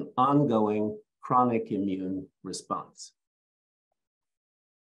an ongoing chronic immune response.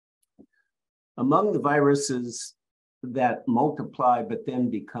 Among the viruses that multiply but then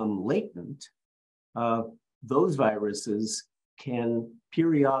become latent, those viruses can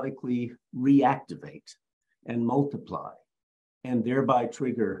periodically reactivate and multiply and thereby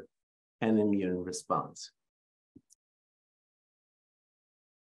trigger an immune response.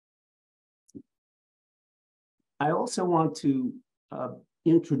 I also want to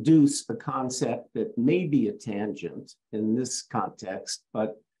introduce a concept that may be a tangent in this context,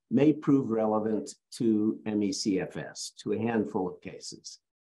 but may prove relevant to ME/CFS, to a handful of cases.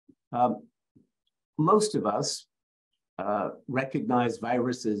 Most of us recognize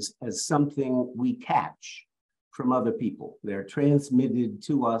viruses as something we catch from other people. They're transmitted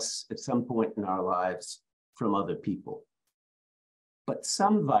to us at some point in our lives from other people. But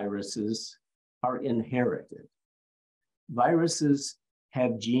some viruses are inherited. Viruses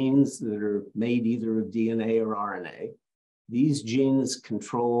have genes that are made either of DNA or RNA. These genes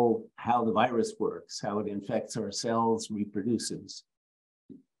control how the virus works, how it infects our cells, reproduces.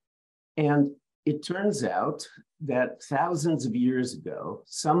 And it turns out that thousands of years ago,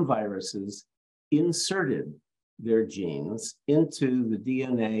 some viruses inserted their genes into the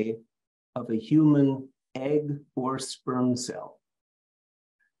DNA of a human egg or sperm cell.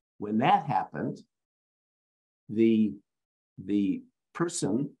 When that happened, the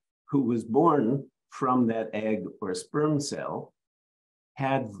person who was born from that egg or sperm cell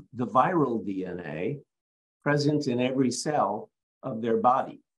had the viral DNA present in every cell of their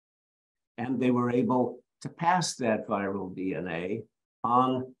body. And they were able to pass that viral DNA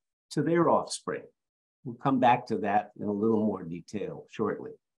on to their offspring. We'll come back to that in a little more detail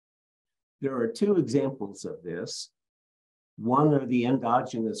shortly. There are two examples of this. One are the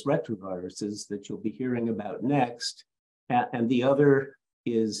endogenous retroviruses that you'll be hearing about next, and the other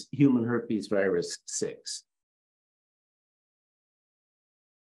is human herpes virus 6.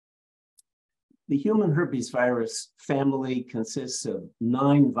 The human herpes virus family consists of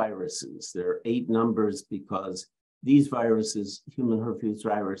 9 viruses. There are 8 numbers because these viruses, human herpes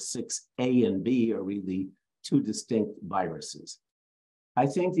virus 6A and B, are really 2 distinct viruses. I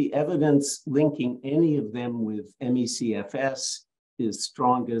think the evidence linking any of them with ME/CFS is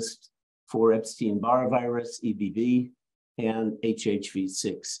strongest for Epstein-Barr virus, EBV, and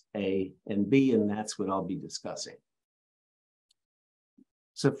HHV6A and B, and that's what I'll be discussing.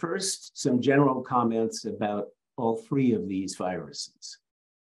 So first, some general comments about all 3 of these viruses.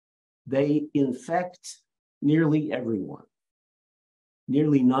 They infect nearly everyone.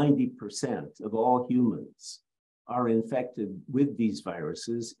 Nearly 90% of all humans are infected with these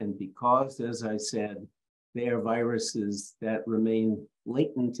viruses, and because, as I said, they are viruses that remain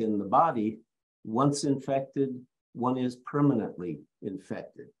latent in the body, once infected, one is permanently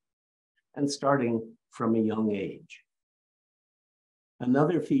infected, and starting from a young age.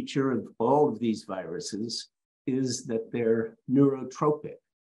 Another feature of all of these viruses is that they're neurotropic.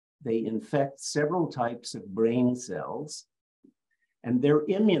 They infect several types of brain cells, and they're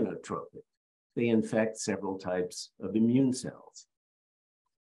immunotropic. They infect several types of immune cells.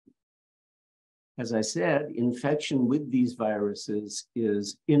 As I said, infection with these viruses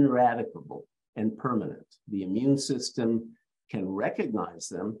is ineradicable and permanent. The immune system can recognize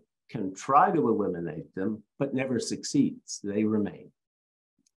them, can try to eliminate them, but never succeeds. They remain.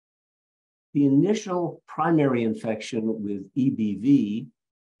 The initial primary infection with EBV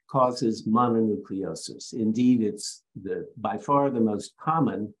causes mononucleosis. Indeed, it's by far the most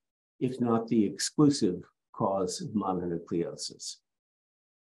common, if not the exclusive, cause of mononucleosis.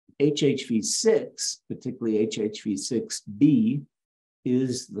 HHV6, particularly HHV6B,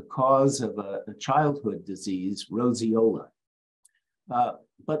 is the cause of a childhood disease, roseola.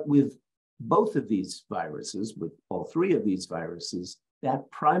 But with both of these viruses, with all three of these viruses, that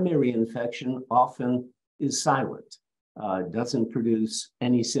primary infection often is silent, doesn't produce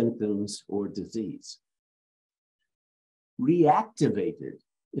any symptoms or disease. Reactivated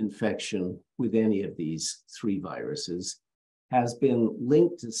infection with any of these three viruses has been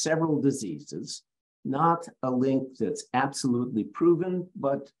linked to several diseases, not a link that's absolutely proven,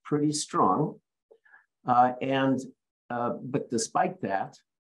 but pretty strong. But despite that,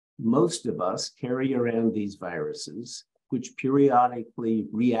 most of us carry around these viruses, which periodically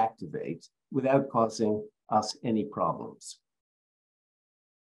reactivate without causing us any problems.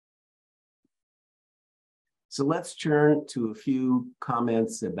 So let's turn to a few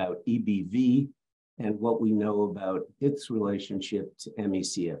comments about EBV and what we know about its relationship to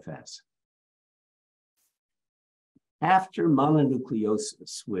ME/CFS. After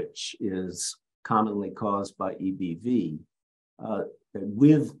mononucleosis, which is commonly caused by EBV,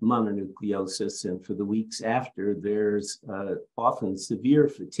 with mononucleosis and for the weeks after, there's often severe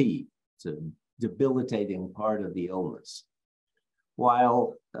fatigue. It's a debilitating part of the illness.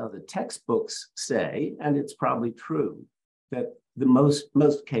 While the textbooks say, and it's probably true, that the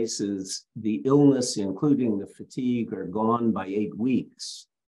most cases, the illness, including the fatigue, are gone by 8 weeks,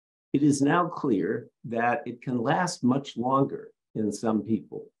 it is now clear that it can last much longer in some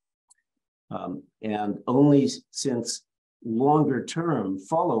people. And only since longer-term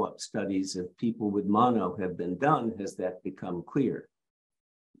follow-up studies of people with mono have been done has that become clear.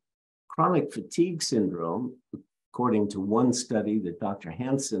 Chronic fatigue syndrome, according to one study that Dr.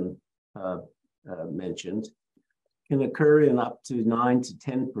 Hansen mentioned, can occur in up to 9 to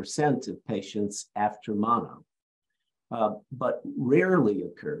 10% of patients after mono, but rarely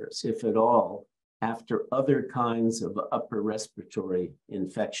occurs, if at all, after other kinds of upper respiratory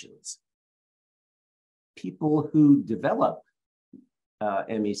infections. People who develop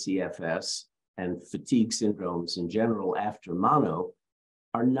ME/CFS and fatigue syndromes in general after mono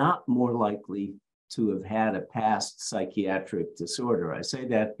are not more likely to have had a past psychiatric disorder. I say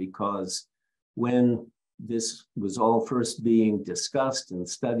that because when this was all first being discussed and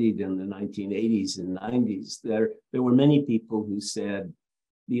studied in the 1980s and 90s, there were many people who said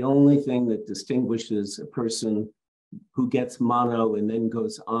the only thing that distinguishes a person who gets mono and then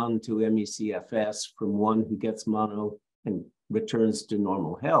goes on to ME/CFS from one who gets mono and returns to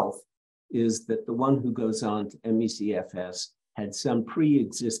normal health is that the one who goes on to ME/CFS had some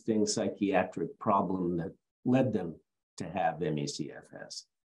pre-existing psychiatric problem that led them to have ME/CFS.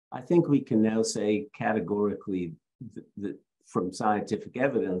 I think we can now say categorically that from scientific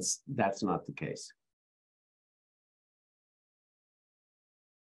evidence, that's not the case.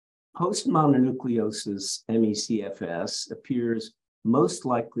 Post-mononucleosis ME/CFS appears most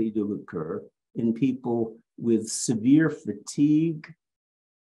likely to occur in people with severe fatigue,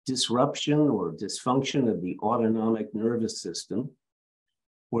 disruption or dysfunction of the autonomic nervous system,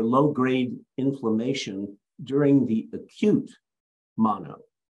 or low-grade inflammation during the acute mono.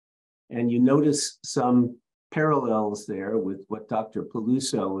 And you notice some parallels there with what Dr.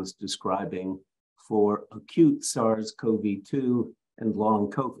 Peluso was describing for acute SARS-CoV-2 and long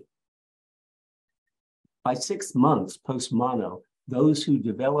COVID. By 6 months post-mono, those who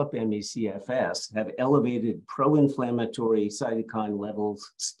develop ME/CFS have elevated pro-inflammatory cytokine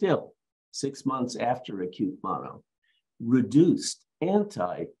levels still 6 months after acute mono, reduced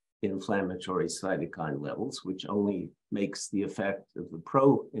anti-inflammatory cytokine levels, which only makes the effect of the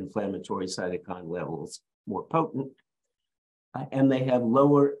pro-inflammatory cytokine levels more potent, and they have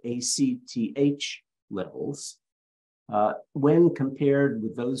lower ACTH levels when compared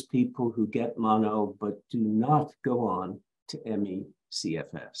with those people who get mono but do not go on to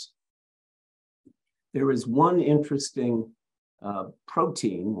ME/CFS. There is one interesting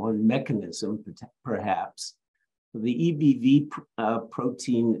protein, one mechanism perhaps, The EBV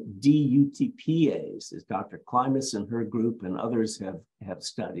protein DUTPase, as Dr. Klimas and her group and others have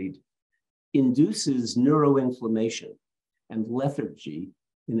studied, induces neuroinflammation and lethargy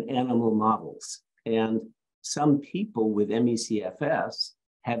in animal models. And some people with ME/CFS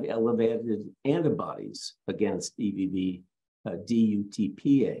have elevated antibodies against EBV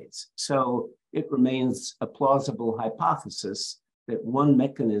DUTPase. So it remains a plausible hypothesis that one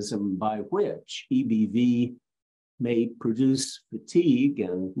mechanism by which EBV may produce fatigue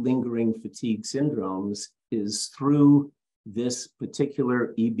and lingering fatigue syndromes is through this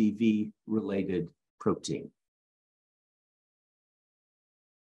particular EBV-related protein.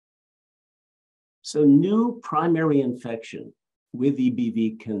 So new primary infection with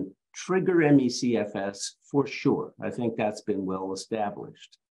EBV can trigger ME/CFS for sure. I think that's been well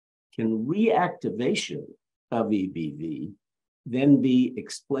established. Can reactivation of EBV then be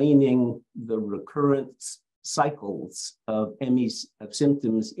explaining the recurrent cycles of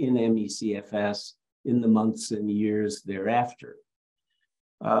symptoms in ME/CFS in the months and years thereafter?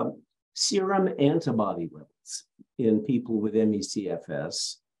 Serum antibody levels in people with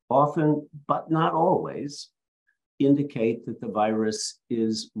ME/CFS often, but not always, indicate that the virus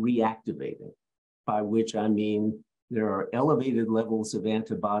is reactivating, by which I mean there are elevated levels of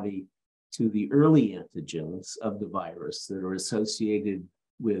antibody to the early antigens of the virus that are associated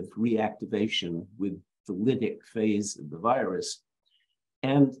with reactivation with the lytic phase of the virus.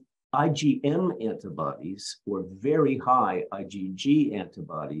 And IgM antibodies, or very high IgG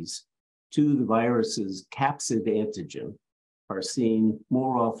antibodies to the virus's capsid antigen, are seen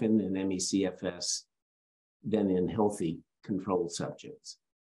more often in ME/CFS than in healthy controlled subjects.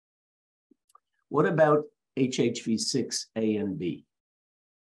 What about HHV6A and B?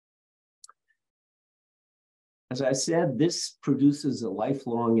 As I said, this produces a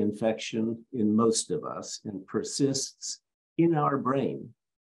lifelong infection in most of us and persists in our brain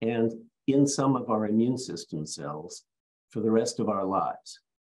and in some of our immune system cells for the rest of our lives.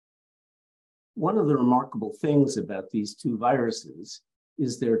 One of the remarkable things about these two viruses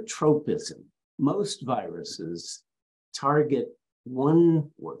is their tropism. Most viruses target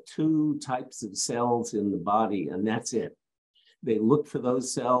one or two types of cells in the body, and that's it. They look for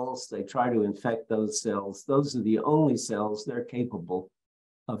those cells, they try to infect those cells. Those are the only cells they're capable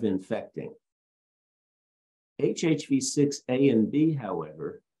of infecting. HHV6A and B,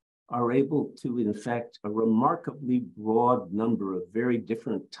 however, are able to infect a remarkably broad number of very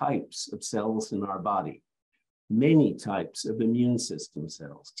different types of cells in our body. Many types of immune system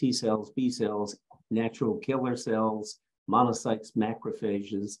cells, T cells, B cells, natural killer cells, monocytes,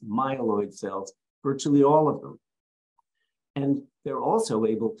 macrophages, myeloid cells, virtually all of them. And they're also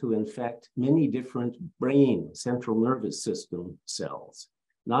able to infect many different brain, central nervous system cells,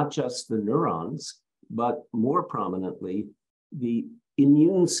 not just the neurons, but more prominently, the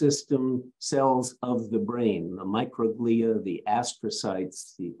immune system cells of the brain, the microglia, the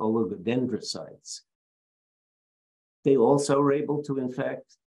astrocytes, the oligodendrocytes. They also are able to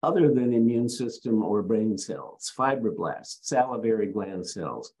infect other than immune system or brain cells, fibroblasts, salivary gland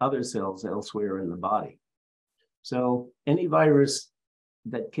cells, other cells elsewhere in the body. So any virus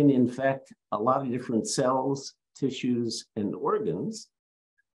that can infect a lot of different cells, tissues, and organs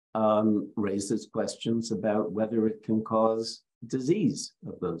raises questions about whether it can cause disease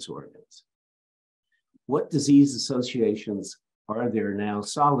of those organs. What disease associations are there now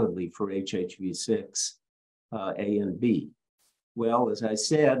solidly for HHV6, A and B? Well, as I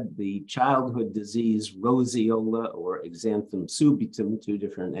said, the childhood disease roseola or exanthum subitum, two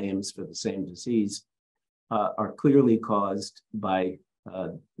different names for the same disease, are clearly caused by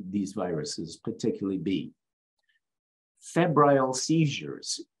these viruses, particularly B. Febrile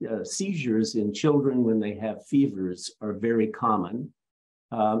seizures. Seizures in children when they have fevers are very common,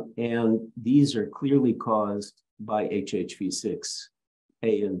 and these are clearly caused by HHV6,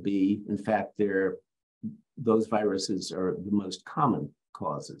 A and B. In fact, those viruses are the most common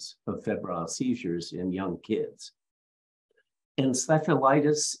causes of febrile seizures in young kids.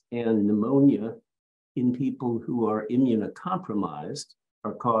 Encephalitis and pneumonia in people who are immunocompromised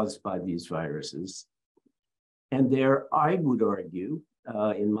are caused by these viruses. And there, I would argue,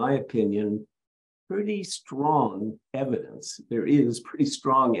 in my opinion, pretty strong evidence, there is pretty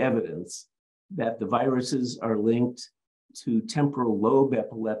strong evidence that the viruses are linked to temporal lobe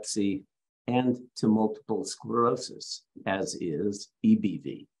epilepsy and to multiple sclerosis, as is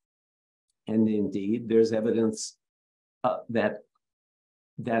EBV. And indeed, there's evidence that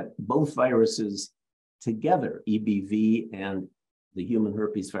both viruses together, EBV and the human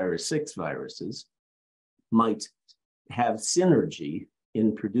herpes virus 6 viruses, might have synergy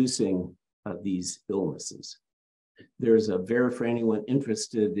in producing these illnesses. For anyone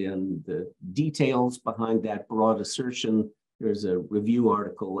interested in the details behind that broad assertion, there's a review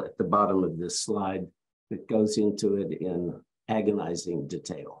article at the bottom of this slide that goes into it in agonizing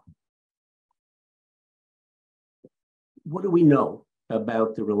detail. What do we know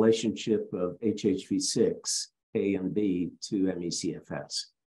about the relationship of HHV6, A and B, to ME/CFS?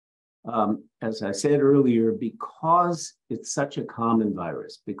 As I said earlier, because it's such a common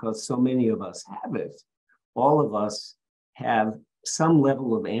virus, because so many of us have it, all of us have some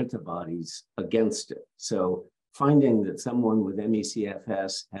level of antibodies against it. So finding that someone with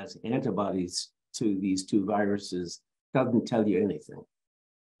ME/CFS has antibodies to these two viruses doesn't tell you anything.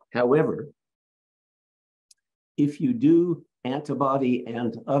 However, if you do antibody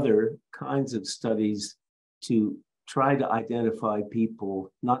and other kinds of studies to try to identify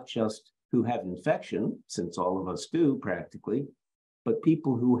people, not just who have infection, since all of us do practically, but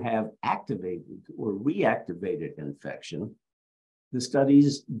people who have activated or reactivated infection, the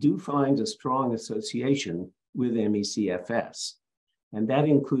studies do find a strong association with ME/CFS. And that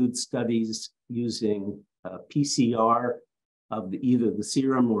includes studies using PCR of either the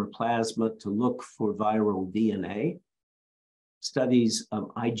serum or plasma to look for viral DNA, studies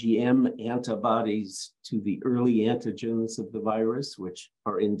of IgM antibodies to the early antigens of the virus, which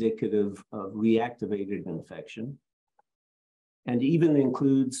are indicative of reactivated infection, and even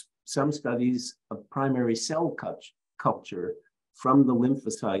includes some studies of primary cell culture from the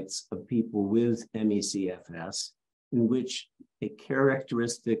lymphocytes of people with ME/CFS, in which a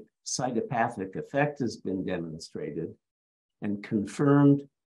characteristic cytopathic effect has been demonstrated and confirmed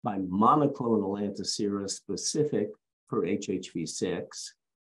by monoclonal antisera specific for HHV6,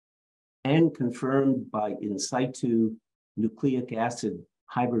 and confirmed by in situ nucleic acid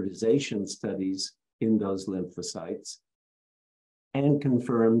hybridization studies in those lymphocytes, and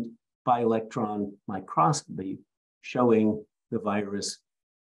confirmed by electron microscopy showing the virus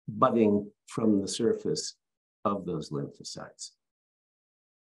budding from the surface of those lymphocytes.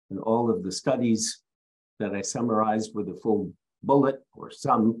 And all of the studies that I summarized with a full bullet, or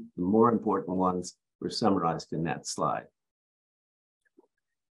some, the more important ones, were summarized in that slide.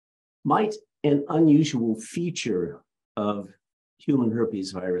 Might an unusual feature of human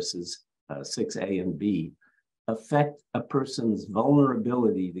herpes viruses, 6A and B, affect a person's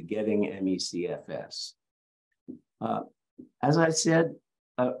vulnerability to getting ME/CFS? As I said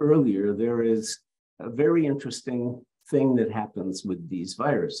earlier, there is a very interesting thing that happens with these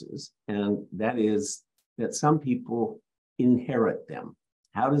viruses, and that is that some people inherit them.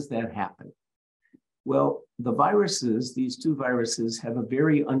 How does that happen? Well, the viruses, these two viruses, have a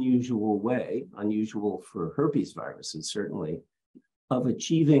very unusual way, unusual for herpes viruses certainly, of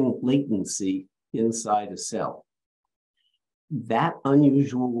achieving latency inside a cell. That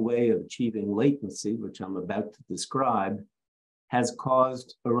unusual way of achieving latency, which I'm about to describe, has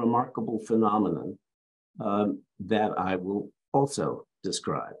caused a remarkable phenomenon that I will also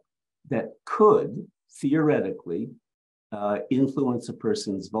describe, that could theoretically influence a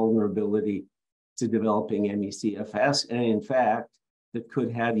person's vulnerability to developing ME/CFS, and in fact, that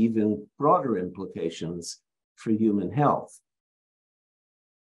could have even broader implications for human health.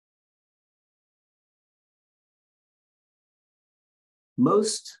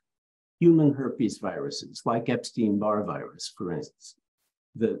 Most human herpes viruses, like Epstein-Barr virus, for instance,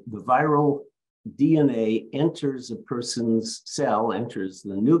 the viral DNA enters a person's cell, enters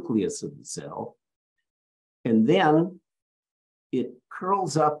the nucleus of the cell, and then it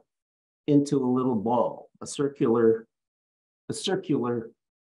curls up into a little ball, a circle of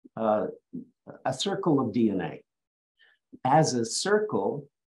DNA. As a circle,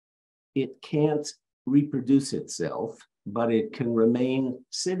 it can't reproduce itself, but it can remain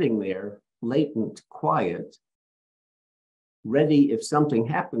sitting there, latent, quiet, ready if something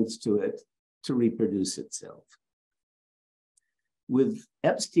happens to it to reproduce itself. With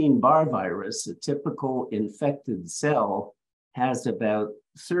Epstein-Barr virus, a typical infected cell has about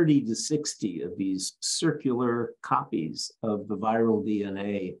 30 to 60 of these circular copies of the viral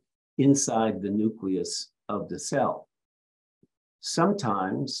DNA inside the nucleus of the cell.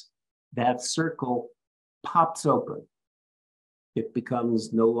 Sometimes that circle pops open. It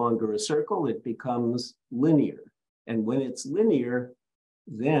becomes no longer a circle, it becomes linear. And when it's linear,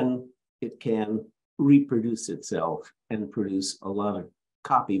 then it can reproduce itself and produce a lot of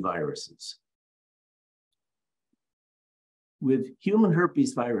copy viruses. With human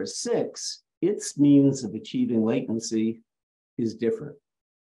herpes virus 6, its means of achieving latency is different.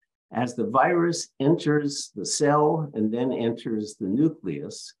 As the virus enters the cell and then enters the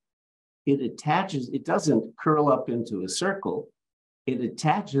nucleus, it doesn't curl up into a circle, it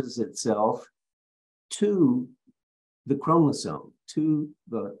attaches itself to the chromosome to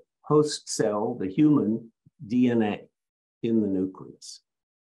the host cell, the human DNA in the nucleus.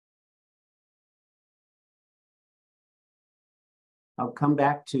 I'll come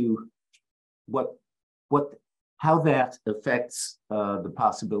back to how that affects the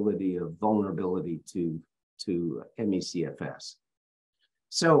possibility of vulnerability to ME/CFS.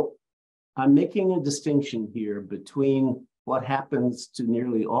 So I'm making a distinction here between what happens to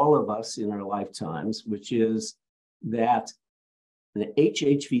nearly all of us in our lifetimes, which is that the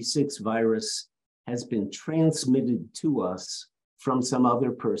HHV6 virus has been transmitted to us from some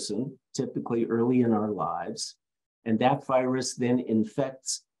other person, typically early in our lives, and that virus then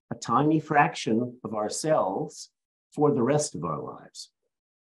infects a tiny fraction of our cells for the rest of our lives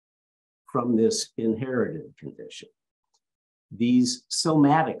from this inherited condition. These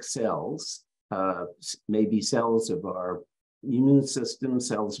somatic cells may be cells of our immune system,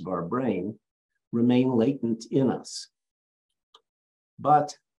 cells of our brain, remain latent in us.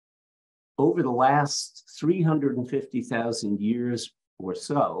 But over the last 350,000 years or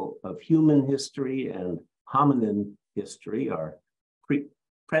so of human history and hominin history, our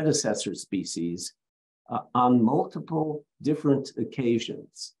predecessor species, on multiple different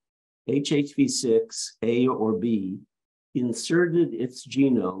occasions, HHV6, A or B, inserted its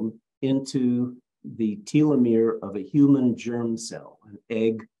genome into the telomere of a human germ cell, an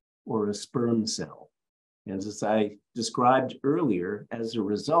egg or a sperm cell. And as I described earlier, as a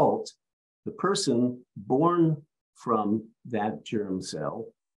result, the person born from that germ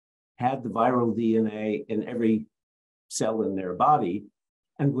cell had the viral DNA in every cell in their body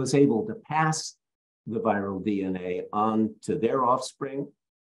and was able to pass the viral DNA on to their offspring,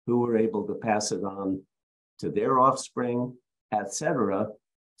 who were able to pass it on to their offspring, etc.,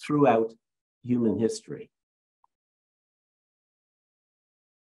 throughout human history.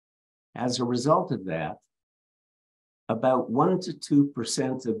 As a result of that, about 1 to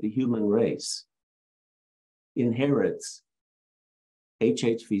 2% of the human race inherits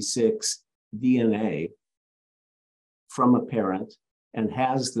HHV6 DNA from a parent and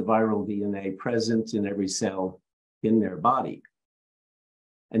has the viral DNA present in every cell in their body.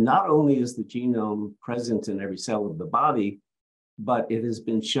 And not only is the genome present in every cell of the body, but it has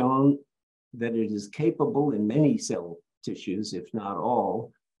been shown that it is capable in many cell tissues, if not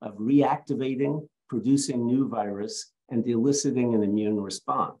all, of reactivating, producing new virus, and eliciting an immune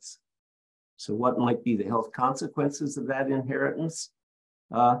response. So what might be the health consequences of that inheritance?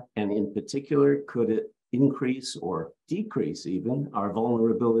 And in particular, could it increase or decrease even our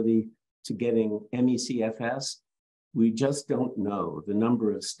vulnerability to getting ME/CFS? We just don't know. The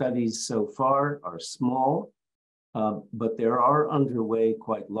number of studies so far are small, but there are underway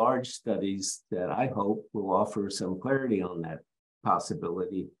quite large studies that I hope will offer some clarity on that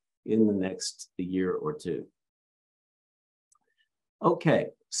possibility in the next year or two. Okay,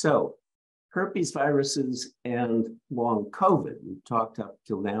 so herpes viruses and long COVID. We've talked up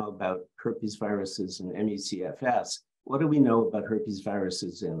till now about herpes viruses and ME/CFS. What do we know about herpes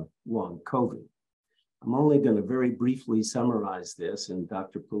viruses and long COVID? I'm only going to very briefly summarize this, and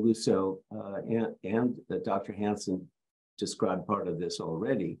Dr. Peluso and Dr. Hansen described part of this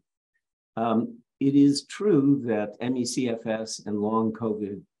already. It is true that ME/CFS and long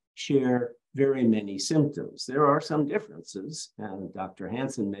COVID share very many symptoms. There are some differences, and Dr.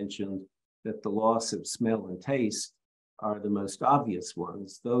 Hansen mentioned that the loss of smell and taste are the most obvious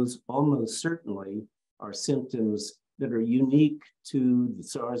ones. Those almost certainly are symptoms that are unique to the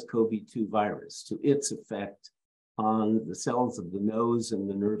SARS-CoV-2 virus, to its effect on the cells of the nose and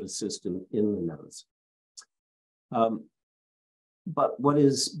the nervous system in the nose. But what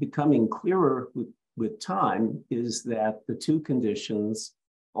is becoming clearer with time is that the two conditions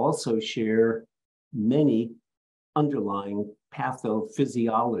also share many underlying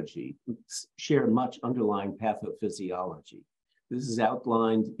pathophysiology, share much underlying pathophysiology. This is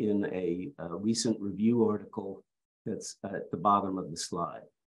outlined in a recent review article that's at the bottom of the slide.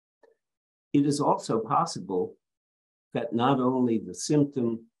 It is also possible that not only the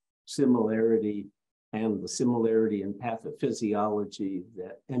symptom similarity and the similarity in pathophysiology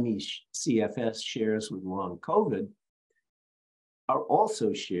that ME/CFS shares with long COVID are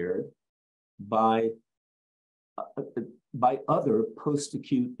also shared by other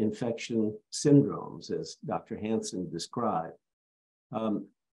post-acute infection syndromes, as Dr. Hansen described.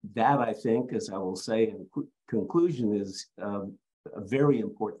 That, I think, as I will say in conclusion, is a very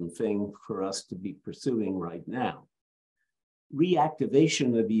important thing for us to be pursuing right now.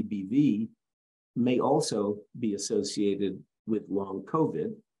 Reactivation of EBV may also be associated with long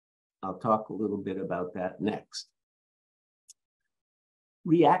COVID. I'll talk a little bit about that next.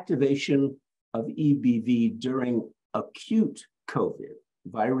 Reactivation of EBV during acute COVID,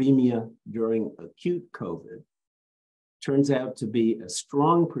 viremia during acute COVID, turns out to be a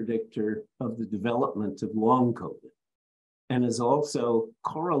strong predictor of the development of long COVID, and is also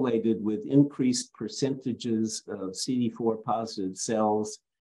correlated with increased percentages of CD4 positive cells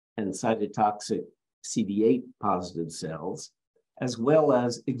and cytotoxic CD8 positive cells, as well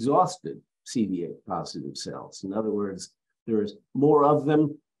as exhausted CD8 positive cells. In other words, there's more of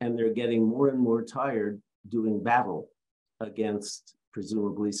them, and they're getting more and more tired doing battle against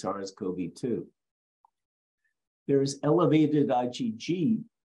presumably SARS-CoV-2. There's elevated IgG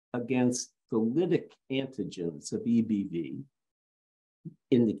against the lytic antigens of EBV,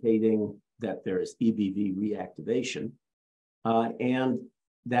 indicating that there is EBV reactivation, and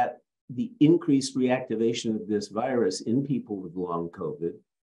that the increased reactivation of this virus in people with long COVID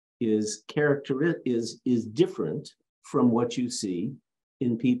is different from what you see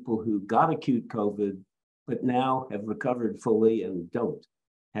in people who got acute COVID, but now have recovered fully and don't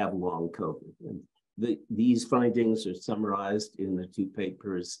have long COVID. And these findings are summarized in the two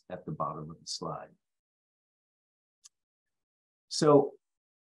papers at the bottom of the slide. So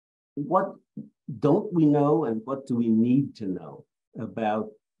what don't we know, and what do we need to know about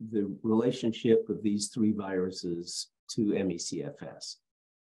the relationship of these three viruses to ME/CFS?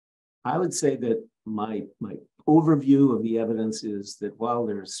 I would say that my overview of the evidence is that while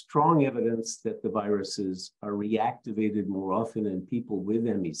there's strong evidence that the viruses are reactivated more often in people with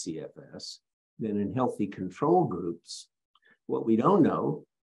ME/CFS than in healthy control groups, what we don't know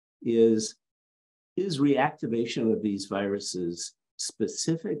is reactivation of these viruses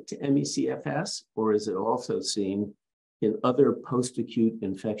specific to ME/CFS, or is it also seen in other post-acute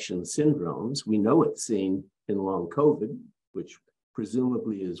infection syndromes? We know it's seen in long COVID, which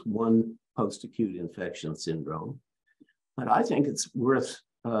presumably is one post-acute infection syndrome. But I think it's worth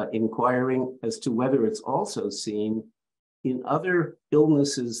inquiring as to whether it's also seen in other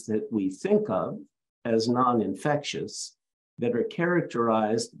illnesses that we think of as non-infectious that are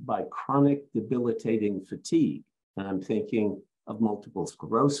characterized by chronic debilitating fatigue. And I'm thinking of multiple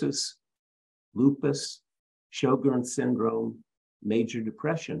sclerosis, lupus, Sjogren's syndrome, major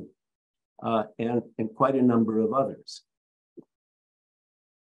depression, and quite a number of others.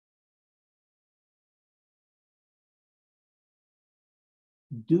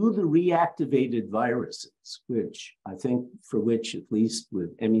 Do the reactivated viruses, which I think for which, at least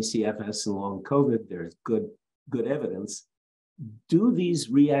with ME/CFS and long COVID, there's good evidence, do these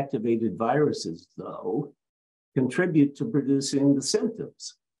reactivated viruses, though, contribute to producing the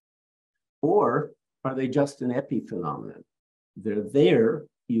symptoms? Or are they just an epiphenomenon? They're there,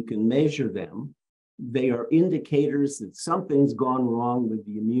 you can measure them. They are indicators that something's gone wrong with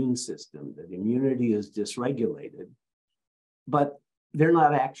the immune system, that immunity is dysregulated, but they're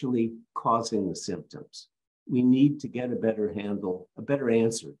not actually causing the symptoms. We need to get a better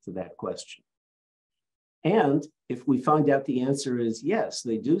answer to that question. And if we find out the answer is yes,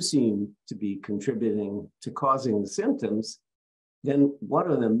 they do seem to be contributing to causing the symptoms, then what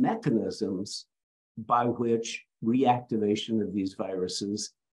are the mechanisms by which reactivation of these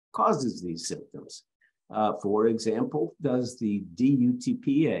viruses causes these symptoms? For example, does the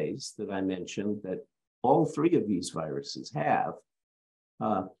DUTPase that I mentioned that all three of these viruses have,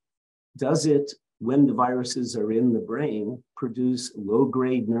 does it, when the viruses are in the brain, produce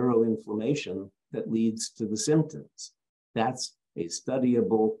low-grade neuroinflammation that leads to the symptoms? That's a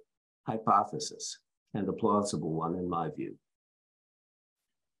studyable hypothesis and a plausible one in my view.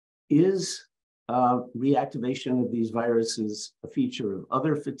 Is reactivation of these viruses a feature of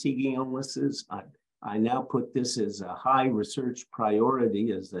other fatiguing illnesses? I now put this as a high research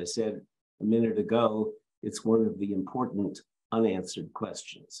priority. As I said a minute ago, it's one of the important unanswered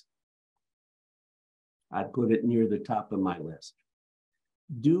questions. I'd put it near the top of my list.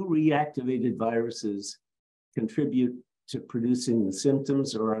 Do reactivated viruses contribute to producing the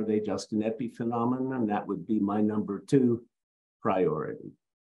symptoms, or are they just an epiphenomenon? That would be my number 2 priority.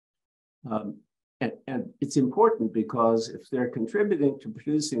 And it's important because if they're contributing to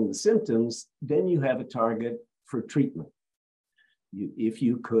producing the symptoms, then you have a target for treatment. If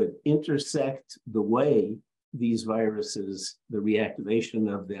you could intersect the way these viruses, the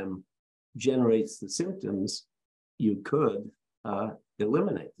reactivation of them generates the symptoms, you could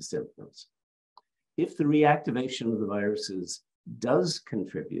eliminate the symptoms. If the reactivation of the viruses does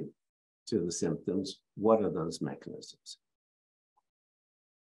contribute to the symptoms, what are those mechanisms?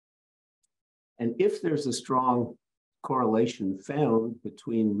 And if there's a strong correlation found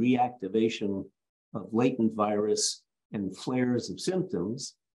between reactivation of latent virus and flares of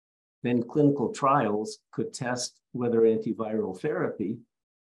symptoms, then clinical trials could test whether antiviral therapy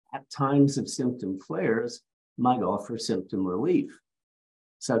at times of symptom flares might offer symptom relief.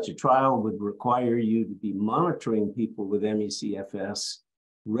 Such a trial would require you to be monitoring people with ME/CFS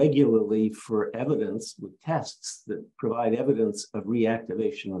regularly for evidence with tests that provide evidence of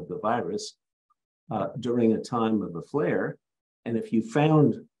reactivation of the virus during a time of a flare. And if you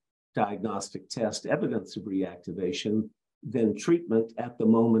found diagnostic test evidence of reactivation, then treatment at the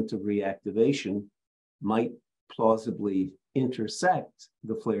moment of reactivation might plausibly intersect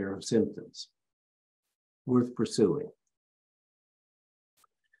the flare of symptoms. Worth pursuing.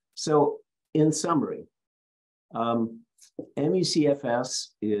 So in summary,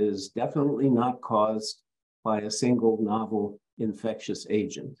 ME/CFS is definitely not caused by a single novel infectious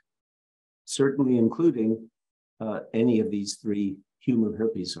agent, certainly including any of these three human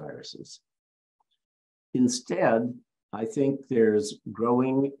herpes viruses. Instead, I think there's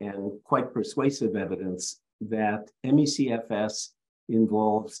growing and quite persuasive evidence that ME/CFS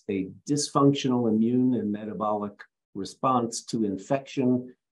involves a dysfunctional immune and metabolic response to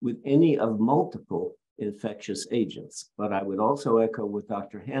infection with any of multiple infectious agents. But I would also echo what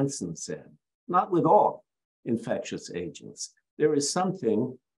Dr. Hansen said, not with all infectious agents. There is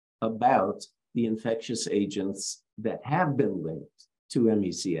something about the infectious agents that have been linked to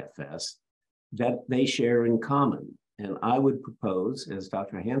ME/CFS that they share in common. And I would propose, as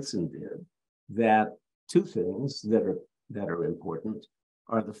Dr. Hansen did, that two things that are important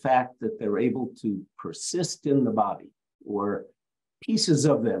are the fact that they're able to persist in the body, or pieces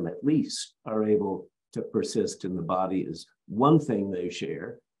of them at least are able to persist in the body is one thing they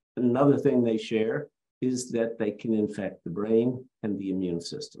share. Another thing they share is that they can infect the brain and the immune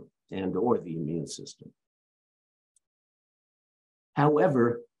system, or the immune system.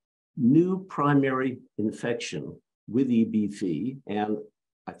 However, new primary infection with EBV, and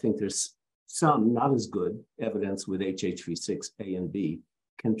I think there's some not as good evidence with HHV6A and B,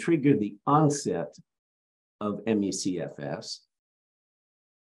 can trigger the onset of ME/CFS.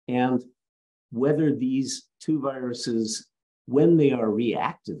 And whether these two viruses, when they are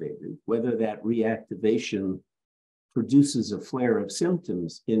reactivated, whether that reactivation produces a flare of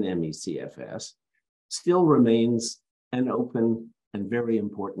symptoms in ME/CFS, still remains an open and very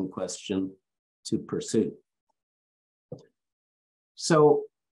important question to pursue. So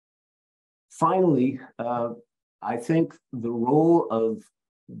finally, I think the role of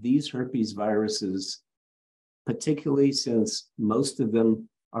these herpes viruses, particularly since most of them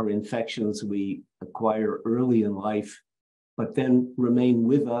are infections we acquire early in life, but then remain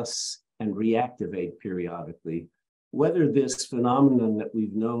with us and reactivate periodically. Whether this phenomenon that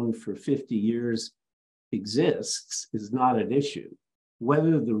we've known for 50 years exists is not an issue.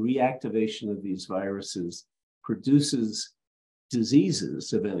 Whether the reactivation of these viruses produces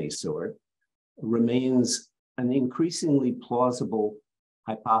diseases of any sort remains an increasingly plausible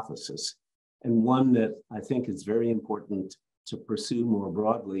hypothesis, and one that I think is very important to pursue more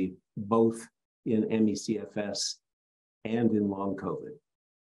broadly, both in ME/CFS and in long COVID.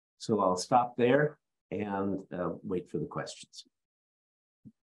 So I'll stop there and wait for the questions.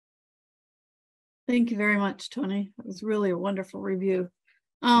 Thank you very much, Tony. It was really a wonderful review.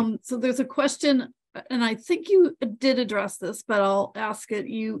 So there's a question, and I think you did address this, but I'll ask it.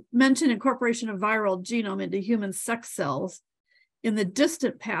 You mentioned incorporation of viral genome into human sex cells. In the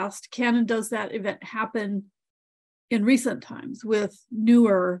distant past, can and does that event happen in recent times with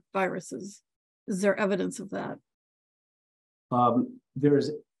newer viruses? Is there evidence of that?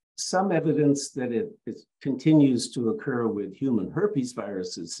 There's some evidence that it continues to occur with human herpes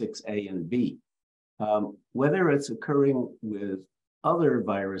viruses 6A and B. Whether it's occurring with other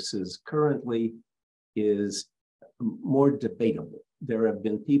viruses currently is more debatable. There have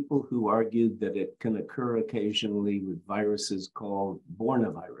been people who argued that it can occur occasionally with viruses called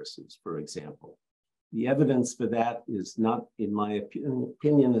bornaviruses, for example. The evidence for that is not, in my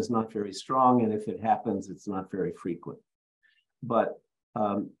opinion, is not very strong, and if it happens, it's not very frequent. But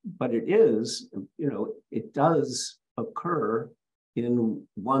it is, it does occur in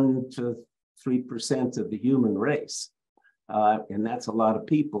 1 to 3% of the human race, and that's a lot of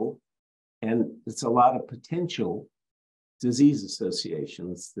people, and it's a lot of potential disease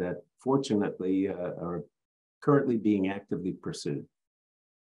associations that fortunately are currently being actively pursued.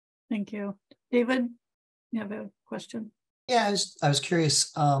 Thank you. David, you have a question? Yeah, I was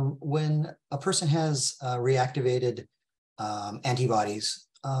curious, when a person has reactivated antibodies,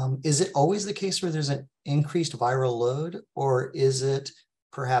 is it always the case where there's an increased viral load, or is it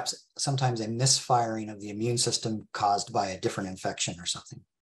perhaps sometimes a misfiring of the immune system caused by a different infection or something?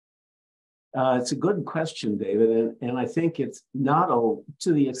 It's a good question, David, and I think it's not all,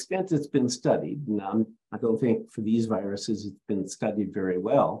 to the extent it's been studied, and I don't think for these viruses it's been studied very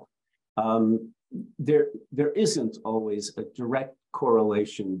well. there isn't always a direct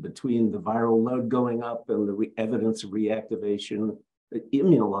correlation between the viral load going up and the evidence of reactivation, the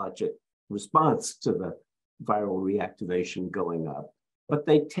immunologic response to the viral reactivation going up, but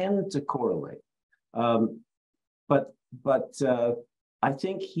they tend to correlate. But I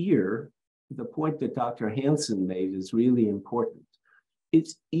think here, the point that Dr. Hansen made is really important.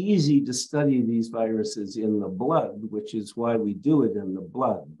 It's easy to study these viruses in the blood, which is why we do it in the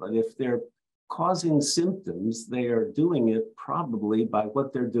blood. But if they're causing symptoms, they are doing it probably by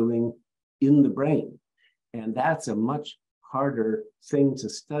what they're doing in the brain. And that's a much harder thing to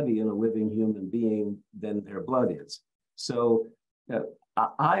study in a living human being than their blood is. So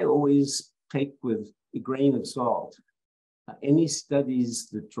I always take with a grain of salt any studies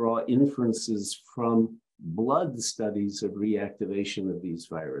that draw inferences from blood studies of reactivation of these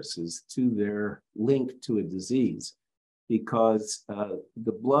viruses to their link to a disease, because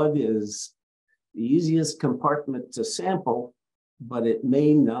the blood is the easiest compartment to sample, but it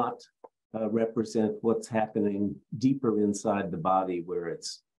may not represent what's happening deeper inside the body where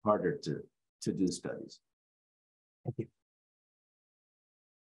it's harder to do studies. Thank you.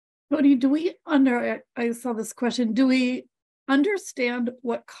 Tony, I saw this question, do we understand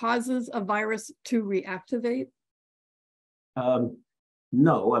what causes a virus to reactivate?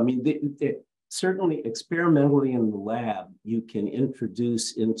 No, I mean, certainly experimentally in the lab, you can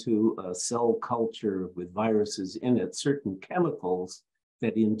introduce into a cell culture with viruses in it certain chemicals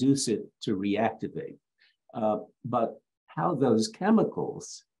that induce it to reactivate. But how those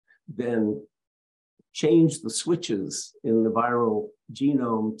chemicals then change the switches in the viral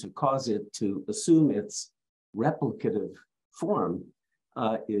genome to cause it to assume its replicative form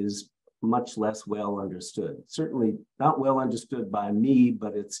is much less well understood. Certainly not well understood by me,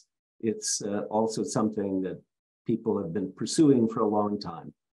 but it's also something that people have been pursuing for a long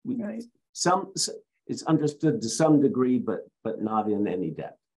time. Right. It's understood to some degree, but not in any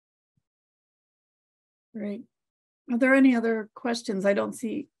depth. Right. Are there any other questions? I don't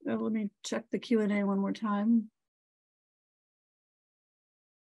see. Let me check the Q&A one more time.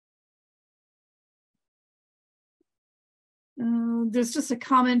 There's just a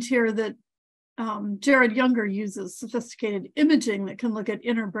comment here that Jared Younger uses sophisticated imaging that can look at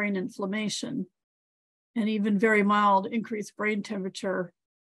inner brain inflammation and even very mild increased brain temperature.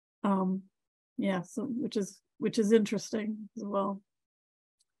 Yeah, so which is interesting as well.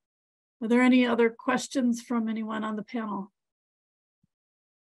 Are there any other questions from anyone on the panel?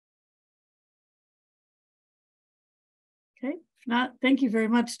 Okay, if not, thank you very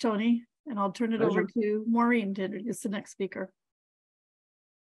much, Tony. And I'll turn it over to Maureen to introduce the next speaker.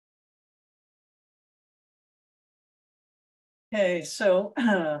 Okay, so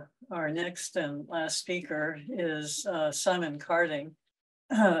our next and last speaker is Simon Carding.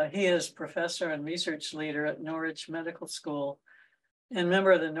 He is professor and research leader at Norwich Medical School and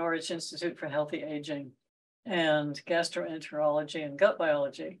member of the Norwich Institute for Healthy Aging and Gastroenterology and Gut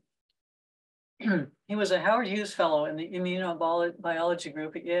Biology. He was a Howard Hughes Fellow in the Immunobiology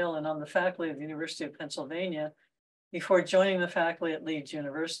group at Yale and on the faculty of the University of Pennsylvania before joining the faculty at Leeds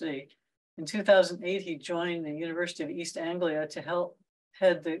University. In 2008, he joined the University of East Anglia to help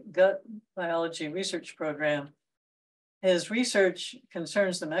head the gut biology research program. His research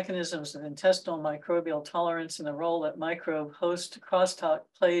concerns the mechanisms of intestinal microbial tolerance and the role that microbe-host crosstalk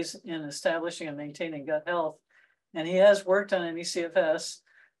plays in establishing and maintaining gut health. And he has worked on ME/CFS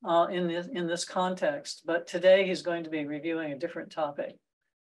in this context, but today he's going to be reviewing a different topic.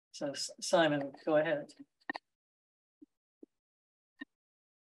 So Simon, go ahead.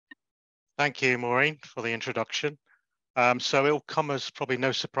 Thank you, Maureen, for the introduction. So it'll come as probably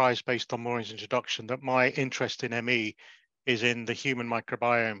no surprise based on Maureen's introduction that my interest in ME is in the human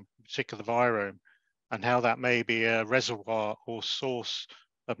microbiome, in particular the virome, and how that may be a reservoir or source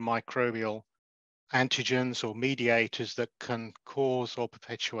of microbial antigens or mediators that can cause or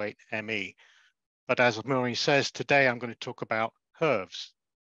perpetuate ME. But as Maureen says, today I'm going to talk about HERVs.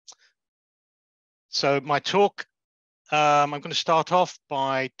 So my talk, I'm going to start off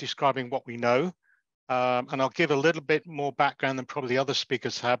by describing what we know, and I'll give a little bit more background than probably other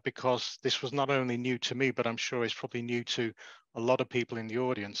speakers have, because this was not only new to me, but I'm sure it's probably new to a lot of people in the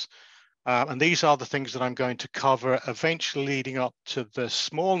audience. And these are the things that I'm going to cover, eventually leading up to the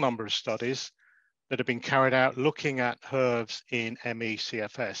small number of studies that have been carried out looking at HERVs in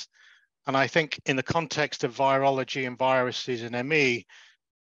ME/CFS. And I think in the context of virology and viruses in ME,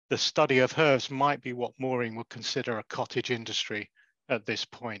 the study of HERVs might be what Maureen would consider a cottage industry at this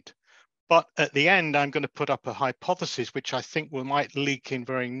point. But at the end, I'm going to put up a hypothesis, which I think might leak in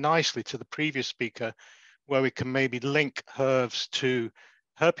very nicely to the previous speaker, where we can maybe link HERVs to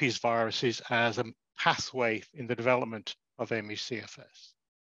herpes viruses as a pathway in the development of ME/CFS.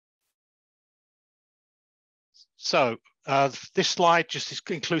 So this slide just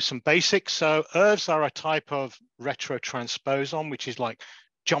includes some basics. So ERVs are a type of retrotransposon, which is like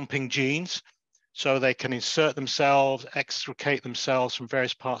jumping genes. So they can insert themselves, extricate themselves from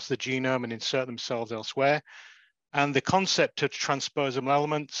various parts of the genome and insert themselves elsewhere. And the concept of transposomal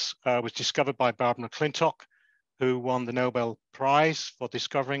elements was discovered by Barbara McClintock, who won the Nobel Prize for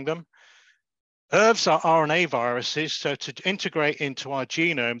discovering them. ERVs are RNA viruses, so to integrate into our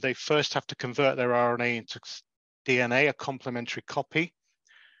genome, they first have to convert their RNA into DNA, a complementary copy.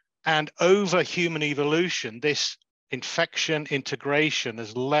 And over human evolution, this infection integration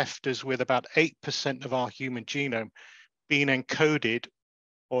has left us with about 8% of our human genome being encoded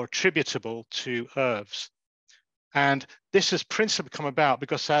or attributable to ERVs. And this has principally come about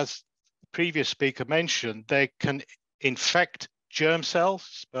because, as the previous speaker mentioned, they can infect germ cells,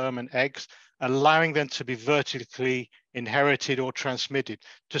 sperm and eggs, allowing them to be vertically inherited or transmitted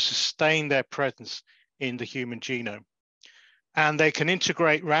to sustain their presence in the human genome. And they can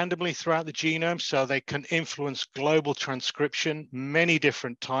integrate randomly throughout the genome, so they can influence global transcription, many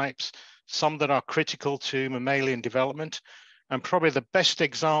different types, some that are critical to mammalian development. And probably the best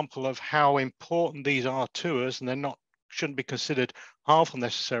example of how important these are to us, and they're shouldn't be considered harmful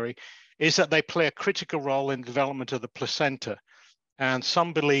necessarily, is that they play a critical role in the development of the placenta. And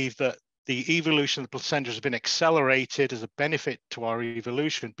some believe that the evolution of the placenta has been accelerated as a benefit to our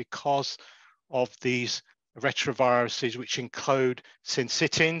evolution because of these retroviruses, which encode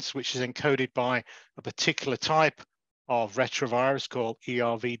syncytins, which is encoded by a particular type of retrovirus called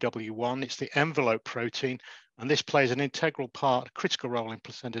ERVW1. It's the envelope protein, and this plays an integral part, a critical role in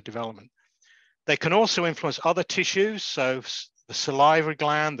placenta development. They can also influence other tissues, so the salivary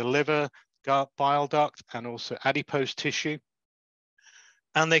gland, the liver, bile duct, and also adipose tissue.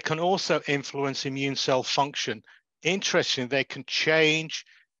 And they can also influence immune cell function. Interestingly, they can change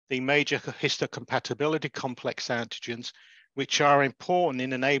the major histocompatibility complex antigens, which are important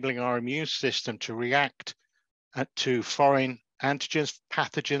in enabling our immune system to react to foreign antigens,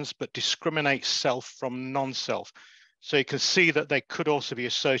 pathogens, but discriminate self from non-self. So you can see that they could also be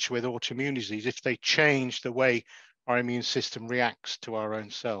associated with autoimmune disease if they change the way our immune system reacts to our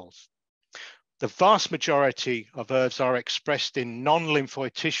own cells. The vast majority of ERVs are expressed in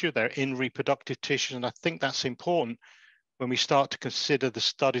non-lymphoid tissue. They're in reproductive tissue, and I think that's important when we start to consider the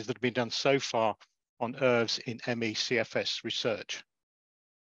studies that have been done so far on ERVs in ME/CFS research.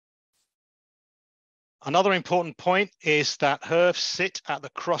 Another important point is that ERVs sit at the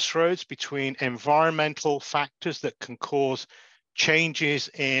crossroads between environmental factors that can cause changes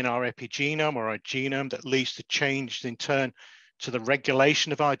in our epigenome or our genome that leads to changes in turn to the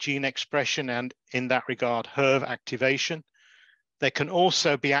regulation of our gene expression and, in that regard, ERV activation. They can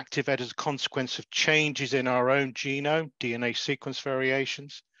also be activated as a consequence of changes in our own genome, DNA sequence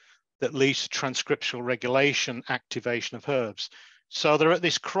variations, that leads to transcriptional regulation, activation of ERVs. So they're at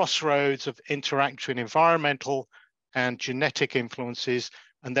this crossroads of interacting environmental and genetic influences,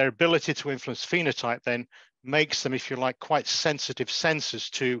 and their ability to influence phenotype then makes them, if you like, quite sensitive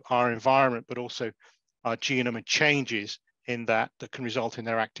sensors to our environment, but also our genome and changes in that can result in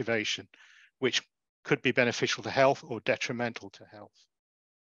their activation, which could be beneficial to health or detrimental to health.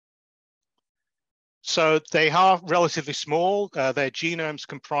 So they are relatively small. Their genomes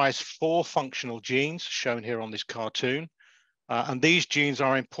comprise 4 functional genes shown here on this cartoon. And these genes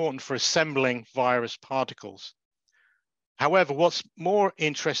are important for assembling virus particles. However, what's more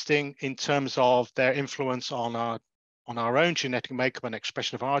interesting in terms of their influence on our own genetic makeup and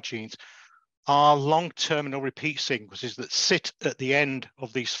expression of our genes are long terminal repeat sequences that sit at the end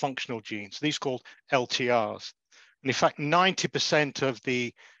of these functional genes, these called LTRs. And in fact, 90% of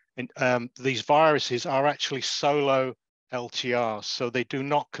these viruses are actually solo LTRs, so they do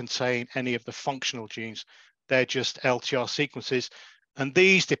not contain any of the functional genes. They're just LTR sequences. And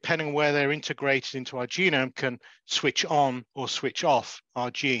these, depending on where they're integrated into our genome, can switch on or switch off our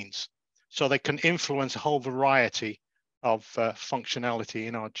genes. So they can influence a whole variety of functionality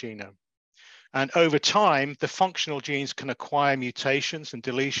in our genome. And over time, the functional genes can acquire mutations and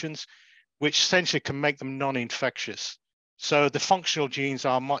deletions, which essentially can make them non-infectious. So the functional genes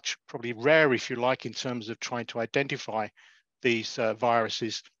are much probably rare, if you like, in terms of trying to identify these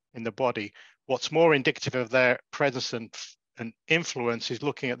viruses in the body. What's more indicative of their presence and influence is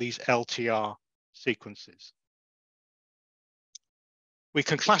looking at these LTR sequences. We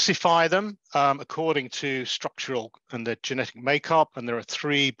can classify them according to structural and the genetic makeup, and there are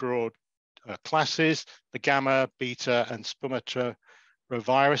 3 broad classes: the gamma, beta, and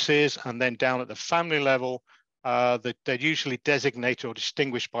spumatroviruses, and then down at the family level, They're usually designated or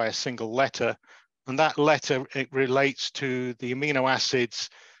distinguished by a single letter. And that letter, it relates to the amino acids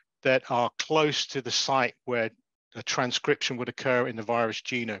that are close to the site where a transcription would occur in the virus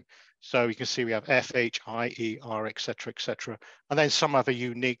genome. So you can see we have F, H, I, E, R, et cetera, and then some other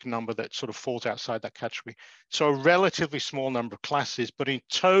unique number that sort of falls outside that category. So a relatively small number of classes, but in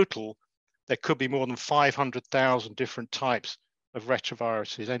total, there could be more than 500,000 different types of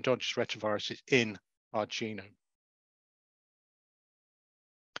retroviruses, endogenous retroviruses in our genome.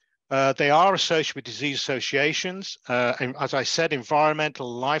 They are associated with disease associations. And as I said,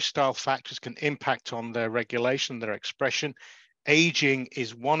 environmental lifestyle factors can impact on their regulation, their expression. Aging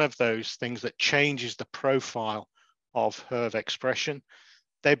is one of those things that changes the profile of HERV expression.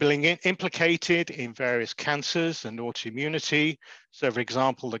 They're being implicated in various cancers and autoimmunity. So for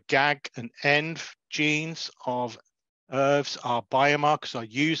example, the GAG and ENV genes of HERVs are biomarkers, are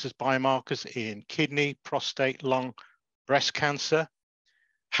used as biomarkers in kidney, prostate, lung, breast cancer.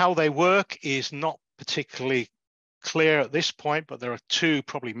 How they work is not particularly clear at this point, but there are two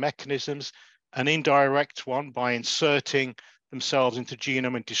probably mechanisms. An indirect one by inserting themselves into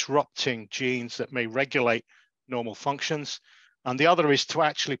genome and disrupting genes that may regulate normal functions. And the other is to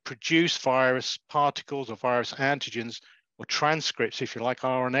actually produce virus particles or virus antigens or transcripts, if you like,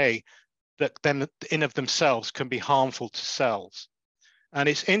 RNA, that then in of themselves can be harmful to cells. And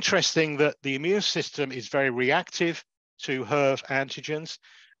it's interesting that the immune system is very reactive to HERV antigens.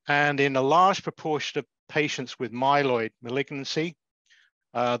 And in a large proportion of patients with myeloid malignancy,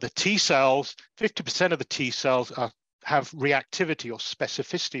 the T cells, 50% of the T cells have reactivity or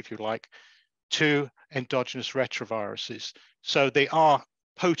specificity, if you like, to endogenous retroviruses. So they are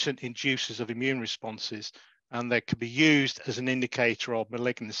potent inducers of immune responses, and they can be used as an indicator of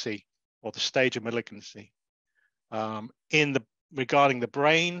malignancy or the stage of malignancy. Regarding the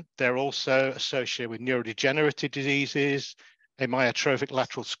brain, they're also associated with neurodegenerative diseases, amyotrophic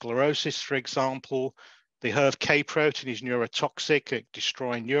lateral sclerosis, for example. The HERV-K protein is neurotoxic at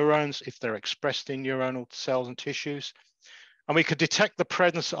destroying neurons if they're expressed in neuronal cells and tissues. And we could detect the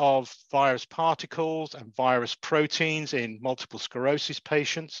presence of virus particles and virus proteins in multiple sclerosis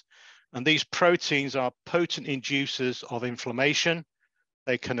patients. And these proteins are potent inducers of inflammation.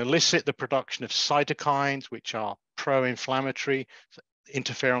 They can elicit the production of cytokines, which are pro-inflammatory,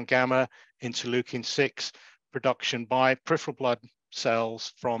 interferon gamma, interleukin-6, production by peripheral blood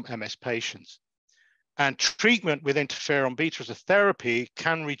cells from MS patients. And treatment with interferon beta as a therapy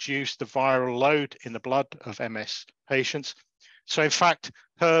can reduce the viral load in the blood of MS patients. So in fact,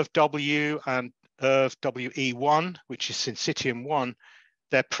 HERV-W and HERV-WE1, which is syncytium-1,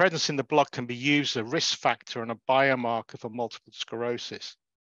 their presence in the blood can be used as a risk factor and a biomarker for multiple sclerosis.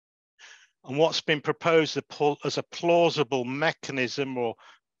 And what's been proposed as a plausible mechanism or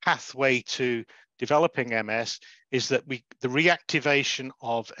pathway to developing MS is that the reactivation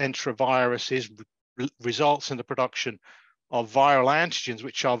of enteroviruses results in the production of viral antigens,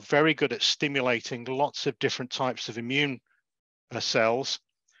 which are very good at stimulating lots of different types of immune cells,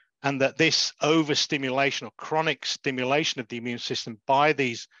 and that this overstimulation or chronic stimulation of the immune system by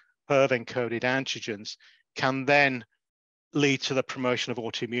these HERV-encoded antigens can then lead to the promotion of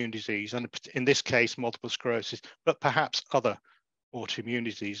autoimmune disease, and in this case, multiple sclerosis, but perhaps other autoimmune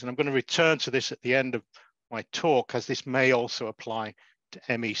disease. And I'm going to return to this at the end of my talk, as this may also apply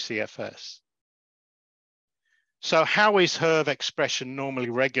to ME/CFS. So how is HERV expression normally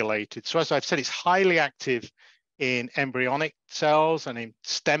regulated? So as I've said, it's highly active in embryonic cells and in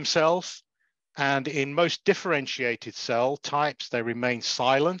stem cells. And in most differentiated cell types, they remain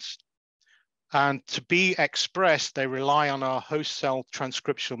silenced. And to be expressed, they rely on our host cell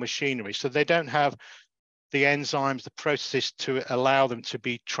transcriptional machinery. So they don't have the enzymes, the processes to allow them to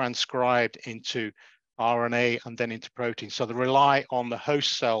be transcribed into RNA and then into protein. So they rely on the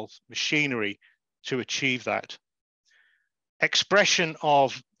host cell machinery to achieve that. Expression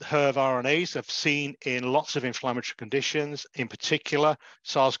of HERV RNAs have seen in lots of inflammatory conditions, in particular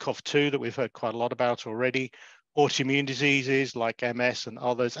SARS-CoV-2 that we've heard quite a lot about already, autoimmune diseases like MS and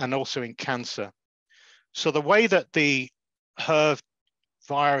others, and also in cancer. So the way that the HERV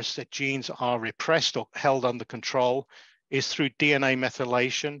virus genes are repressed or held under control is through DNA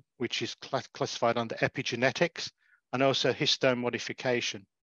methylation, which is classified under epigenetics, and also histone modification.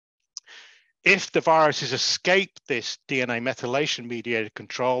 If the viruses escape this DNA methylation mediated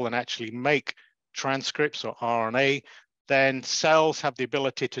control and actually make transcripts or RNA, then cells have the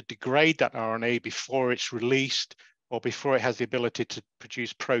ability to degrade that RNA before it's released or before it has the ability to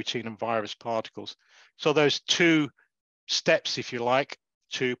produce protein and virus particles. So those two steps, if you like,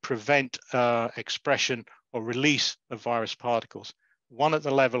 to prevent expression or release of virus particles, one at the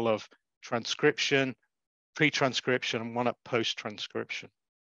level of transcription pre-transcription and one at post-transcription.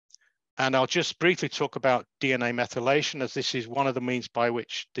 And I'll just briefly talk about DNA methylation, as this is one of the means by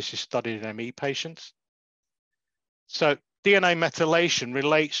which this is studied in ME patients. So DNA methylation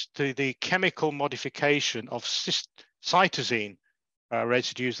relates to the chemical modification of cytosine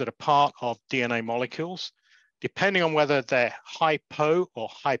residues that are part of DNA molecules. Depending on whether they're hypo or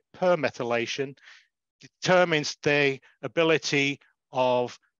hypermethylation, determines the ability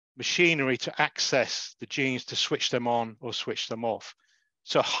of machinery to access the genes to switch them on or switch them off.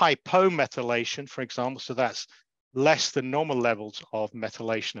 So hypomethylation, for example, so that's less than normal levels of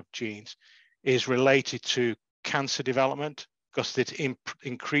methylation of genes, is related to cancer development because it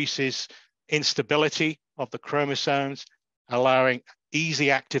increases instability of the chromosomes, allowing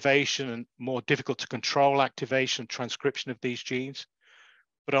easy activation and more difficult to control activation and transcription of these genes.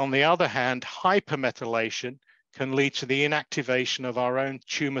 But on the other hand, hypermethylation can lead to the inactivation of our own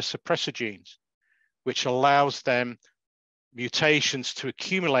tumor suppressor genes, which allows them mutations to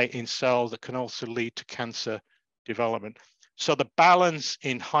accumulate in cells that can also lead to cancer development. So the balance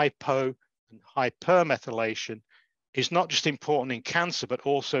in hypo and hypermethylation is not just important in cancer, but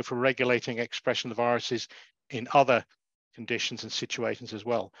also for regulating expression of viruses in other conditions and situations as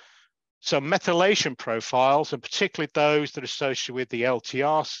well. So methylation profiles, and particularly those that are associated with the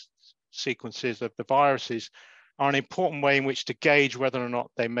LTR sequences of the viruses, are an important way in which to gauge whether or not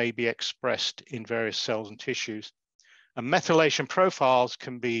they may be expressed in various cells and tissues. And methylation profiles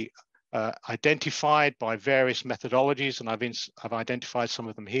can be identified by various methodologies, and I've identified some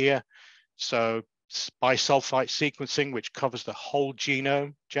of them here. So bisulfite sequencing, which covers the whole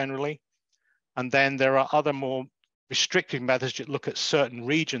genome generally. And then there are other more restrictive methods that look at certain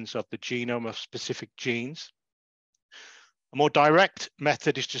regions of the genome of specific genes. A more direct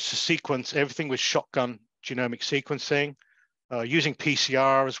method is just to sequence everything with shotgun genomic sequencing, using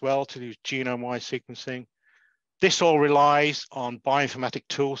PCR as well to do genome-wide sequencing. This all relies on bioinformatic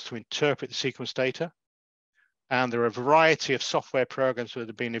tools to interpret the sequence data. And there are a variety of software programs that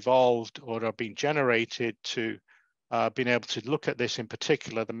have been evolved or are being generated to being able to look at this, in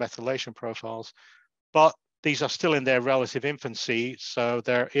particular, the methylation profiles. But these are still in their relative infancy, so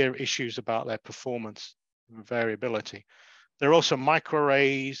there are issues about their performance and variability. There are also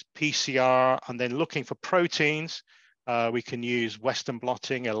microarrays, PCR, and then looking for proteins. We can use Western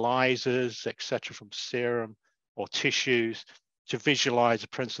blotting, ELISAs, etc., from serum or tissues to visualize the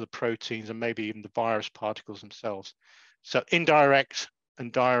presence of the proteins and maybe even the virus particles themselves. So indirect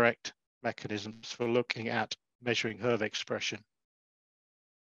and direct mechanisms for looking at measuring HERV expression.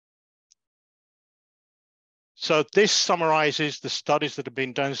 So this summarizes the studies that have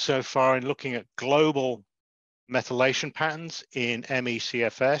been done so far in looking at global methylation patterns in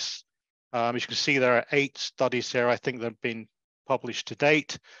ME/CFS. As you can see, there are 8 studies here, I think, that have been published to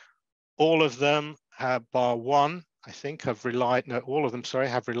date. All of them have, bar one, I think, have relied, no, all of them, sorry,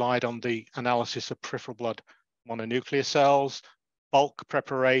 have relied on the analysis of peripheral blood mononuclear cells, bulk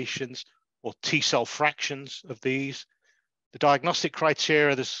preparations, or T-cell fractions of these. The diagnostic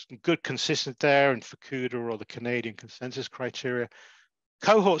criteria, there's good consistency there in Fukuda or the Canadian consensus criteria.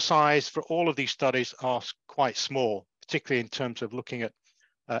 Cohort size for all of these studies are quite small, particularly in terms of looking at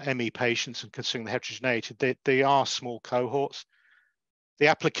ME patients and considering the heterogeneity. They are small cohorts. The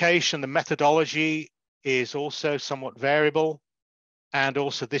application, the methodology is also somewhat variable. And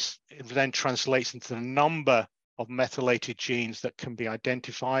also this then translates into the number of methylated genes that can be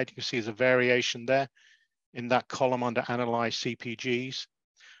identified. You can see there's a variation there in that column under analyze CPGs.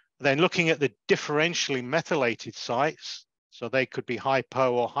 Then looking at the differentially methylated sites, so they could be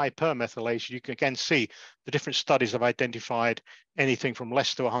hypo or hypermethylation, you can again see the different studies have identified anything from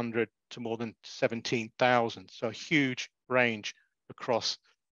less than 100 to more than 17,000. So a huge range across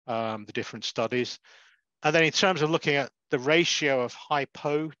the different studies. And then in terms of looking at the ratio of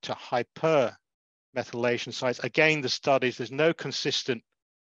hypo to hypermethylation sites, again, the studies, there's no consistent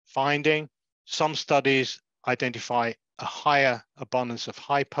finding. Some studies identify a higher abundance of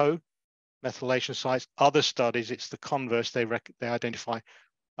hypomethylation sites. Other studies, it's the converse, they identify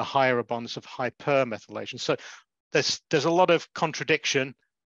a higher abundance of hypermethylation. So there's a lot of contradiction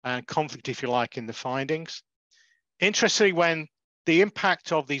and conflict, if you like, in the findings. Interestingly, when the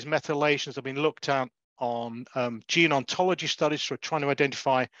impact of these methylations have been looked at on gene ontology studies for trying to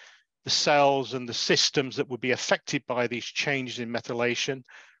identify the cells and the systems that would be affected by these changes in methylation,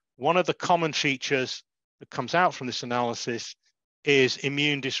 one of the common features that comes out from this analysis is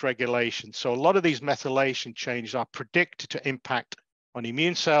immune dysregulation. So a lot of these methylation changes are predicted to impact on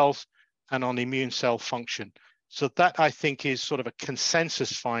immune cells and on immune cell function. So that, I think, is sort of a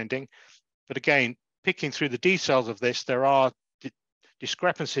consensus finding. But again, picking through the details of this, there are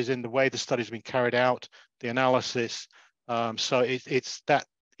discrepancies in the way the study's been carried out, the analysis. So that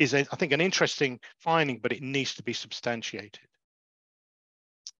is, I think, an interesting finding, but it needs to be substantiated.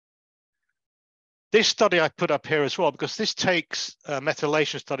 This study I put up here as well, because this takes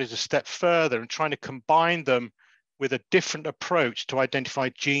methylation studies a step further and trying to combine them with a different approach to identify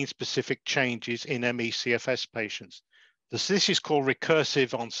gene-specific changes in ME/CFS patients. This is called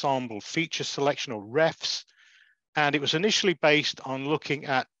recursive ensemble feature selection, or REFS, and it was initially based on looking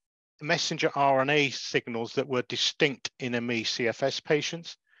at messenger RNA signals that were distinct in ME/CFS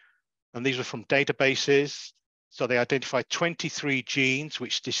patients. And these were from databases. So they identified 23 genes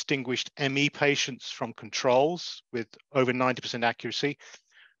which distinguished ME patients from controls with over 90% accuracy.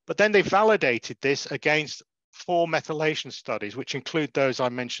 But then they validated this against 4 methylation studies, which include those I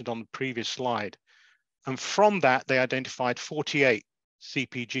mentioned on the previous slide. And from that, they identified 48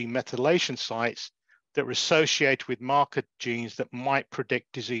 CpG methylation sites that were associated with marker genes that might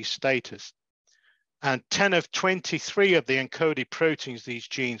predict disease status. And 10 of 23 of the encoded proteins these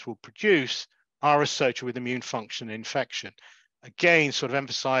genes will produce are associated with immune function and infection. Again, sort of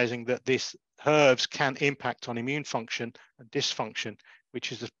emphasizing that this herbs can impact on immune function and dysfunction,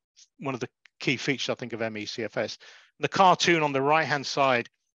 which is one of the key features, I think, of ME/CFS. The cartoon on the right-hand side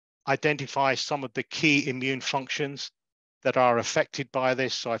identifies some of the key immune functions that are affected by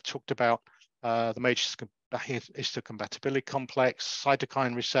this. So I've talked about the major histocompatibility complex,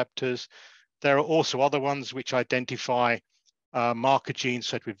 cytokine receptors. There are also other ones which identify marker genes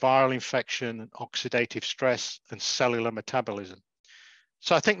associated with viral infection, oxidative stress, and cellular metabolism.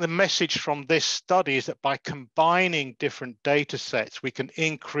 So I think the message from this study is that by combining different data sets, we can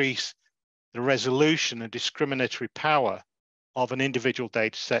increase the resolution and discriminatory power of an individual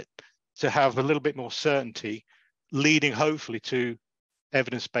data set to have a little bit more certainty, leading hopefully to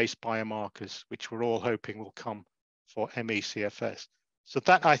evidence-based biomarkers, which we're all hoping will come for ME/CFS. So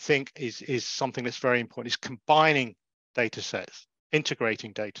that, I think, is something that's very important, is combining data sets,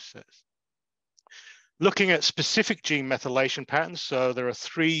 integrating data sets. Looking at specific gene methylation patterns, so there are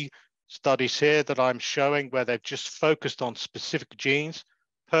 3 studies here that I'm showing where they've just focused on specific genes.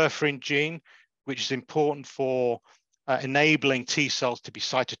 Perforin gene, which is important for enabling T cells to be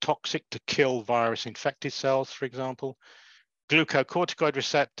cytotoxic to kill virus-infected cells, for example. Glucocorticoid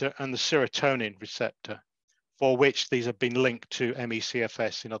receptor and the serotonin receptor, for which these have been linked to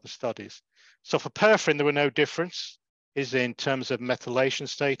ME/CFS in other studies. So for perforin, there were no difference in terms of methylation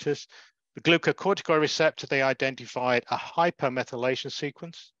status. The glucocorticoid receptor, they identified a hypermethylation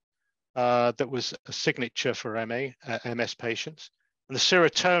sequence that was a signature for MS patients. And the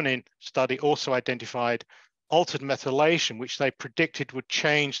serotonin study also identified altered methylation, which they predicted would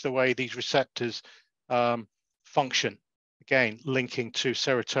change the way these receptors function. Again, linking to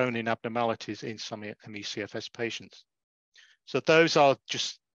serotonin abnormalities in some ME/CFS patients. So those are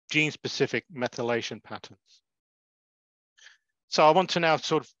just gene-specific methylation patterns. So I want to now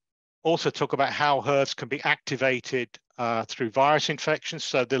sort of also talk about how herbs can be activated through virus infections.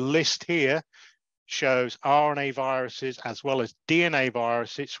 So the list here shows RNA viruses as well as DNA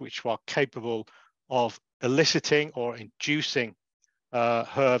viruses, which are capable of eliciting or inducing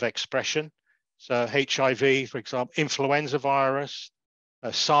herb expression. So HIV, for example, influenza virus,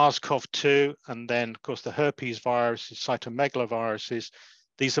 SARS-CoV-2, and then, of course, the herpes viruses, cytomegaloviruses.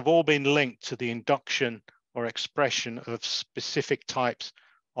 These have all been linked to the induction or expression of specific types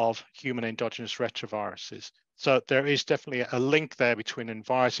of human endogenous retroviruses. So there is definitely a link there between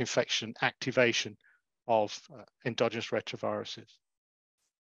virus infection activation of endogenous retroviruses.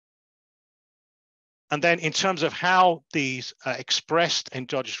 And then in terms of how these expressed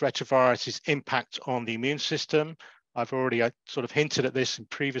endogenous retroviruses impact on the immune system, I've already sort of hinted at this in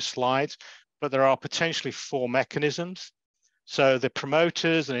previous slides, but there are potentially 4 mechanisms. So the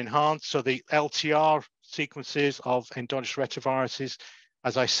promoters and enhancers, so the LTR sequences of endogenous retroviruses,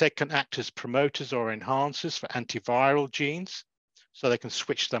 as I said, can act as promoters or enhancers for antiviral genes. So they can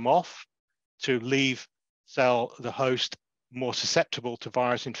switch them off to leave the host more susceptible to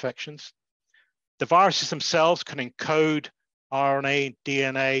virus infections. The viruses themselves can encode RNA,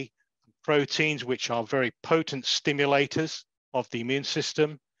 DNA, proteins, which are very potent stimulators of the immune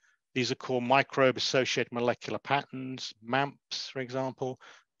system. These are called microbe-associated molecular patterns, MAMPs, for example,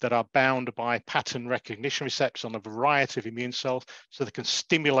 that are bound by pattern recognition receptors on a variety of immune cells, so they can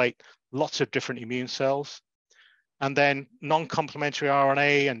stimulate lots of different immune cells. And then non-complementary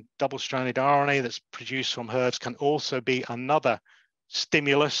RNA and double-stranded RNA that's produced from herbs can also be another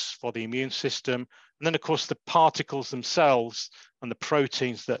stimulus for the immune system. And then, of course, the particles themselves and the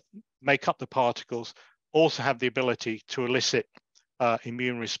proteins that make up the particles also have the ability to elicit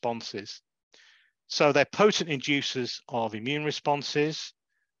immune responses. So they're potent inducers of immune responses.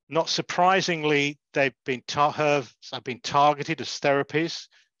 Not surprisingly, they've been have been targeted as therapies.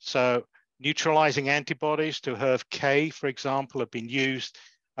 So neutralizing antibodies to HERV-K, for example, have been used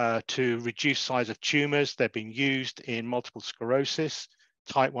to reduce size of tumors. They've been used in multiple sclerosis,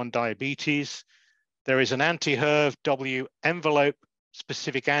 type 1 diabetes. There is an anti-HERV-W envelope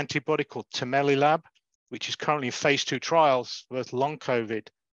specific antibody called Temelilab, which is currently in phase 2 trials with long COVID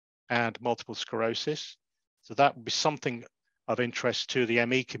and multiple sclerosis. So that would be something of interest to the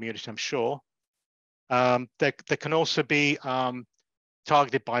ME community, I'm sure. They can also be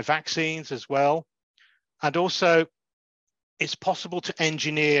targeted by vaccines as well. And also, it's possible to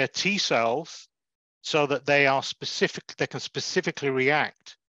engineer T cells so that they can specifically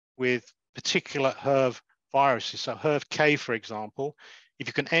react with particular HERV viruses. So HERV-K, for example, if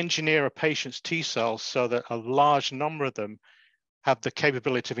you can engineer a patient's T cells so that a large number of them have the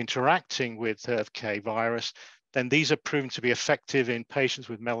capability of interacting with HERV-K virus, then these are proven to be effective in patients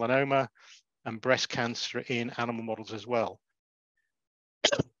with melanoma and breast cancer in animal models as well.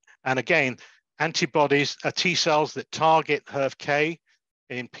 And again, antibodies are T cells that target HERV-K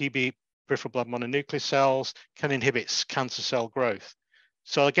in PB, peripheral blood mononuclear cells, can inhibit cancer cell growth.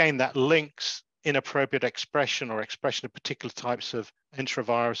 So again, that links inappropriate expression or expression of particular types of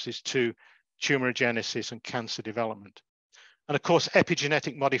enteroviruses to tumorigenesis and cancer development. And of course,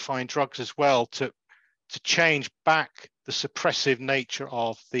 epigenetic modifying drugs as well to change back the suppressive nature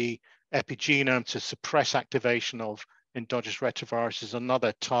of the epigenome to suppress activation of endogenous retroviruses is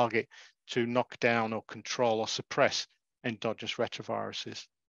another target to knock down or control or suppress endogenous retroviruses.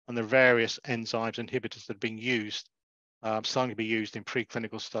 And there are various enzymes inhibitors that are being used, starting to be used in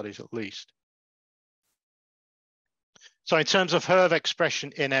preclinical studies at least. So in terms of HERV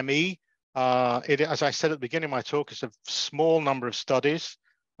expression in ME, as I said at the beginning of my talk, it's a small number of studies.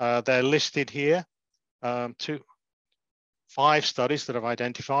 They're listed here, 5 studies that I've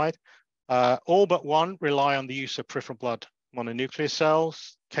identified. All but one rely on the use of peripheral blood mononuclear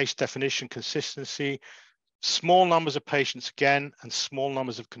cells, case definition, consistency, small numbers of patients again, and small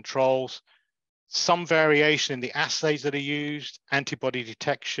numbers of controls. Some variation in the assays that are used, antibody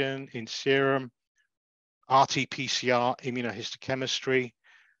detection in serum, RT-PCR, immunohistochemistry.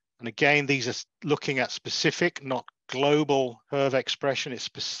 And again, these are looking at specific, not global HERV expression. It's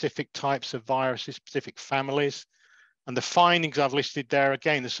specific types of viruses, specific families. And the findings I've listed there,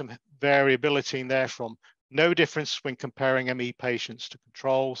 again, there's some variability in there from no difference when comparing ME patients to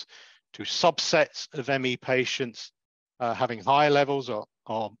controls, to subsets of ME patients having higher levels or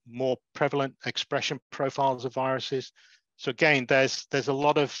more prevalent expression profiles of viruses. So again, there's a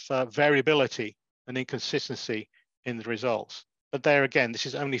lot of variability and inconsistency in the results. But there again, this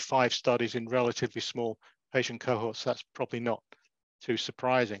is only 5 studies in relatively small patient cohorts. So that's probably not too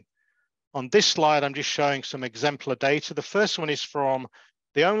surprising. On this slide, I'm just showing some exemplar data. The first one is from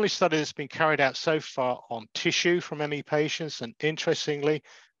the only study that's been carried out so far on tissue from ME patients. And interestingly,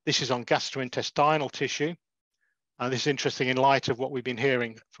 this is on gastrointestinal tissue. And this is interesting in light of what we've been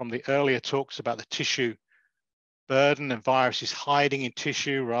hearing from the earlier talks about the tissue burden and viruses hiding in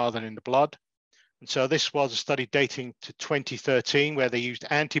tissue rather than in the blood. And so this was a study dating to 2013 where they used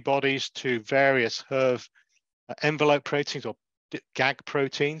antibodies to various HERV envelope proteins or GAG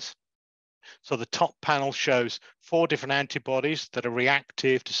proteins. So the top panel shows 4 different antibodies that are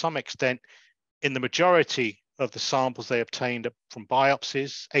reactive to some extent in the majority of the samples they obtained from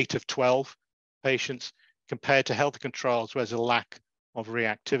biopsies, 8 of 12 patients, compared to healthy controls where there's a lack of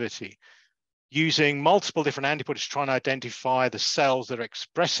reactivity. Using multiple different antibodies trying to identify the cells that are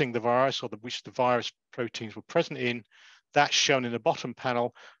expressing the virus or which the virus proteins were present in, that's shown in the bottom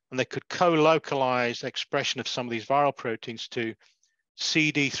panel, and they could co-localize expression of some of these viral proteins to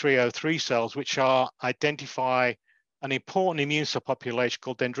CD303 cells, which identify an important immune subpopulation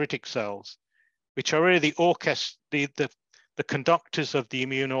called dendritic cells, which are really the conductors of the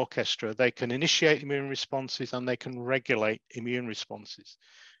immune orchestra. They can initiate immune responses and they can regulate immune responses.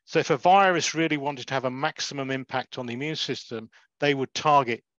 So if a virus really wanted to have a maximum impact on the immune system, they would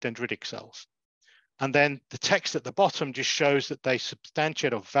target dendritic cells. And then the text at the bottom just shows that they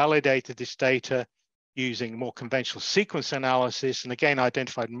substantiate or validated this data using more conventional sequence analysis, and again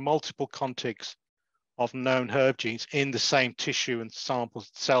identified multiple contigs of known HERV genes in the same tissue and samples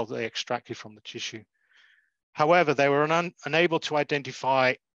cells they extracted from the tissue. However, they were unable to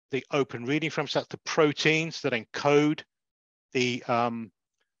identify the open reading frames, that's the proteins that encode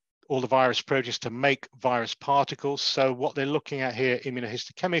all the virus proteins to make virus particles. So what they're looking at here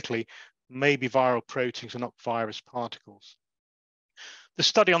immunohistochemically may be viral proteins and not virus particles. The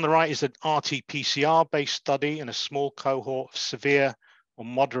study on the right is an RT-PCR based study in a small cohort of severe or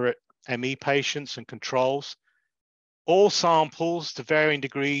moderate ME patients and controls. All samples to varying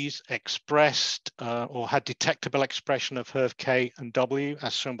degrees expressed or had detectable expression of HERV-K and W,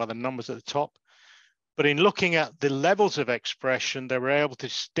 as shown by the numbers at the top. But in looking at the levels of expression, they were able to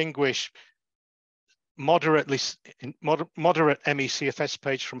distinguish moderate ME/CFS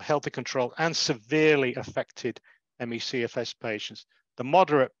patients from healthy control and severely affected ME/CFS patients. The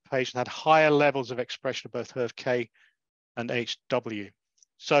moderate patient had higher levels of expression of both HERV-K and HW.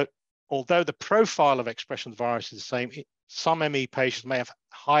 So although the profile of expression of the virus is the same, some ME patients may have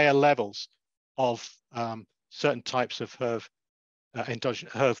higher levels of certain types of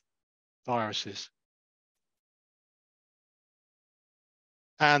endogenous HERV viruses.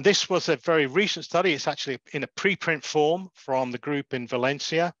 And this was a very recent study. It's actually in a preprint form from the group in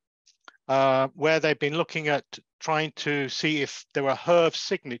Valencia, where they've been looking at trying to see if there were HERV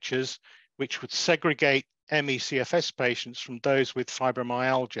signatures which would segregate ME/CFS patients from those with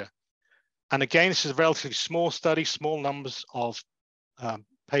fibromyalgia. And again, this is a relatively small study, small numbers of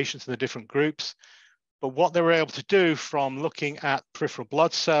patients in the different groups. But what they were able to do from looking at peripheral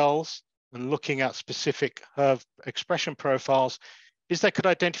blood cells and looking at specific HERV expression profiles is they could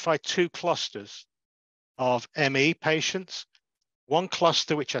identify two clusters of ME patients. One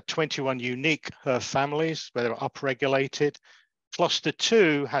cluster which had 21 unique HERV families where they were upregulated. Cluster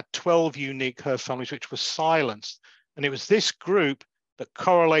 2 had 12 unique HERV families which were silenced. And it was this group that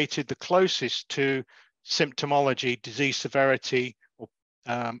correlated the closest to symptomology, disease severity, or,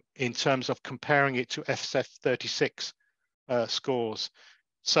 in terms of comparing it to SF36 scores.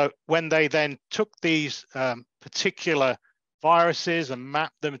 So when they then took these particular viruses and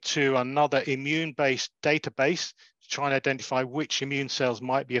mapped them to another immune-based database to try and identify which immune cells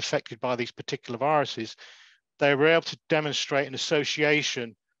might be affected by these particular viruses, they were able to demonstrate an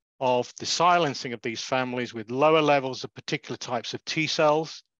association of the silencing of these families with lower levels of particular types of T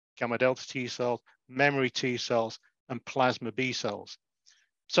cells, gamma delta T cells, memory T cells, and plasma B cells.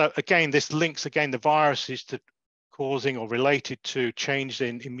 So again, this links again the viruses to causing or related to changes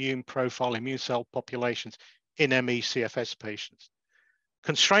in immune profile, immune cell populations in ME/CFS patients.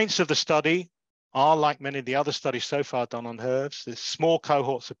 Constraints of the study are like many of the other studies so far done on HERVs. There's small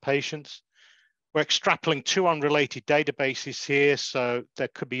cohorts of patients. We're extrapolating two unrelated databases here, so there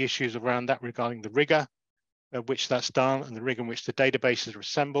could be issues around that regarding the rigor at which that's done and the rigor in which the databases are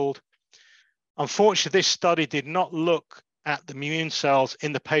assembled. Unfortunately, this study did not look at the immune cells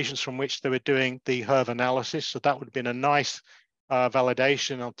in the patients from which they were doing the HERV analysis, so that would have been a nice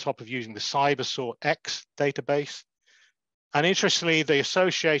validation on top of using the CyberSort-X database. And interestingly, the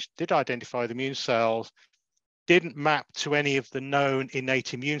association did identify the immune cells, didn't map to any of the known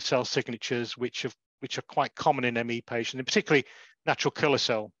innate immune cell signatures, which are quite common in ME patients, and particularly natural killer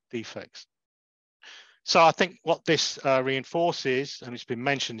cell defects. So I think what this reinforces, and it's been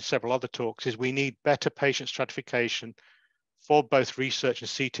mentioned in several other talks, is we need better patient stratification for both research and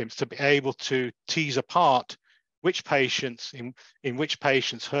CTIMs to be able to tease apart which patients, in which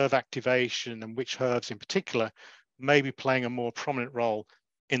patients HERV activation and which HERVs in particular may be playing a more prominent role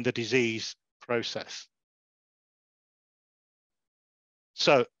in the disease process.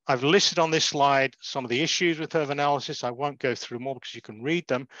 So I've listed on this slide some of the issues with HERV analysis. I won't go through more because you can read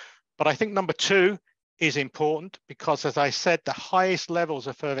them, but I think number 2 is important because, as I said, the highest levels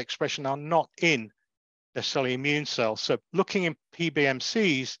of HERV expression are not in necessarily immune cells. So looking in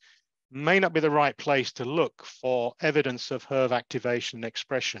PBMCs may not be the right place to look for evidence of HERV activation and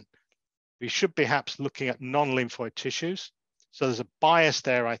expression. We should perhaps looking at non-lymphoid tissues. So there's a bias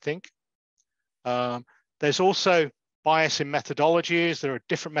there, I think. There's also bias in methodologies. There are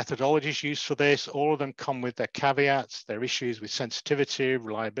different methodologies used for this. All of them come with their caveats, their issues with sensitivity,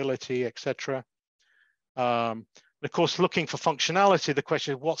 reliability, etc. Of course, looking for functionality, the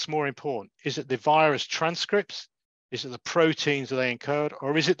question is what's more important? Is it the virus transcripts? Is it the proteins that they encode?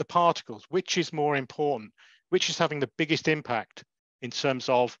 Or is it the particles? Which is more important? Which is having the biggest impact in terms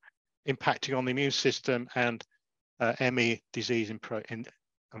of impacting on the immune system and ME disease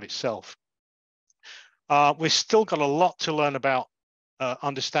of itself? We've still got a lot to learn about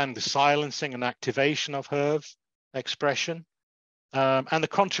understanding the silencing and activation of HERV expression. And the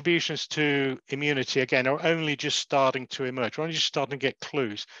contributions to immunity, again, are only just starting to emerge. We're only just starting to get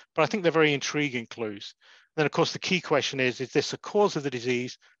clues, but I think they're very intriguing clues. Then, of course, the key question is this a cause of the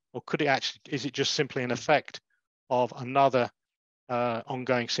disease, or could it actually, is it just simply an effect of another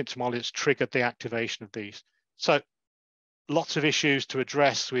ongoing symptomology that's triggered the activation of these? So lots of issues to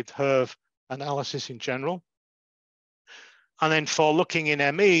address with HERV analysis in general. And then for looking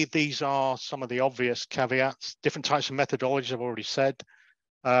in ME, these are some of the obvious caveats. Different types of methodologies, I've already said.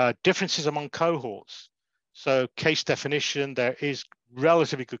 Differences among cohorts. So case definition, there is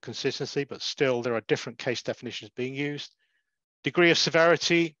relatively good consistency, but still there are different case definitions being used. Degree of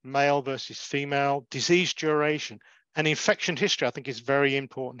severity, male versus female, disease duration, and infection history, I think, is very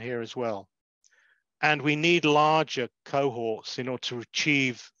important here as well. And we need larger cohorts in order to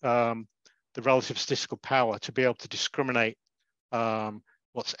achieve the relative statistical power to be able to discriminate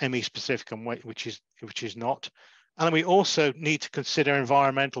what's ME specific and which is not. And we also need to consider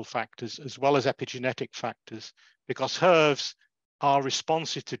environmental factors as well as epigenetic factors, because HERVs are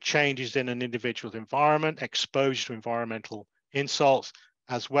responsive to changes in an individual's environment, exposure to environmental insults,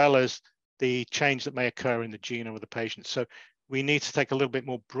 as well as the change that may occur in the genome of the patient. So we need to take a little bit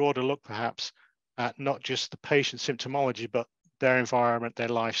more broader look, perhaps, at not just the patient symptomology, but their environment, their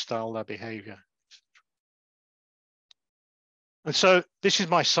lifestyle, their behavior. And so this is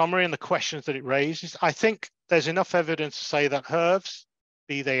my summary and the questions that it raises. I think there's enough evidence to say that HERVs,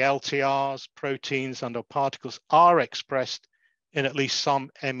 be they LTRs, proteins, and/or particles, are expressed in at least some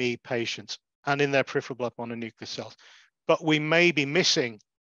ME patients and in their peripheral blood mononuclear cells. But we may be missing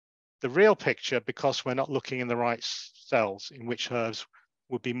the real picture because we're not looking in the right cells in which HERVs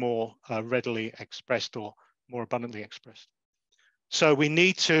would be more readily expressed or more abundantly expressed. So we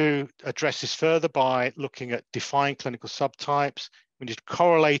need to address this further by looking at defined clinical subtypes. We need to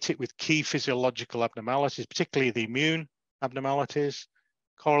correlate it with key physiological abnormalities, particularly the immune abnormalities,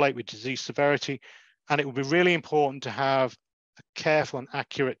 correlate with disease severity. And it will be really important to have a careful and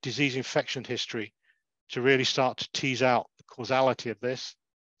accurate disease infection history to really start to tease out the causality of this.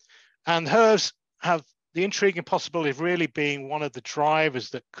 And HERVs have the intriguing possibility of really being one of the drivers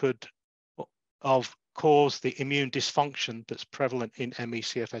that could cause the immune dysfunction that's prevalent in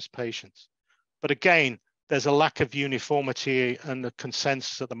ME/CFS patients. But again, there's a lack of uniformity and the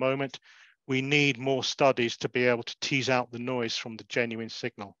consensus at the moment. We need more studies to be able to tease out the noise from the genuine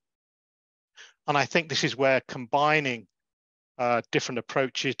signal. And I think this is where combining different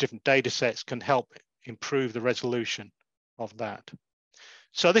approaches, different data sets can help improve the resolution of that.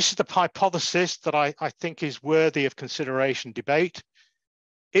 So this is the hypothesis that I think is worthy of consideration debate.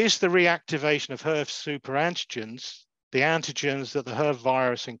 Is the reactivation of HERV superantigens, the antigens that the HERV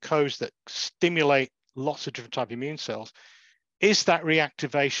virus encodes that stimulate lots of different types of immune cells, is that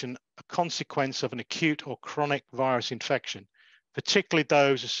reactivation a consequence of an acute or chronic virus infection, particularly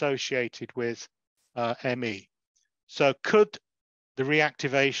those associated with ME? So could the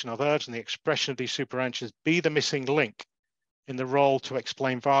reactivation of HERVs and the expression of these superantigens be the missing link in the role to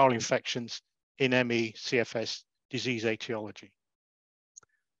explain viral infections in ME/CFS disease etiology?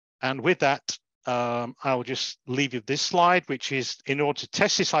 And with that, I'll just leave you this slide, which is in order to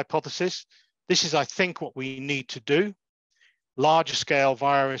test this hypothesis, this is, I think, what we need to do. Larger scale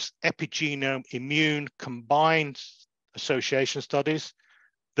virus, epigenome, immune, combined association studies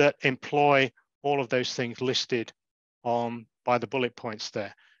that employ all of those things listed on by the bullet points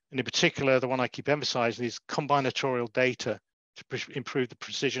there. And in particular, the one I keep emphasizing is combinatorial data to improve the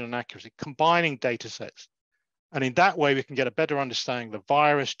precision and accuracy, combining data sets. And in that way, we can get a better understanding of the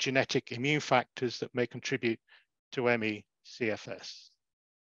virus, genetic, immune factors that may contribute to ME/CFS.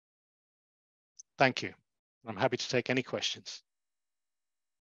 Thank you. I'm happy to take any questions.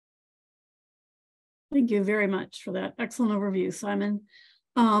 Thank you very much for that excellent overview, Simon.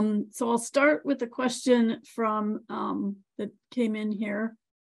 So I'll start with the question from that came in here.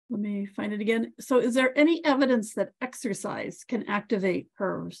 Let me find it again. So is there any evidence that exercise can activate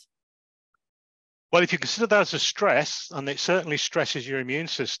HERVs? Well, if you consider that as a stress, and it certainly stresses your immune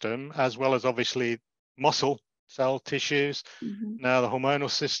system, as well as obviously muscle, cell tissues, now the hormonal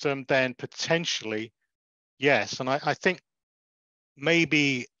system, then potentially, yes. And I think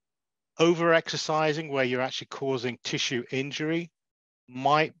maybe over-exercising where you're actually causing tissue injury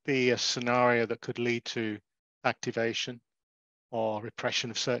might be a scenario that could lead to activation or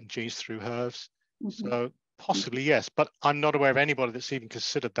repression of certain genes through HERVs. So possibly, yes, but I'm not aware of anybody that's even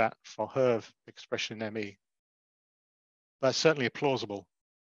considered that for HERV expression in ME. That's certainly a plausible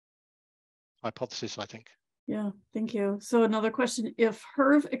hypothesis, I think. Yeah, thank you. So another question, if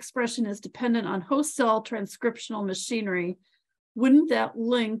HERV expression is dependent on host cell transcriptional machinery, wouldn't that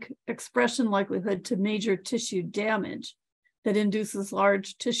link expression likelihood to major tissue damage that induces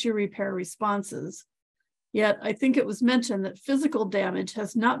large tissue repair responses? Yet I think it was mentioned that physical damage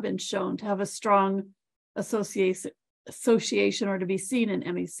has not been shown to have a strong association or to be seen in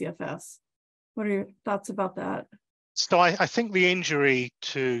ME/CFS. What are your thoughts about that? So I think the injury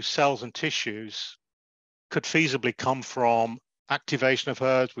to cells and tissues could feasibly come from activation of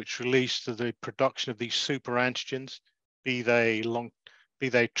HERVs, which release to the production of these superantigens, be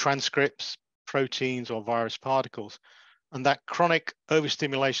they transcripts, proteins, or virus particles. And that chronic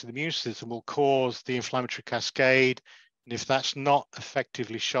overstimulation of the immune system will cause the inflammatory cascade, And if that's not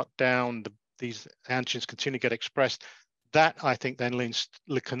effectively shut down, these antigens continue to get expressed. That, I think, then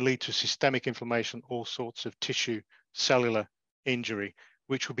can lead to systemic inflammation, all sorts of tissue, cellular injury,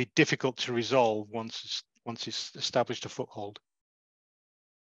 which will be difficult to resolve once it's established a foothold.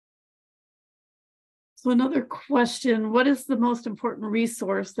 So another question, what is the most important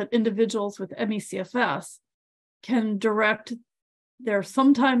resource that individuals with ME/CFS can direct their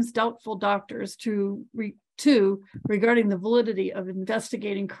sometimes doubtful doctors to regarding the validity of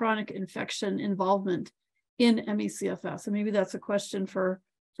investigating chronic infection involvement in ME/CFS? And maybe that's a question for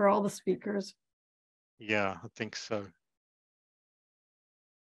all the speakers. Yeah, I think so.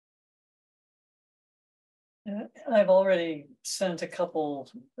 I've already sent a couple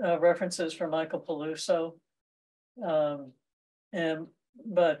references from Michael Peluso, I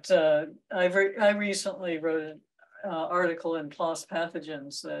recently wrote an article in PLOS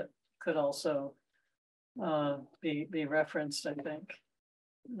Pathogens that could also be referenced, I think.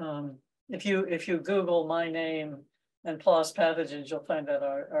 If you Google my name and PLOS Pathogens, you'll find that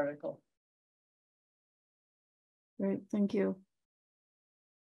article. Great, thank you.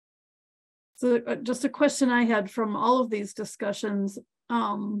 So just a question I had from all of these discussions,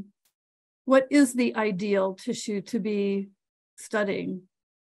 what is the ideal tissue to be studying?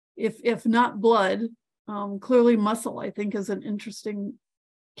 If not blood, clearly muscle, I think, is an interesting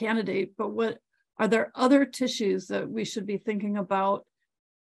candidate, but what are there other tissues that we should be thinking about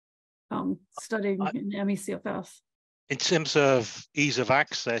studying in ME/CFS? In terms of ease of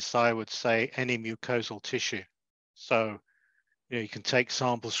access, I would say any mucosal tissue. So, you can take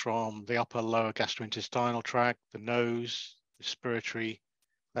samples from the upper lower gastrointestinal tract, the nose, respiratory.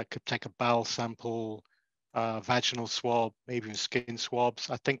 That could take a bowel sample, vaginal swab, maybe even skin swabs.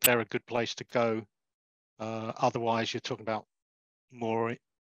 I think they're a good place to go. Otherwise, you're talking about more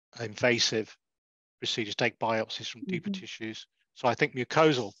invasive procedures, take biopsies from deeper tissues. So I think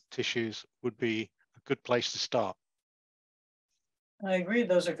mucosal tissues would be a good place to start. I agree,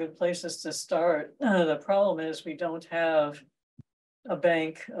 those are good places to start. The problem is we don't have a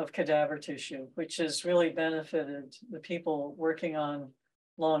bank of cadaver tissue, which has really benefited the people working on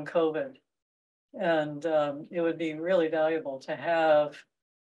long COVID. And it would be really valuable to have,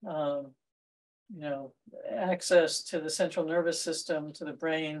 access to the central nervous system, to the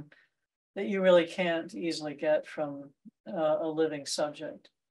brain, that you really can't easily get from a living subject.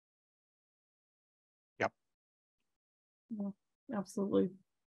 Yep. Yeah, absolutely.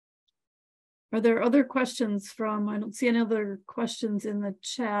 Are there other questions from, I don't see any other questions in the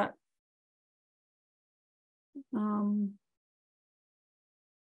chat.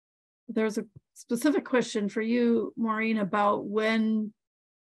 There's a specific question for you, Maureen, about when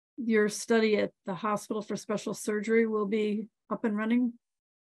your study at the Hospital for Special Surgery will be up and running.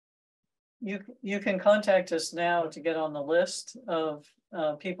 You can contact us now to get on the list of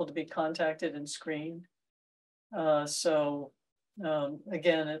people to be contacted and screened.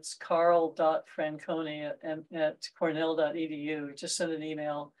 Again, it's carl.franconi@cornell.edu. Just send an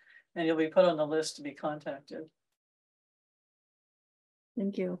email and you'll be put on the list to be contacted.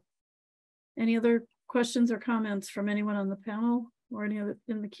 Thank you. Any other questions or comments from anyone on the panel or any other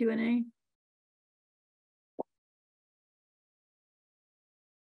in the Q&A?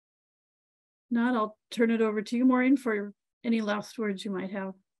 Not, I'll turn it over to you, Maureen, for any last words you might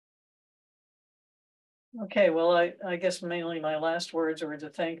have. Okay, well, I guess mainly my last words were to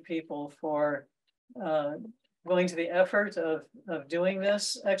thank people for going to the effort of doing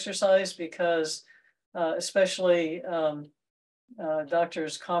this exercise, because especially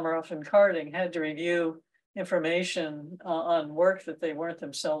Doctors Komaroff and Carding had to review information on work that they weren't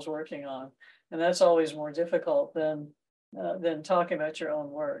themselves working on. And that's always more difficult than talking about your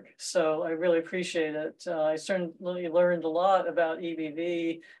own work. So I really appreciate it. I certainly learned a lot about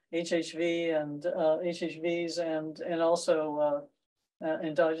EBV, HHV, and HHVs, and also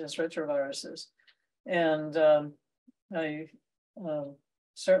endogenous retroviruses. And I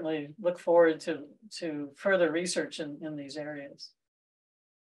certainly look forward to further research in these areas.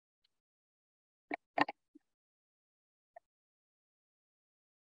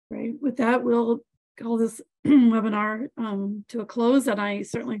 Great. With that, we'll call this webinar to a close, and I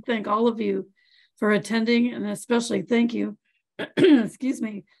certainly thank all of you for attending, and especially thank you, excuse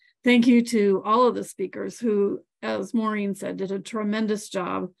me, thank you to all of the speakers who, as Maureen said, did a tremendous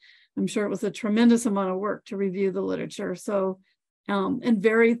job. I'm sure it was a tremendous amount of work to review the literature. So, and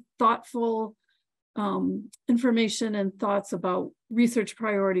very thoughtful information and thoughts about research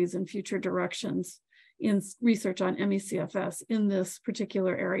priorities and future directions in research on ME/CFS in this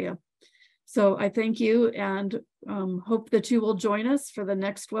particular area. So I thank you and hope that you will join us for the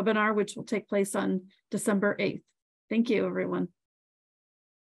next webinar, which will take place on December 8th. Thank you, everyone.